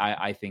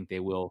I think they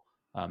will.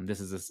 This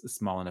is a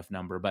small enough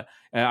number, but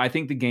I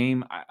think the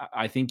game,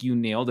 I think you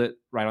nailed it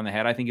right on the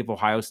head. I think if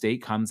Ohio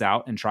State comes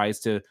out and tries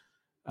to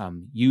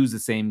use the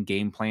same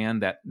game plan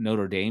that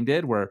Notre Dame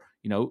did, where,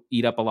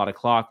 eat up a lot of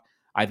clock,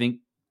 I think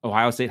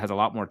Ohio State has a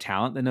lot more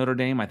talent than Notre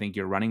Dame. I think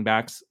your running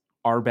backs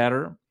are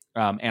better.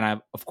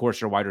 And of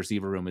course, your wide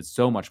receiver room is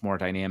so much more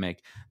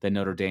dynamic than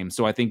Notre Dame.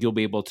 So I think you'll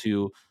be able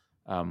to,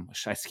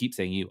 I keep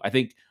saying you, I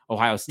think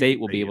Ohio State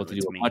will be able to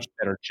do a much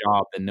better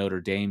job than Notre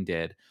Dame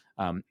did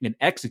in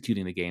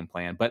executing the game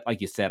plan. But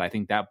like you said, I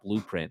think that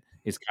blueprint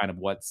is kind of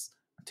what's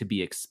to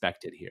be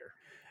expected here.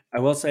 I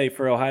will say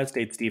for Ohio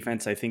State's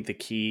defense, I think the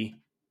key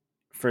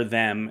for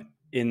them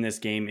in this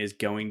game is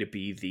going to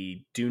be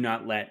the do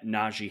not let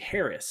Najee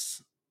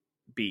Harris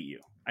beat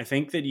you. I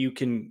think that you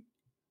can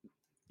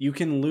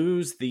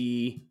lose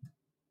the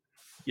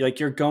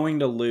you're going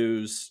to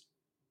lose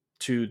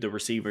to the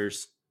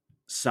receivers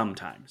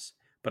sometimes.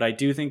 But I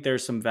do think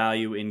there's some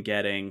value in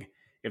getting,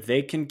 if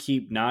they can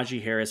keep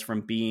Najee Harris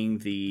from being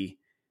the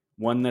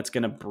one that's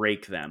going to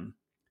break them,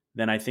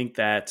 then I think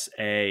that's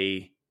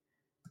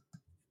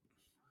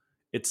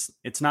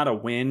it's not a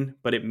win,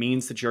 but it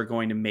means that you're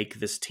going to make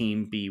this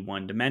team be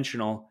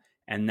one-dimensional,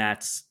 and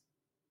that's,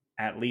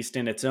 at least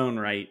in its own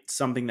right,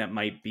 something that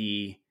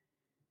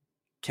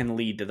can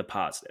lead to the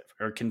positive,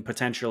 or can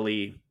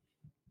potentially, I'm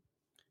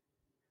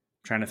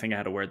trying to think of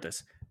how to word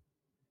this,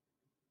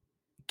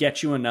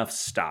 get you enough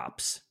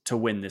stops to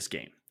win this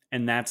game.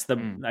 And that's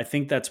I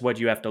think that's what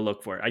you have to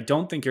look for. I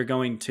don't think you're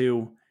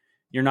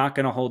not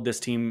going to hold this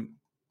team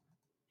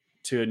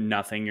to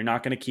nothing. You're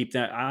not going to keep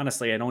that.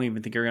 Honestly, I don't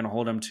even think you're going to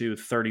hold them to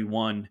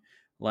 31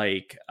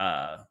 like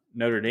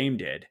Notre Dame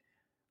did.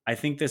 I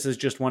think this is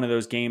just one of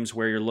those games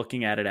where you're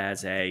looking at it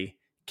as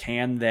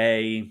can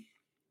they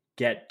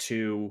get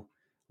to,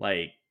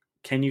 like,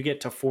 can you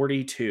get to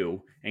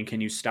 42 and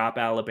can you stop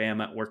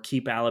Alabama or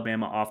keep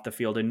Alabama off the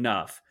field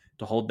enough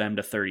to hold them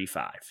to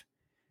 35?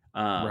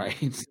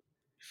 Right.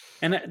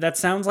 And that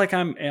sounds like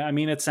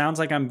it sounds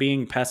like I'm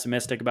being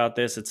pessimistic about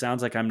this. It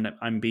sounds like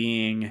I'm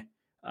being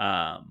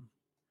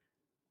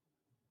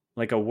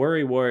like a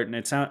worry wart. And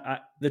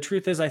the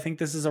truth is, I think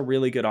this is a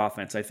really good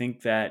offense. I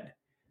think that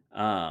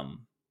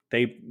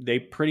they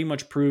pretty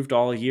much proved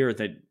all year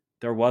that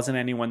there wasn't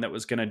anyone that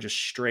was going to just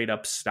straight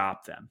up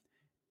stop them.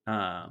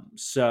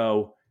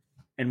 So,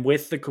 and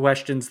with the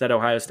questions that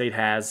Ohio State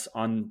has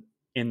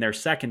in their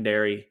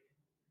secondary,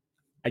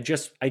 I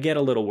get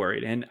a little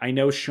worried. And I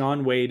know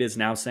Sean Wade is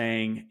now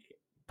saying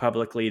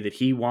publicly that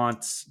he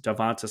wants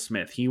Devonta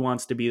Smith. He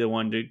wants to be the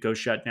one to go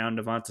shut down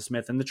Devonta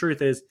Smith. And the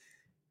truth is,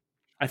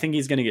 I think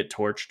he's going to get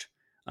torched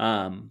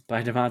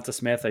by Devonta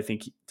Smith. I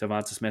think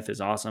Devonta Smith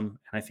is awesome.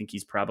 And I think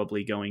he's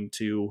probably going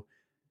to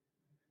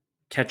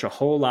catch a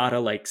whole lot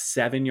of like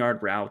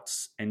 7-yard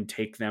routes and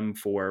take them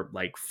for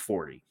like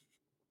 40.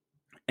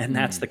 And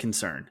that's the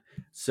concern.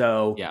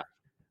 So,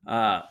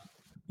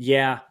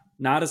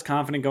 not as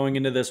confident going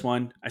into this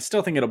one. I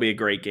still think it'll be a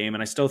great game.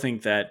 And I still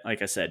think that,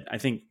 like I said, I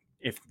think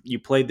if you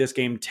played this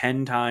game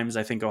 10 times,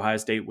 I think Ohio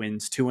State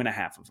wins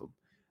 2.5 of them.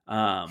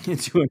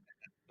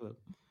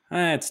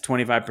 It's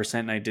 25%,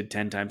 and I did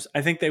 10 times.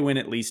 I think they win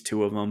at least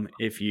 2 of them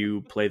if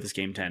you play this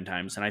game 10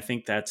 times. And I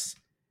think there's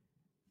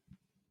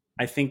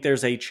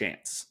a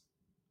chance.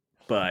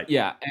 But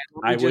yeah,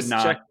 I would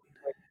not. Check,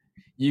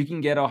 you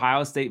can get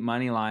Ohio State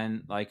money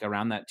line like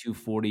around that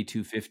 240,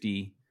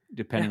 250,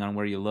 depending on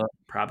where you look.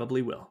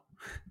 Probably will.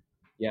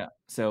 Yeah.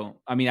 So,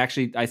 I mean,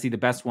 actually, I see the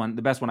best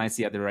one I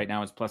see out there right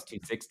now is plus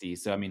 260.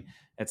 So, I mean,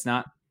 it's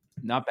not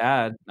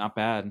bad. Not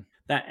bad.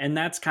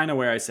 That's kind of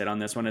where I sit on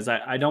this one is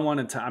I don't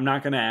want to, I'm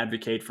not going to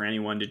advocate for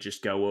anyone to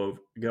just go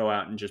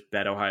out and just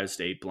bet Ohio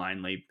State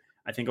blindly.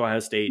 I think Ohio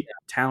State,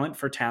 talent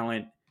for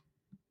talent,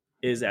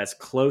 is as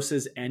close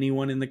as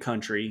anyone in the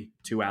country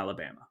to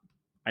Alabama.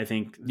 I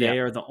think they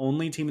are the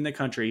only team in the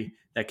country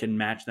that can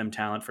match them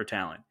talent for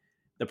talent.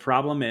 The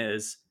problem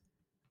is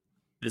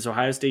this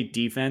Ohio State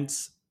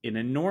defense in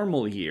a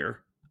normal year,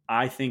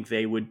 I think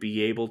they would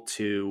be able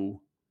to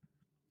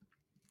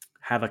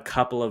have a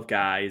couple of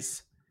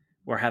guys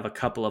or have a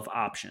couple of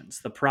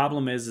options. The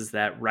problem is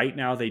that right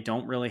now they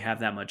don't really have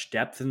that much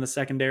depth in the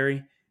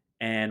secondary.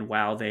 And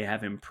while they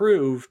have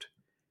improved,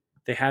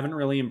 they haven't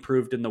really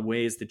improved in the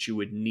ways that you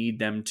would need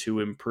them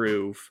to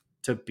improve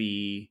to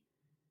be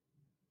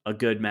a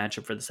good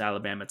matchup for this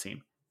Alabama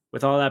team.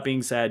 With all that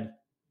being said,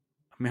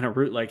 I'm going to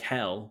root like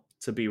hell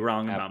to be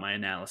wrong about my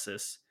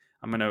analysis.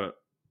 I'm going to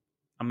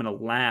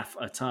laugh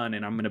a ton,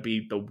 and I'm going to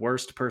be the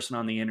worst person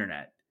on the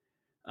internet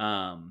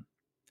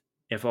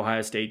if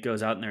Ohio State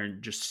goes out in there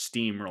and just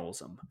steamrolls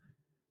them.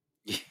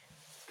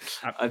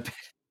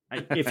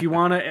 If you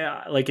want to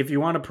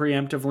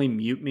preemptively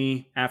mute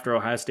me after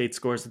Ohio State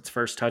scores its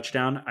first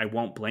touchdown, I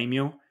won't blame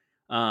you.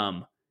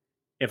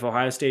 If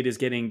Ohio State is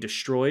getting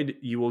destroyed,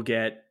 you will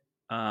get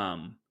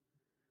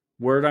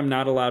word I'm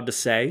not allowed to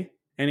say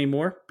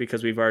anymore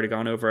because we've already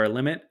gone over our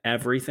limit,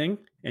 everything,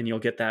 and you'll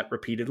get that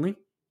repeatedly.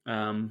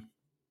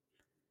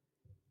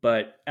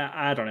 But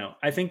I don't know.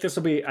 I think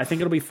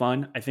it'll be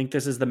fun. I think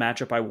this is the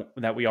matchup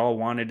that we all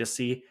wanted to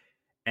see.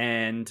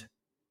 And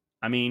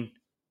I mean,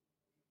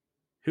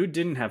 who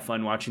didn't have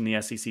fun watching the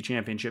SEC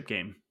championship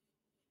game?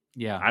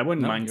 Yeah. I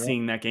wouldn't mind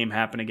seeing that game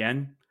happen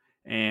again.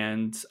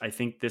 And I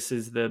think this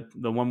is the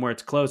one where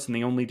it's close. And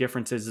the only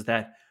difference is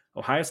that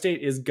Ohio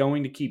State is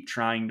going to keep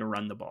trying to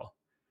run the ball.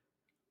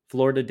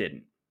 Florida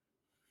didn't.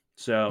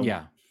 So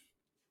yeah,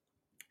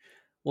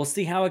 we'll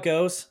see how it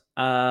goes.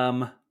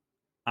 I'm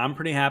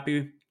pretty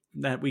happy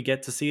that we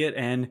get to see it.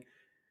 And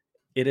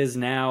it is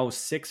now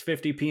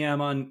 6:50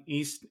 p.m. on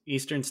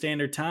Eastern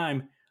Standard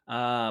Time.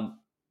 The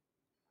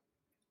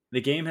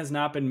game has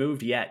not been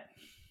moved yet.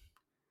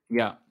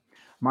 Yeah.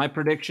 My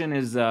prediction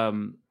is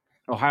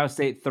Ohio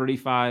State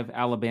 35,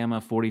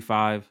 Alabama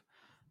 45.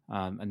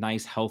 A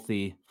nice,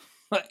 healthy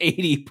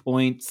 80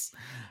 points,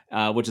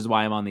 which is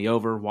why I'm on the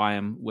over, why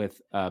I'm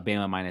with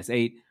Bama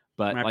 -8.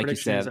 But my like you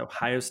said, is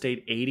Ohio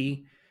State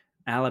 80,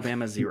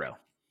 Alabama 0.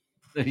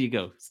 There you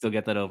go. Still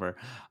get that over.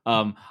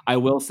 I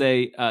will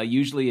say,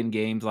 usually in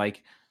games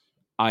like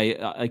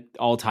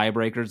all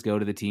tiebreakers go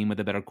to the team with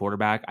a better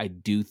quarterback. I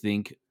do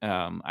think,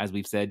 as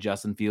we've said,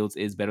 Justin Fields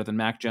is better than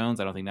Mac Jones.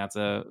 I don't think that's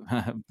a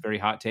very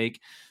hot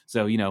take.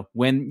 So,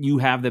 when you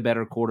have the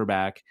better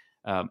quarterback,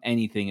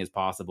 anything is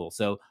possible.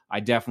 So I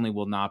definitely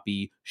will not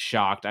be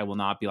shocked. I will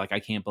not be like, I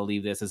can't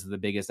believe this. This is the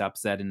biggest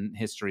upset in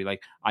history.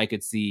 Like I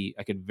could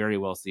very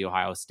well see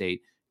Ohio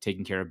State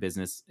taking care of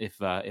business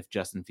if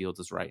Justin Fields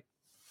is right.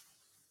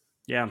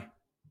 Yeah.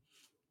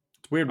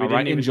 It's weird. We All didn't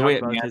right, even enjoy talk it,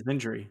 about man. his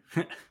injury.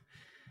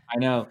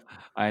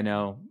 I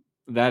know.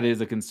 That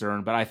is a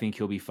concern, but I think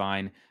he'll be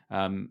fine.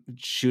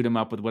 Shoot him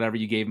up with whatever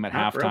you gave him at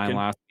halftime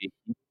last week.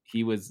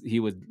 He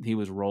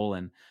was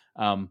rolling.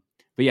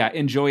 But yeah,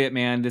 enjoy it,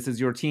 man. This is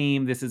your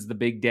team. This is the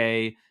big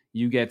day.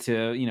 You get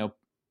to,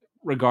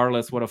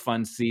 regardless, what a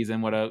fun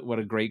season, what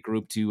a great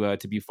group to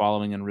be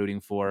following and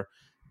rooting for.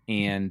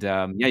 And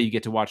you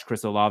get to watch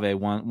Chris Olave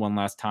one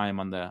last time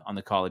on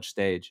the college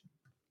stage.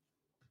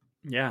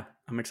 Yeah,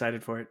 I'm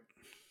excited for it.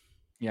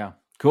 Yeah.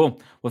 Cool.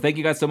 Well, thank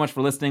you guys so much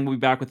for listening. We'll be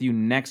back with you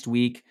next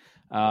week.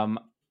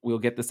 We'll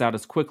get this out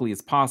as quickly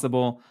as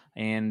possible.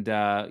 And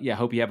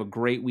hope you have a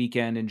great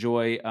weekend.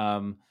 Enjoy,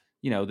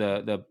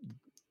 the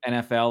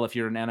NFL. If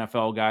you're an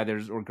NFL guy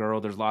or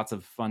girl, there's lots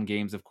of fun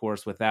games, of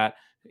course, with that.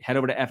 Head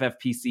over to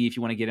FFPC if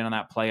you want to get in on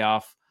that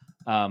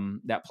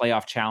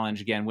playoff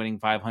challenge. Again, winning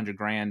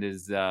 $500,000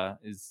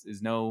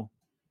 is no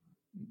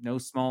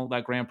small.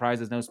 That grand prize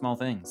is no small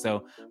thing.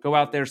 So go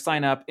out there,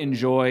 sign up,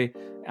 enjoy.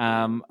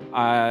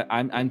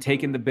 I'm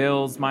taking the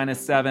Bills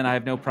 -7. I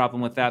have no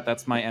problem with that.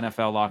 That's my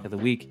NFL lock of the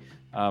week.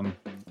 But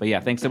yeah,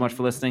 thanks so much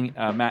for listening.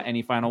 Matt,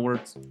 any final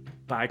words?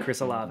 Bye,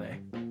 Chris Olave.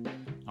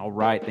 All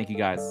right. Thank you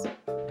guys.